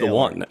story. And that's the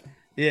one.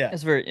 Yeah,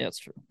 it's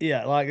true.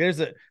 Yeah, like they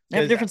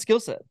have a different skill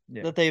set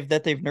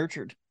that they've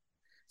nurtured.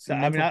 So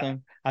I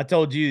mean, I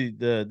told you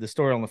the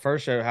story on the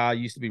first show how I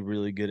used to be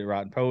really good at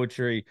writing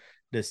poetry.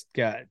 Just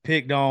got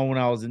picked on when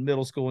I was in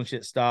middle school and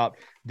shit stopped.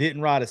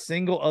 Didn't write a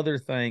single other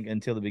thing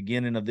until the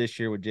beginning of this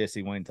year with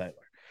Jesse Wayne Taylor.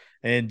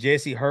 And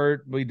Jesse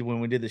heard when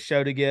we did the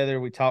show together,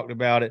 we talked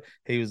about it.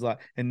 He was like,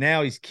 and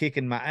now he's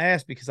kicking my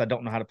ass because I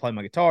don't know how to play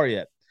my guitar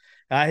yet.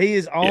 He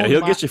is on. Yeah,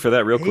 he'll get you for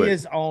that real quick. He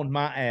is on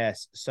my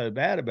ass so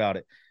bad about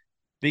it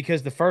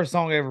because the first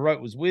song I ever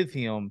wrote was with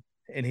him,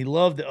 and he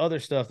loved the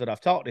other stuff that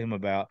I've talked to him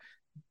about.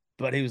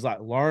 But he was like,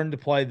 learn to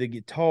play the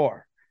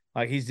guitar.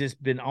 Like he's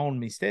just been on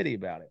me steady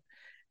about it.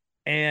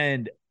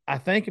 And I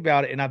think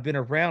about it, and I've been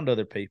around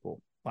other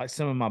people, like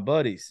some of my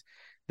buddies,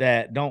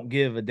 that don't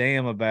give a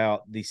damn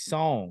about the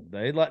song.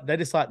 They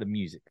just like the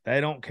music. They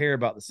don't care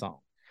about the song.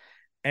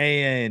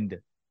 And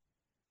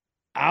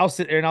I'll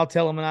sit there and I'll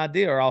tell them an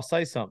idea or I'll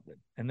say something,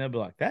 and they'll be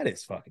like, "That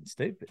is fucking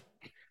stupid."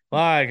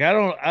 Like I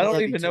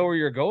don't even know where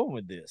you're going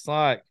with this.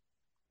 Like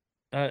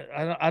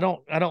I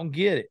don't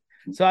get it.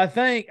 So I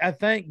think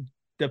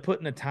the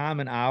putting the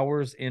time and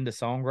hours into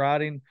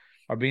songwriting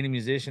or being a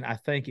musician, I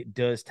think it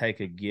does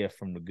take a gift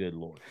from the good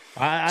Lord.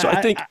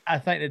 I think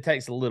it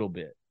takes a little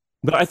bit.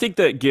 But I think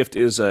that gift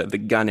is the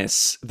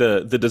ganes,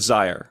 the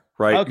desire,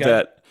 right? Okay.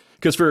 That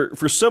because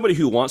for somebody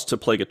who wants to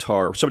play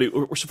guitar, or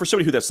for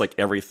somebody who that's like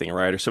everything,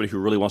 right? Or somebody who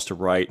really wants to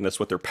write and that's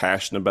what they're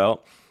passionate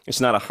about,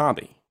 it's not a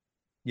hobby.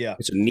 Yeah,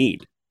 it's a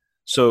need.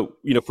 So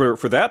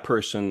for that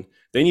person,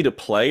 they need to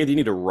play, they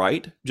need to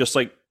write, just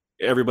like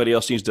everybody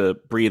else needs to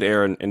breathe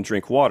air and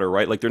drink water,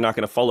 right? Like they're not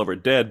going to fall over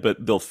dead,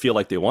 but they'll feel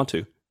like they want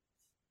to.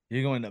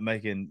 You're going to end up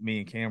making me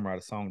and Cam write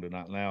a song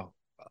tonight now.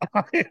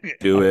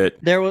 Do it.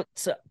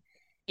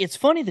 It's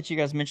funny that you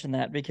guys mentioned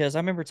that because I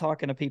remember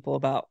talking to people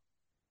about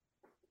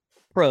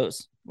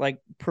pros, like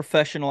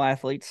professional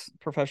athletes,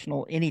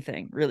 professional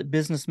anything, really,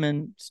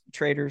 businessmen,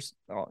 traders,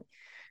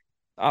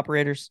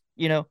 operators.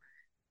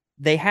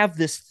 They have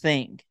this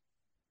thing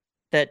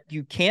that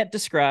you can't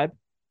describe.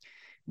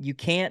 You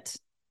can't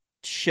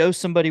show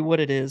somebody what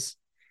it is.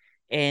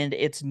 And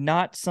it's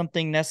not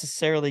something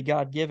necessarily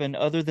God-given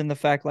other than the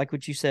fact, like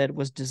what you said,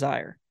 was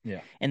desire.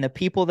 Yeah. And the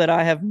people that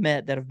I have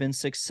met that have been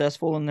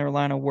successful in their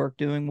line of work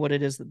doing what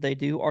it is that they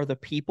do are the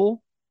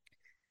people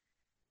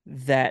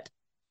that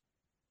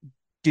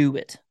do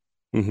it.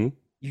 Mm-hmm.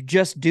 You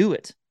just do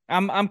it.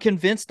 I'm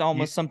convinced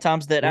almost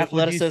sometimes that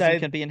athleticism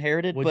can be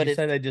inherited. Would you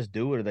say they just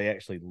do it or they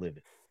actually live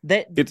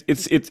it?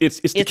 It's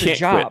a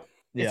job.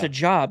 Yeah. It's a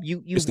job.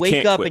 You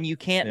wake up and you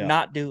can't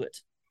not do it.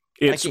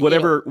 It's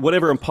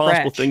whatever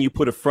impossible thing you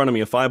put in front of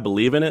me. If I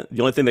believe in it,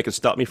 the only thing that can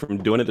stop me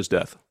from doing it is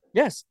death.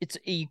 Yes,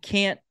 you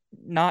can't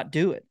not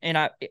do it. And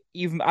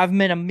I've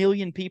met a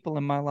million people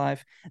in my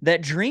life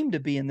that dream to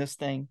be in this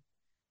thing,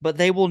 but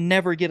they will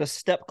never get a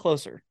step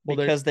closer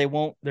because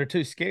they're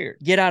too scared.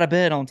 Get out of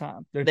bed on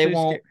time. They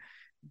won't scared.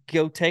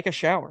 Go take a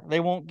shower. They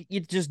won't.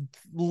 It's just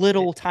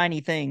little tiny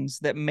things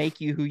that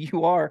make you who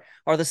you are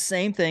the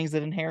same things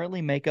that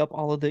inherently make up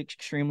all of the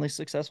extremely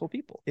successful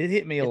people. It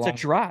hit me a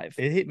drive.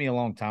 It hit me a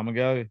long time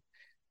ago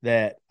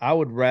that I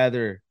would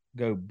rather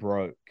go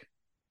broke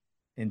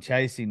in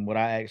chasing what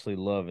I actually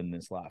love in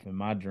this life and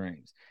my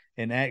dreams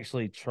and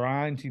actually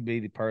trying to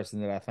be the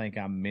person that I think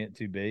I'm meant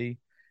to be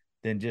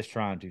than just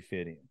trying to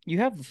fit in. You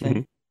have the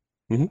thing.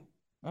 Mm-hmm.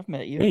 I've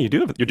met you. Yeah, you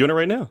do. You're doing it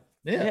right now.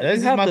 Yeah, this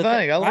is my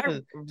thing. I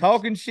love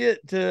talking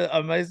shit to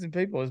amazing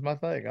people is my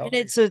thing. And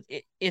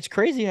it's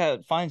crazy how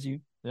it finds you.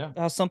 Yeah.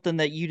 How something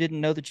that you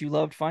didn't know that you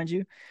loved finds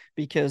you,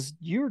 because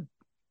you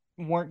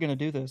weren't going to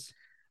do this.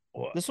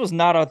 Well, this was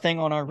not a thing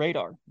on our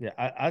radar.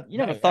 Yeah, you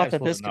never thought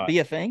that this could be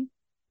a thing.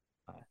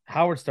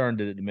 Howard Stern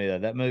did it to me though.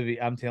 That movie,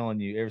 I'm telling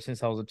you, ever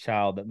since I was a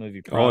child, that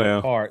movie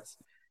Private Parts,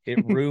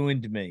 it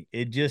ruined me.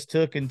 It just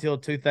took until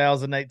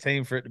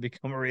 2018 for it to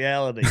become a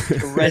reality.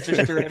 To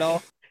register it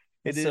all.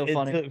 It took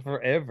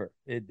forever.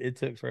 It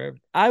took forever.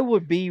 I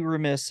would be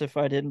remiss if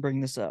I didn't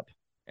bring this up.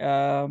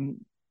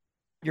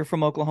 You're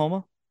from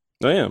Oklahoma?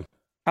 I am.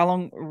 How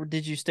long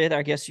did you stay there?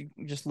 I guess you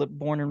just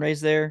born and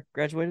raised there,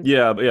 graduated?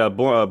 Yeah.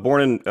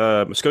 Born in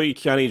Muskogee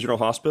County General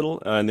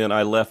Hospital, and then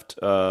I left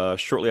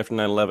shortly after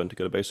 9/11 to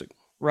go to basic.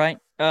 Right.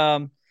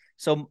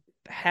 So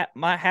half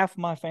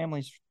my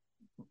family's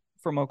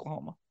from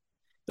Oklahoma.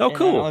 Oh, and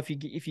cool. I don't know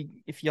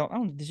if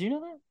y'all, did you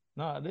know that?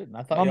 No, I didn't.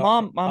 I thought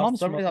my mom's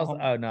from Oklahoma.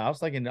 Oh no, I was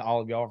thinking that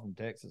all of y'all are from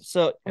Texas.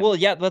 So, well,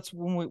 yeah, that's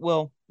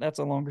that's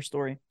a longer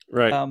story.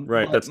 Right,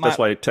 right. That's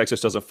why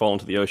Texas doesn't fall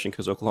into the ocean,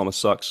 because Oklahoma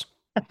sucks.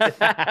 So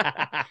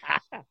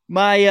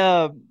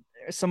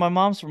my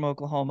mom's from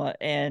Oklahoma,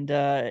 and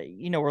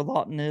you know where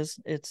Lawton is.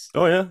 It's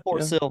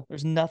Fort Sill.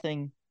 There's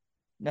nothing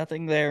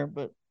there,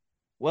 but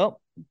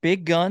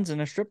big guns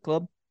and a strip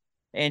club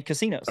and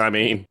casinos. I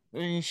mean,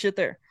 shit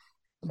there.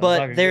 But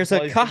like there's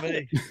a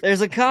college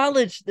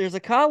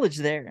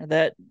there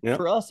that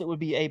for us it would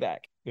be ABAC.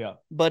 Yeah.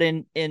 But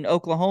in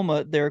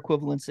Oklahoma, their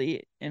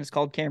equivalency, and it's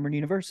called Cameron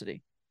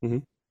University,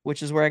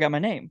 which is where I got my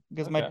name,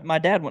 because my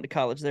dad went to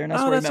college there, and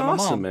that's where I met my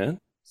mom. Man.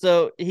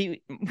 So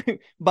he,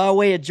 by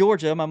way of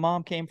Georgia, my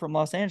mom came from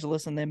Los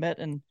Angeles, and they met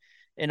in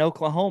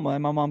Oklahoma,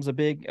 and my mom's a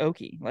big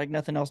Okie. Like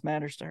nothing else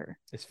matters to her.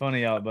 It's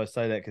funny I both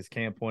say that, because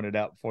Cam pointed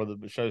out before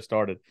the show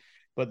started,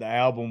 but the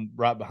album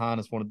right behind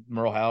us, one of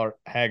Merle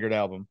Haggard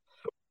album.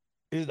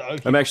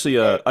 I'm actually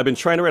I've been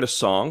trying to write a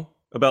song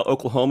about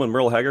Oklahoma and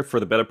Merle Haggard for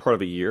the better part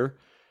of a year,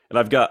 and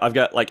I've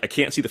got like I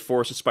can't see the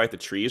forest despite the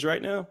trees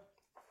right now.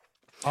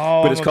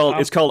 Oh, but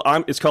it's called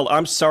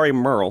I'm Sorry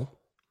Merle.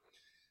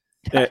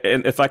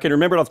 And if I can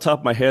remember it off the top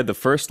of my head, the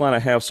first line I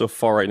have so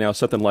far right now is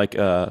something like,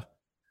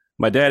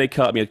 "My daddy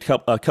taught me a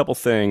couple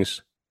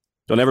things.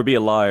 Don't ever be a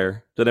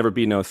liar. Don't ever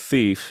be no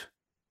thief.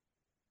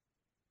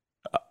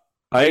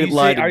 I ain't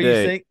lied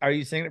today." Are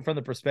you saying it from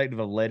the perspective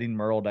of letting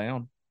Merle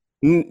down?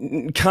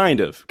 Kind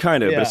of. Yeah.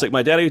 But it's like,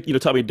 my daddy,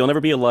 taught me, don't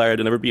ever be a liar,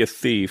 don't ever be a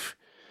thief.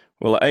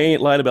 Well, I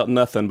ain't lied about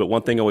nothing, but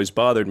one thing always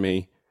bothered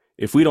me.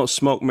 If we don't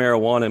smoke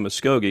marijuana in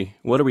Muskogee,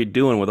 what are we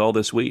doing with all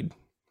this weed?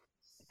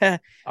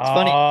 It's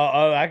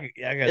funny.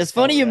 It's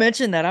funny you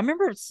mentioned that. I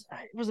remember it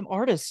was an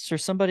artist or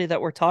somebody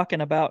that were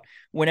talking about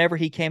whenever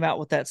he came out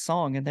with that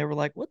song, and they were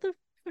like, "What the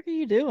fuck are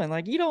you doing?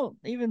 Like, you don't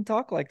even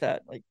talk like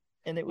that." Like,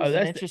 and it was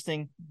an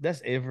interesting.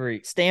 That's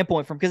every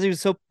standpoint from, because he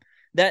was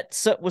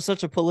was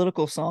such a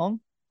political song.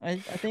 I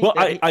think. Well,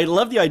 I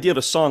love the idea of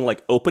a song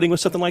like opening with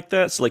something like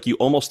that. So like you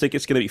almost think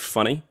it's going to be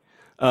funny,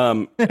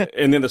 and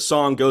then the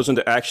song goes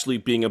into actually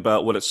being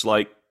about what it's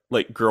like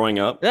growing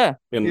up.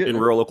 In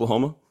rural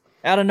Oklahoma.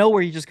 Out of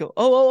nowhere, you just go,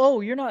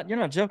 oh, you're not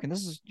joking.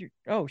 This is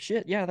oh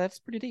shit, yeah, that's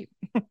pretty deep.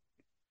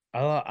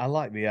 I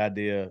like the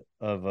idea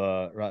of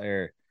right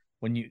there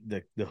when you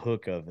the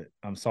hook of it.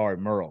 I'm sorry,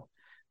 Merle.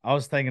 I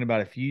was thinking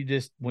about if you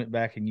just went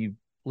back and you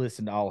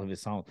listened to all of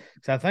his songs,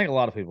 because I think a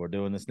lot of people are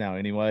doing this now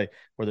anyway,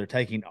 where they're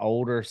taking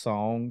older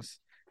songs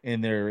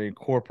and they're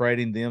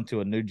incorporating them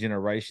to a new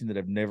generation that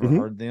have never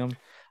heard them.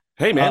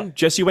 Hey man,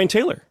 Jesse Wayne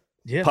Taylor.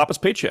 Yeah. Papa's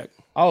Paycheck.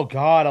 Oh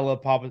God, I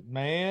love Papa's,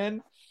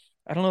 man.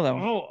 I don't know that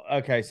one. Oh,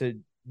 okay. So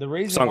the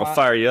reason song will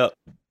fire you up.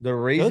 The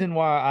reason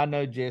why I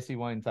know Jesse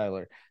Wayne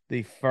Taylor,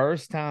 the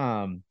first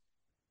time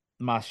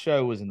my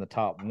show was in the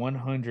top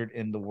 100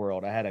 in the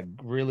world, I had a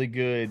really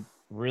good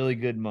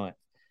month,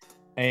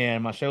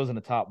 and my show was in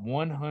the top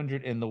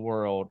 100 in the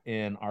world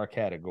in our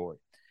category,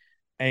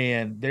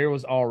 and there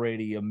was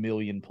already 1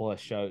 million plus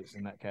shows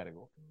in that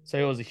category, so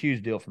it was a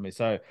huge deal for me.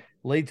 So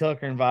Lee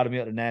Tucker invited me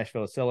up to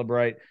Nashville to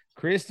celebrate.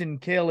 Kristen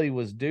Kelly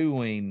was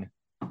doing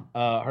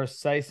her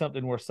Say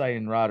Something Worth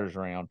Saying Writers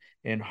Round,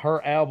 and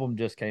her album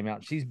just came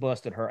out. She's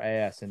busted her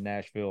ass in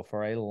Nashville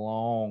for a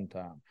long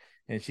time,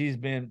 and she's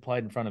been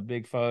played in front of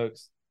big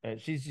folks.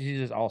 She's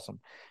just awesome,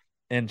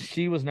 and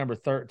she was number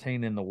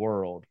 13 in the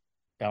world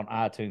on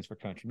iTunes for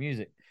country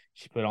music.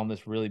 She put on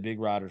this really big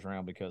writers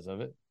round because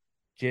of it.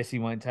 Jesse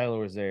Wayne Taylor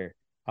was there.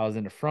 I was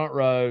in the front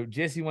row.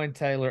 Jesse Wayne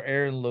Taylor,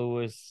 Aaron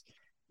Lewis,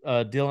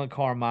 Dylan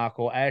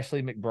Carmichael,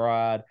 Ashley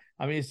McBride.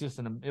 I mean, it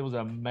was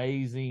an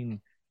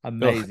amazing.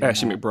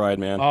 Ashley McBride,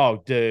 man.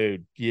 Oh,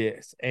 dude,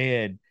 yes.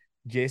 And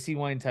Jesse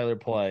Wayne Taylor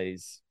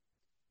plays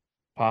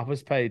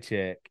Papa's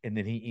Paycheck, and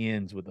then he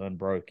ends with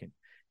Unbroken.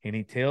 And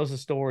he tells the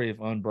story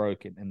of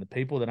Unbroken. And the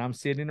people that I'm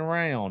sitting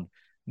around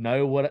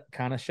know what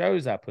kind of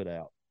shows I put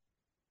out.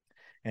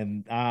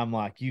 And I'm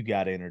like, you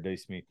got to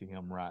introduce me to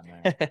him right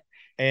now.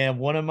 And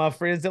one of my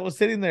friends that was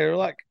sitting there,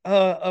 like,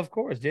 of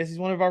course, Jesse's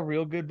one of our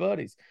real good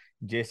buddies.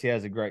 Jesse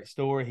has a great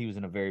story. He was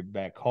in a very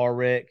bad car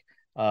wreck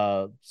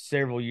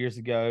several years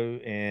ago,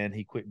 and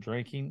he quit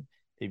drinking.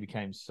 He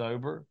became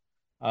sober.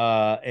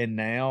 And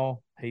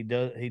now he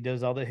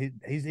does all that.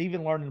 He's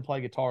even learning to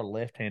play guitar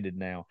left-handed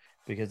now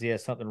because he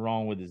has something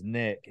wrong with his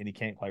neck and he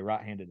can't play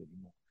right-handed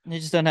anymore. He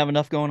just doesn't have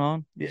enough going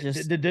on.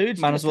 The dude's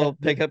might as well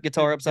pick up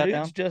guitar upside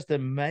down. It's just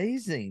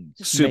amazing.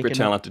 Super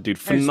talented dude.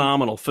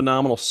 Phenomenal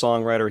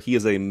songwriter. He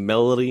is a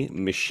melody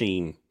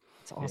machine.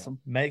 It's awesome.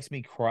 Yeah. Makes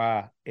me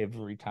cry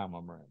every time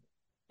I'm around.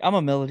 I'm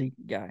a melody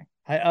guy.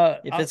 Hey,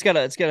 if it's got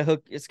a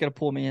hook, it's got to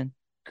pull me in.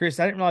 Chris,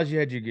 I didn't realize you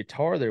had your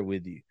guitar there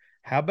with you.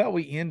 How about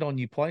we end on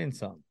you playing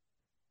something?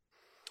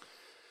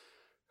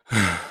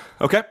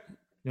 Okay.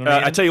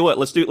 I tell you what,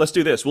 let's do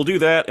this. We'll do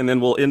that, and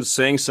then we'll end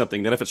saying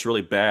something. Then if it's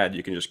really bad,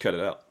 you can just cut it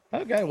out.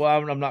 Okay. Well,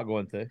 I'm not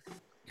going to.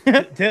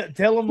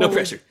 Tell them. No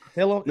pressure.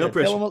 Tell them. No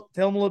pressure.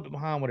 Tell them a little bit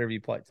behind whatever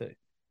you play too.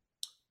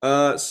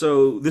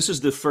 So this is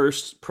the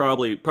first,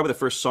 probably the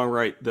first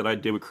songwrite that I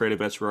did with Creative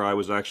Vets where I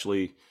was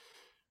actually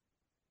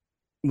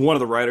one of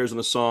the writers in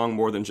the song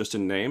more than just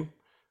in name.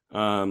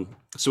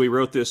 So we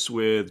wrote this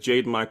with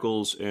Jade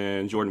Michaels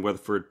and Jordan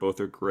Weatherford. Both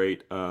are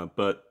great.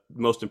 But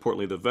most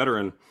importantly, the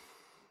veteran,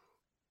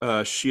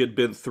 she's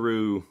been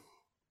through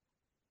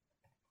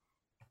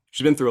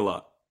a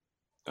lot.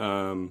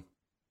 And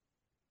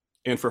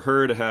for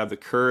her to have the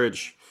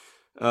courage,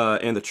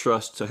 and the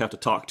trust to have to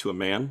talk to a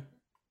man,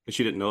 and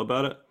she didn't know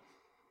about it,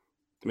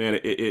 man,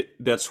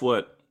 that's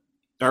what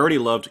I already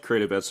loved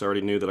Creative Vets. I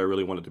already knew that I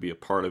really wanted to be a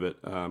part of it.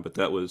 But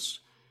that was,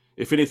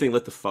 if anything,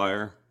 lit the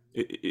fire.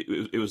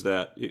 It was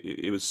that.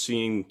 It was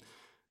seeing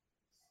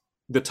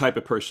the type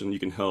of person you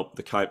can help,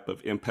 the type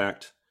of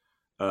impact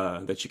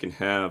that you can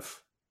have.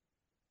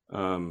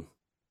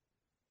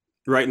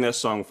 Writing that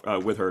song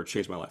with her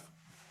changed my life.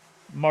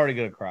 I'm already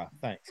gonna cry.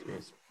 Thanks,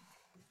 Chris.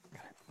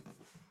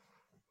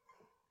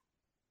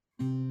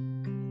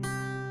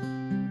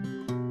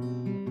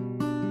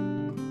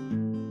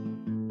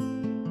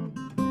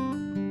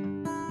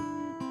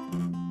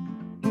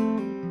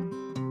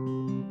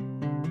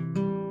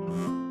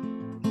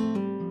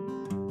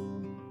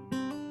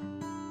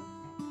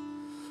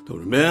 Don't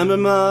remember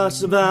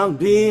much about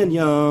being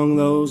young,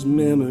 those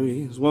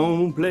memories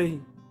won't play.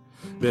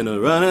 Been a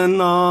running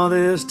all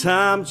this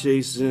time,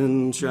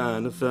 chasing,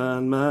 trying to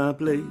find my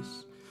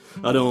place.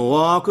 I don't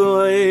walk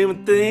away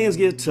when things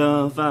get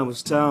tough, I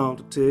was taught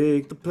to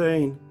take the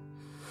pain.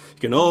 You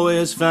can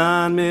always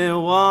find me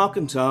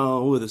walking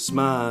tall with a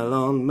smile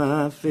on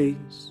my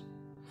face,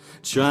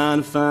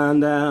 trying to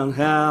find out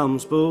how I'm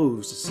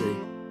supposed to say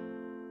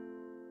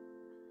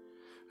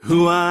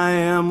who I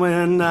am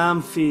when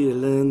I'm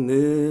feeling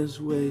this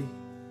way.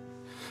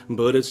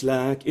 But it's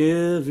like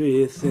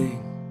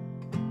everything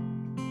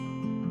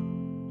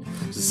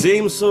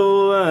seems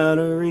so out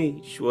of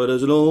reach. What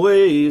does it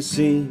always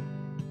seem?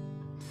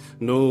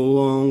 No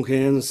one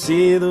can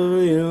see the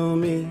real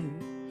me.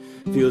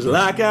 Feels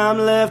like I'm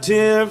left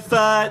here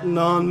fighting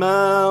on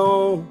my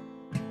own.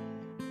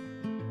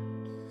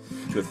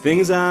 The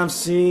things I've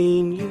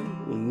seen you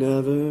will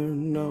never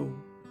know.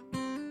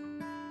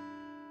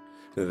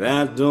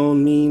 That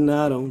don't mean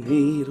I don't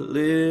need a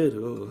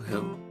little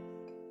help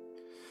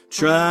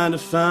trying to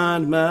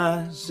find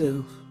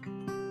myself.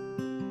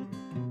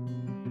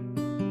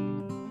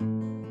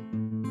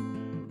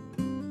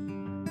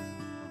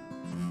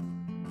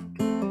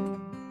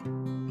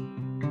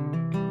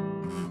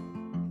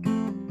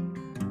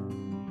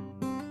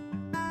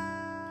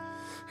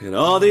 And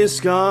all these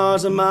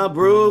scars of my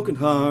broken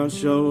heart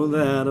show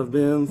that I've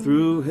been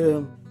through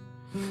hell.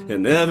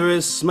 And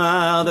every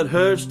smile that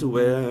hurts to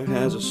wear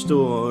has a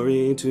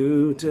story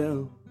to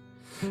tell.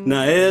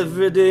 Now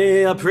every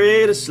day I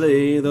pray to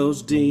slay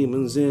those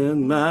demons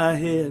in my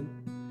head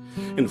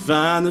and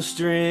find the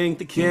strength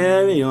to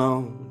carry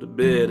on to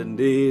better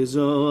days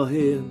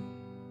ahead.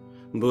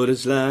 But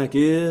it's like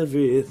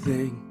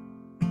everything,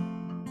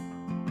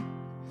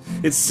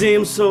 it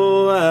seems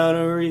so out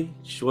of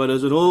reach. Why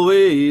does it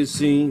always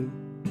seem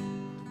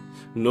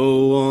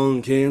no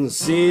one can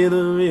see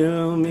the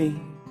real me?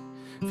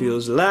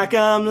 Feels like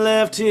I'm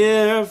left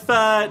here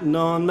fighting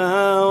on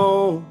my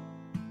own.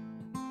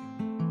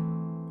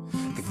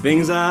 The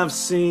things I've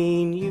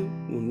seen you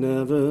will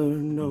never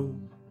know.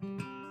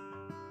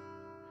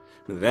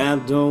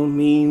 That don't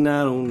mean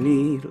I don't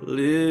need a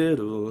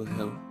little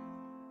help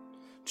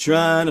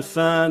trying to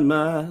find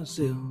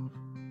myself.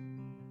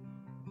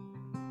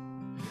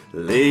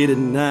 Late at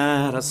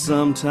night I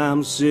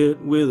sometimes sit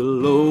with a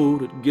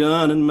loaded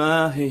gun in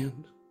my hand.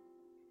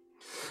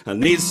 I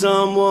need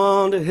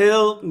someone to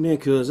help me,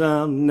 'cause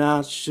I'm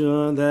not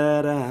sure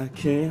that I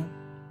can.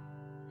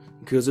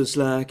 'Cause it's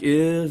like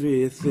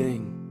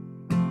everything,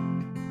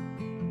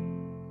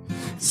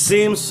 it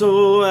seems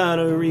so out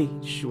of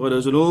reach. Why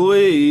does it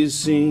always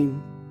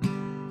seem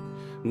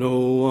no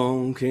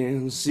one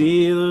can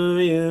see the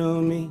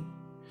real me?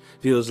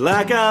 Feels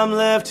like I'm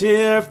left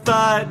here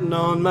fighting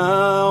on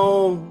my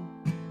own.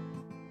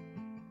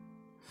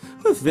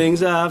 The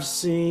things I've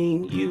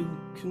seen you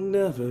can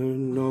never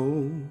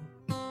know.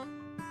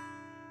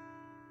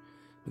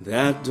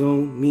 That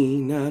don't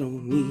mean I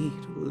don't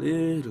need a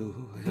little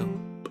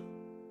help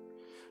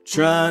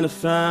trying to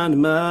find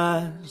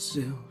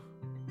myself.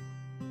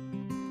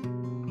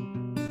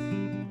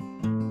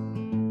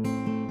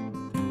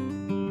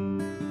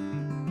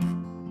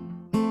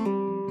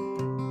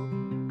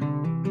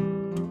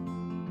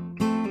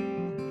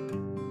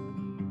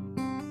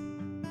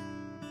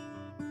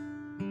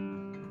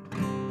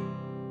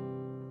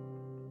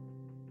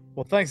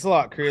 Well, thanks a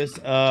lot, Chris.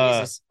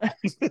 Jesus.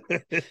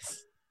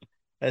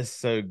 That's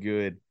so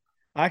good.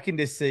 I can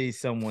just see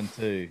someone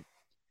too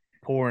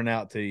pouring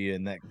out to you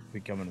and that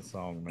becoming a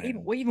song, man.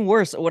 Even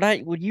worse,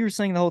 what you were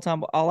saying the whole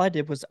time, all I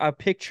did was I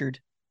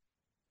pictured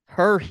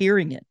her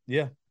hearing it.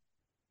 Yeah.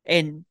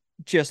 And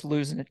just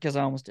losing it because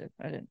I almost did.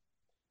 I didn't.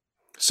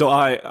 So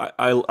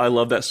I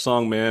love that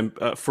song, man.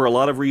 For a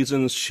lot of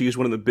reasons, she's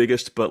one of the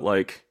biggest. But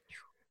like,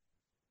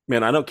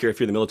 man, I don't care if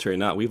you're in the military or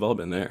not. We've all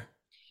been there,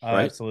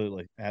 right?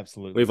 Absolutely.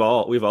 We've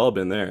all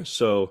been there.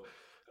 So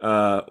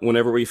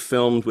whenever we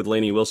filmed with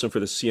Lainey Wilson for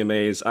the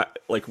CMAs,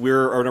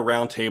 we're on a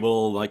round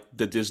table, like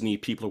the Disney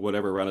people or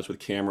whatever around us with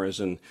cameras,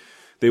 and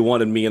they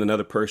wanted me and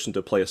another person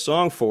to play a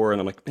song for her.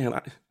 And I'm like, man,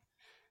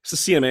 it's the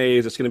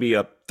CMAs. It's going to be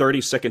a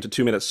 30-second to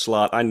 2-minute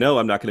slot. I know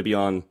I'm not going to be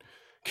on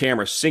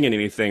camera singing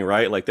anything,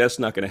 right? Like that's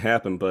not going to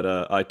happen.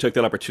 But I took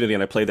that opportunity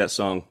and I played that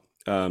song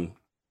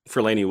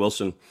for Lainey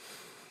Wilson.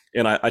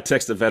 And I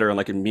texted the veteran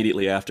like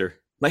immediately after,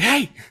 like,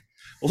 hey,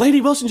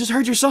 Lainey Wilson just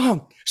heard your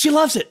song. She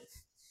loves it.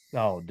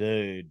 Oh,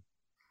 dude.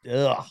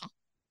 Ugh.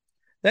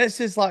 That's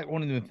just like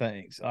one of the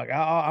things. Like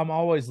I'm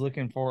always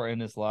looking for in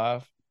this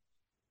life.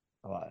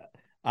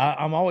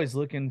 I'm always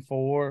looking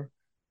for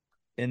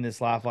in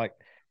this life, like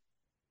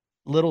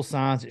little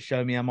signs that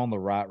show me I'm on the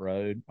right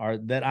road or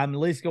that I'm at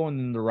least going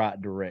in the right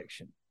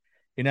direction.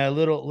 You know,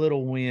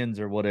 little wins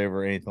or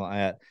whatever, anything like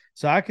that.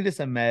 So I could just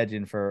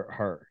imagine for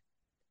her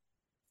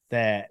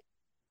that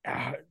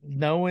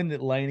knowing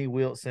that Lainey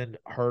Wilson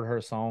heard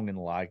her song and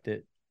liked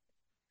it,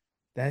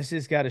 that's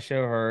just got to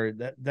show her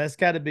that's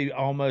got to be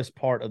almost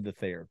part of the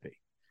therapy.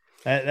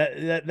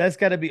 That's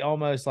got to be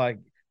almost like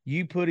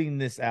you putting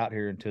this out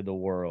here into the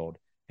world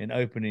and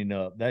opening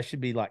up. That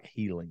should be like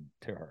healing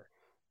to her.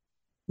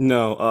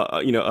 No,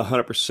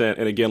 100%.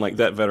 And again, like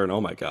that veteran,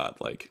 oh my God,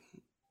 like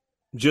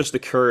just the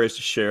courage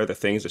to share the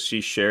things that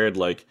she shared.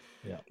 Like,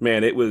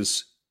 man, it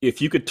was,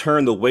 if you could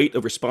turn the weight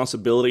of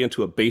responsibility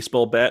into a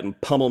baseball bat and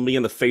pummel me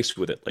in the face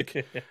with it,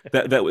 like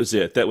that was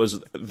it. That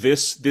was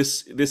this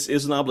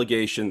is an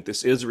obligation.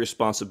 This is a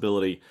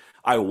responsibility.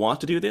 I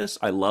want to do this.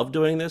 I love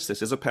doing this.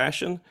 This is a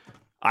passion.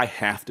 I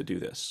have to do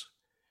this.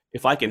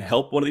 If I can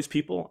help one of these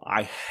people,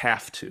 I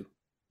have to.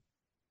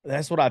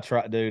 That's what I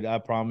try, dude. I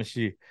promise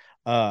you.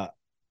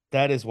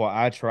 That is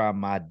why I try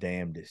my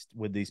damnedest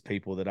with these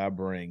people that I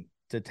bring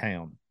to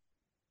town.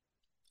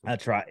 I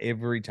try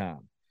every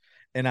time.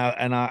 And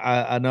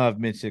I know I've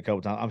mentioned it a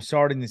couple times. I'm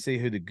starting to see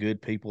who the good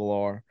people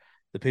are,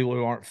 the people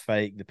who aren't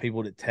fake, the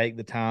people that take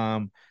the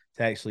time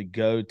to actually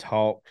go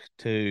talk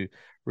to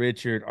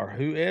Richard or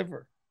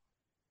whoever.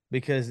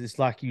 Because it's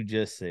like you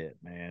just said,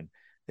 man.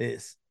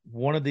 It's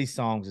one of these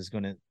songs is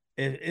going to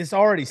it's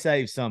already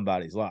saved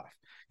somebody's life.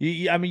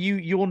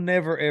 You'll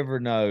never ever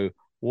know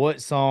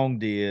what song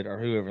did or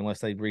whoever unless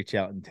they reach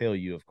out and tell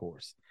you, of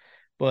course.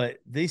 But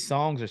these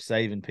songs are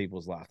saving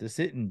people's life. This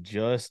isn't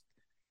just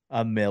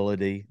a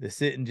melody.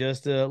 This isn't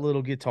just a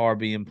little guitar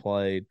being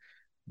played.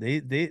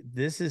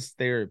 This is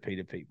therapy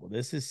to people.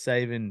 This is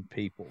saving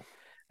people.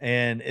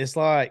 And it's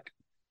like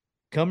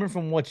coming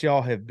from what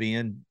y'all have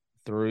been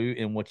through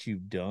and what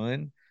you've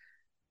done,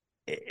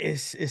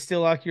 it's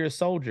still like you're a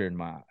soldier in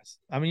my eyes.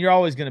 I mean, you're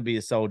always going to be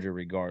a soldier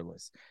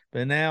regardless.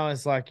 But now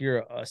it's like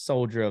you're a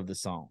soldier of the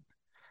song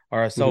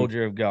or a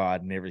soldier of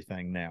God and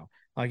everything now.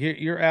 Like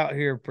you're out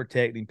here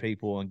protecting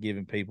people and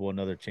giving people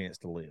another chance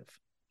to live.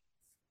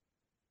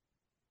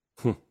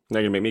 Now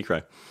you're going to make me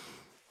cry.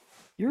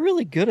 You're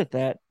really good at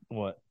that.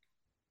 What?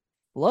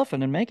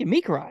 Bluffing and making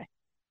me cry.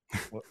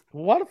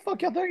 Why the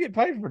fuck y'all think I get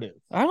paid for this?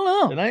 I don't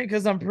know. It ain't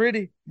because I'm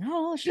pretty.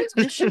 No,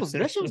 that shit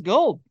was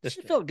gold. That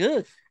shit felt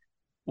good.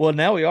 Well,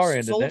 now we are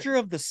into soldier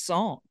of the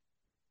song.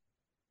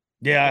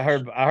 Yeah, I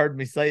heard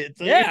me say it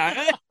too.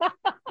 Yeah.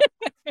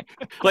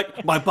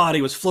 Like my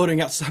body was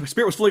floating outside. My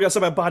spirit was floating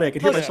outside my body. I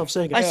could hear myself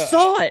saying it. I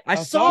saw it. I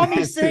saw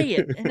me say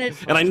it, and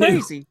it's and I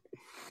crazy. Knew.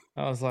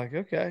 I was like,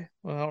 okay,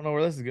 well, I don't know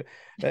where this is going.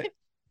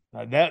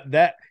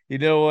 That you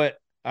know what?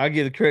 I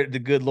give the credit to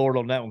good Lord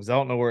on that one because I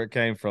don't know where it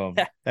came from.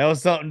 That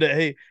was something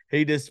that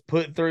he just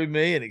put through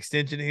me, an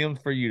extension to him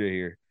for you to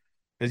hear.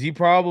 Because you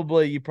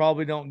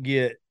probably don't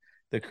get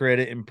the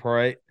credit and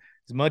pray.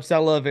 As much as I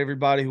love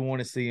everybody who won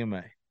a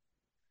CMA,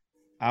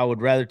 I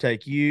would rather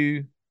take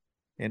you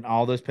and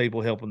all those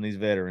people helping these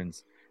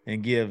veterans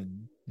and give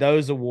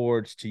those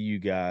awards to you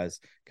guys.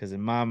 Because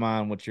in my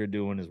mind, what you're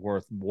doing is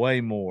worth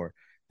way more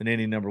than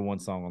any number one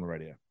song on the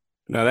radio.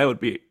 Now that would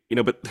be,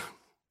 but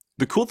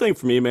the cool thing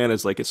for me, man,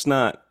 is like, it's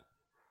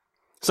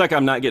like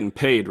I'm not getting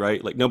paid,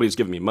 right? Like nobody's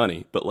giving me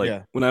money, but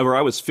like whenever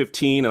I was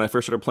 15 and I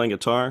first started playing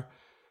guitar,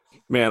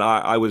 man,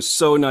 I was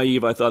so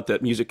naive. I thought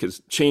that music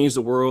has changed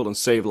the world and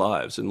saved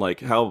lives. And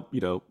like how,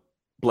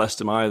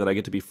 blessed am I that I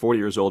get to be 40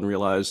 years old and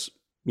realize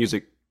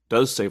music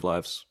does save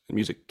lives and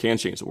music can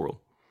change the world.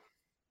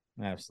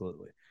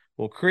 Absolutely.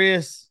 Well,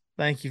 Chris,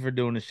 thank you for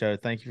doing the show.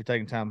 Thank you for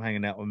taking time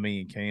hanging out with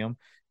me and Cam.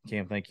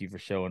 Cam, thank you for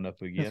showing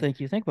up again. Thank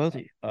you. Thank both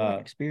of you.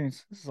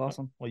 Experience. This is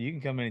awesome. Well, you can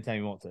come anytime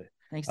you want to.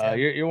 Thanks.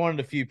 You're one of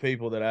the few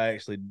people that I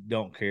actually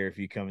don't care if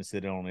you come and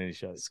sit in on any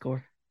show.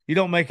 Score. You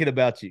don't make it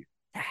about you.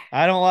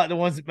 I don't like the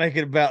ones that make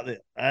it about this.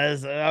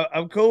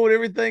 I'm cool with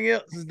everything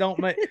else. Just don't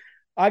make.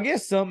 I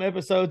guess some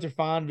episodes are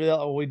fine.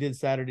 We did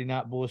Saturday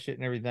Night Bullshit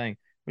and everything.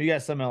 But you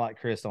got something like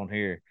Chris on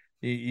here.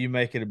 You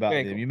make it about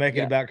them. Cool. You make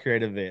it about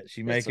creative vets.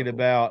 You make it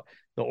about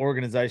the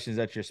organizations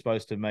that you're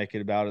supposed to make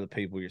it about, or the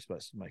people you're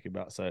supposed to make it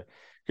about. So,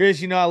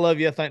 Chris, I love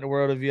you. I think the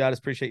world of you. I just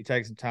appreciate you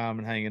taking some time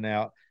and hanging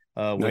out.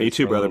 No, you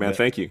too, brother, man.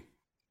 Thank you.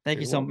 Thank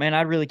you so much, man.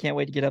 I really can't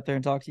wait to get up there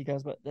and talk to you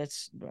guys. But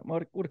that's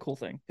what a cool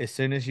thing. As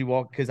soon as you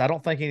walk, because I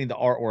don't think any of the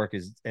artwork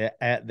is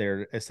at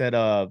there. It's at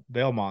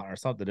Belmont or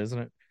something, isn't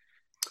it?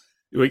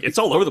 It's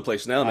all over the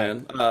place now,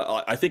 man.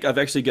 I think I've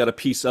actually got a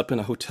piece up in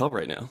a hotel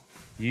right now.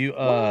 You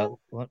tell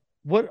me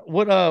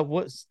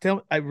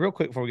real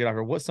quick before we get off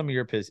here, what's some of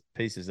your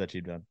pieces that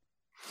you've done?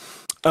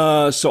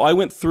 So I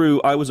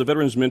was a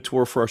veterans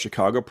mentor for our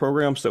Chicago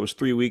program. So that was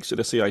 3 weeks at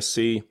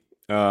SAIC.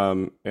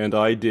 And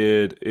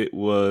it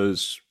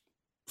was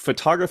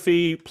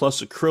photography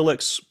plus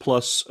acrylics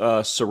plus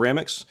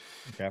ceramics.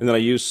 Okay. And then I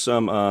used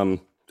some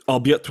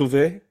objets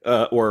trouvés,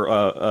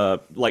 or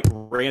like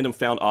random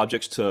found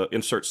objects to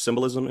insert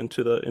symbolism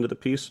into the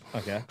piece.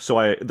 Okay.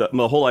 So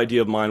the whole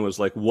idea of mine was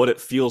like what it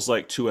feels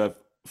like to have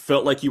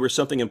felt like you were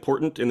something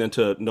important and then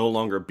to no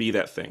longer be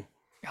that thing.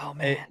 Oh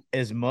man!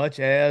 As much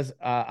as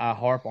I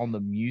harp on the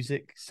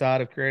music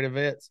side of Creative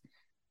Vets,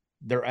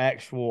 their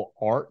actual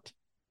art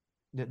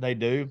that they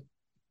do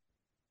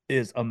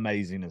is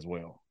amazing as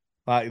well.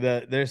 Like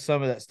there's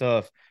some of that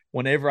stuff.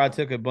 Whenever I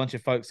took a bunch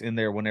of folks in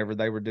there, whenever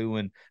they were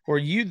doing, were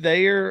you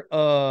there?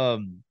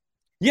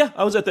 Yeah,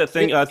 I was at that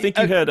thing. I think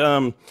you had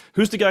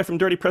who's the guy from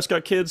Dirty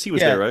Prescott Kids? He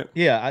was there, right?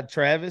 Yeah,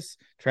 Travis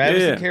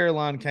and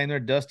Caroline came there.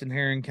 Dustin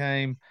Herring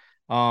came.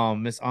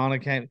 Miss Anna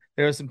came.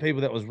 There were some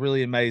people that was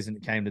really amazing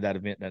that came to that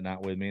event that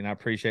night with me, and I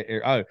appreciate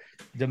it. Oh,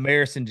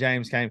 Damaris and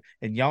James came,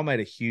 and y'all made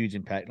a huge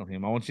impact on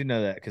him. I want you to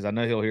know that because I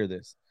know he'll hear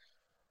this.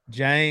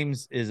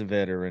 James is a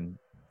veteran.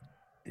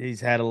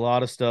 He's had a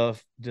lot of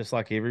stuff just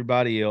like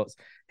everybody else.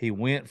 He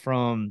went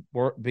from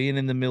being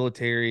in the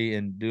military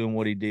and doing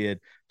what he did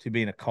to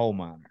being a coal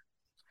miner.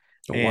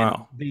 Oh,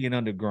 wow. Being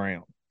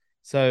underground.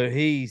 So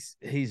he's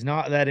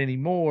not that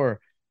anymore,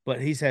 but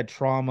he's had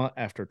trauma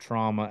after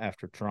trauma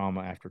after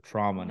trauma after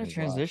trauma. What a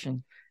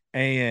transition. Life.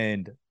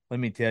 And let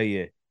me tell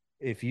you,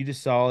 if you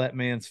just saw that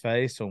man's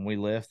face when we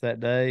left that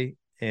day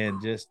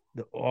and just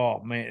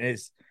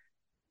it's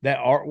that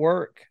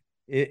artwork,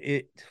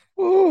 I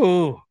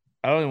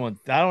don't even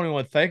want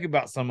to think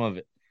about some of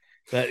it.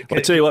 I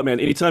tell you what, man,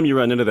 anytime you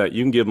run into that,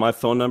 you can give my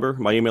phone number,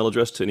 my email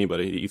address to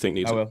anybody that you think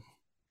needs it.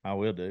 I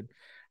will, dude.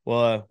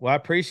 Well, I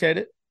appreciate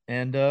it.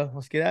 And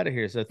let's get out of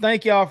here. So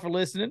thank y'all for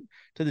listening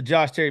to the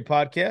Josh Terry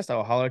podcast.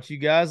 I'll holler at you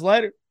guys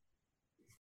later.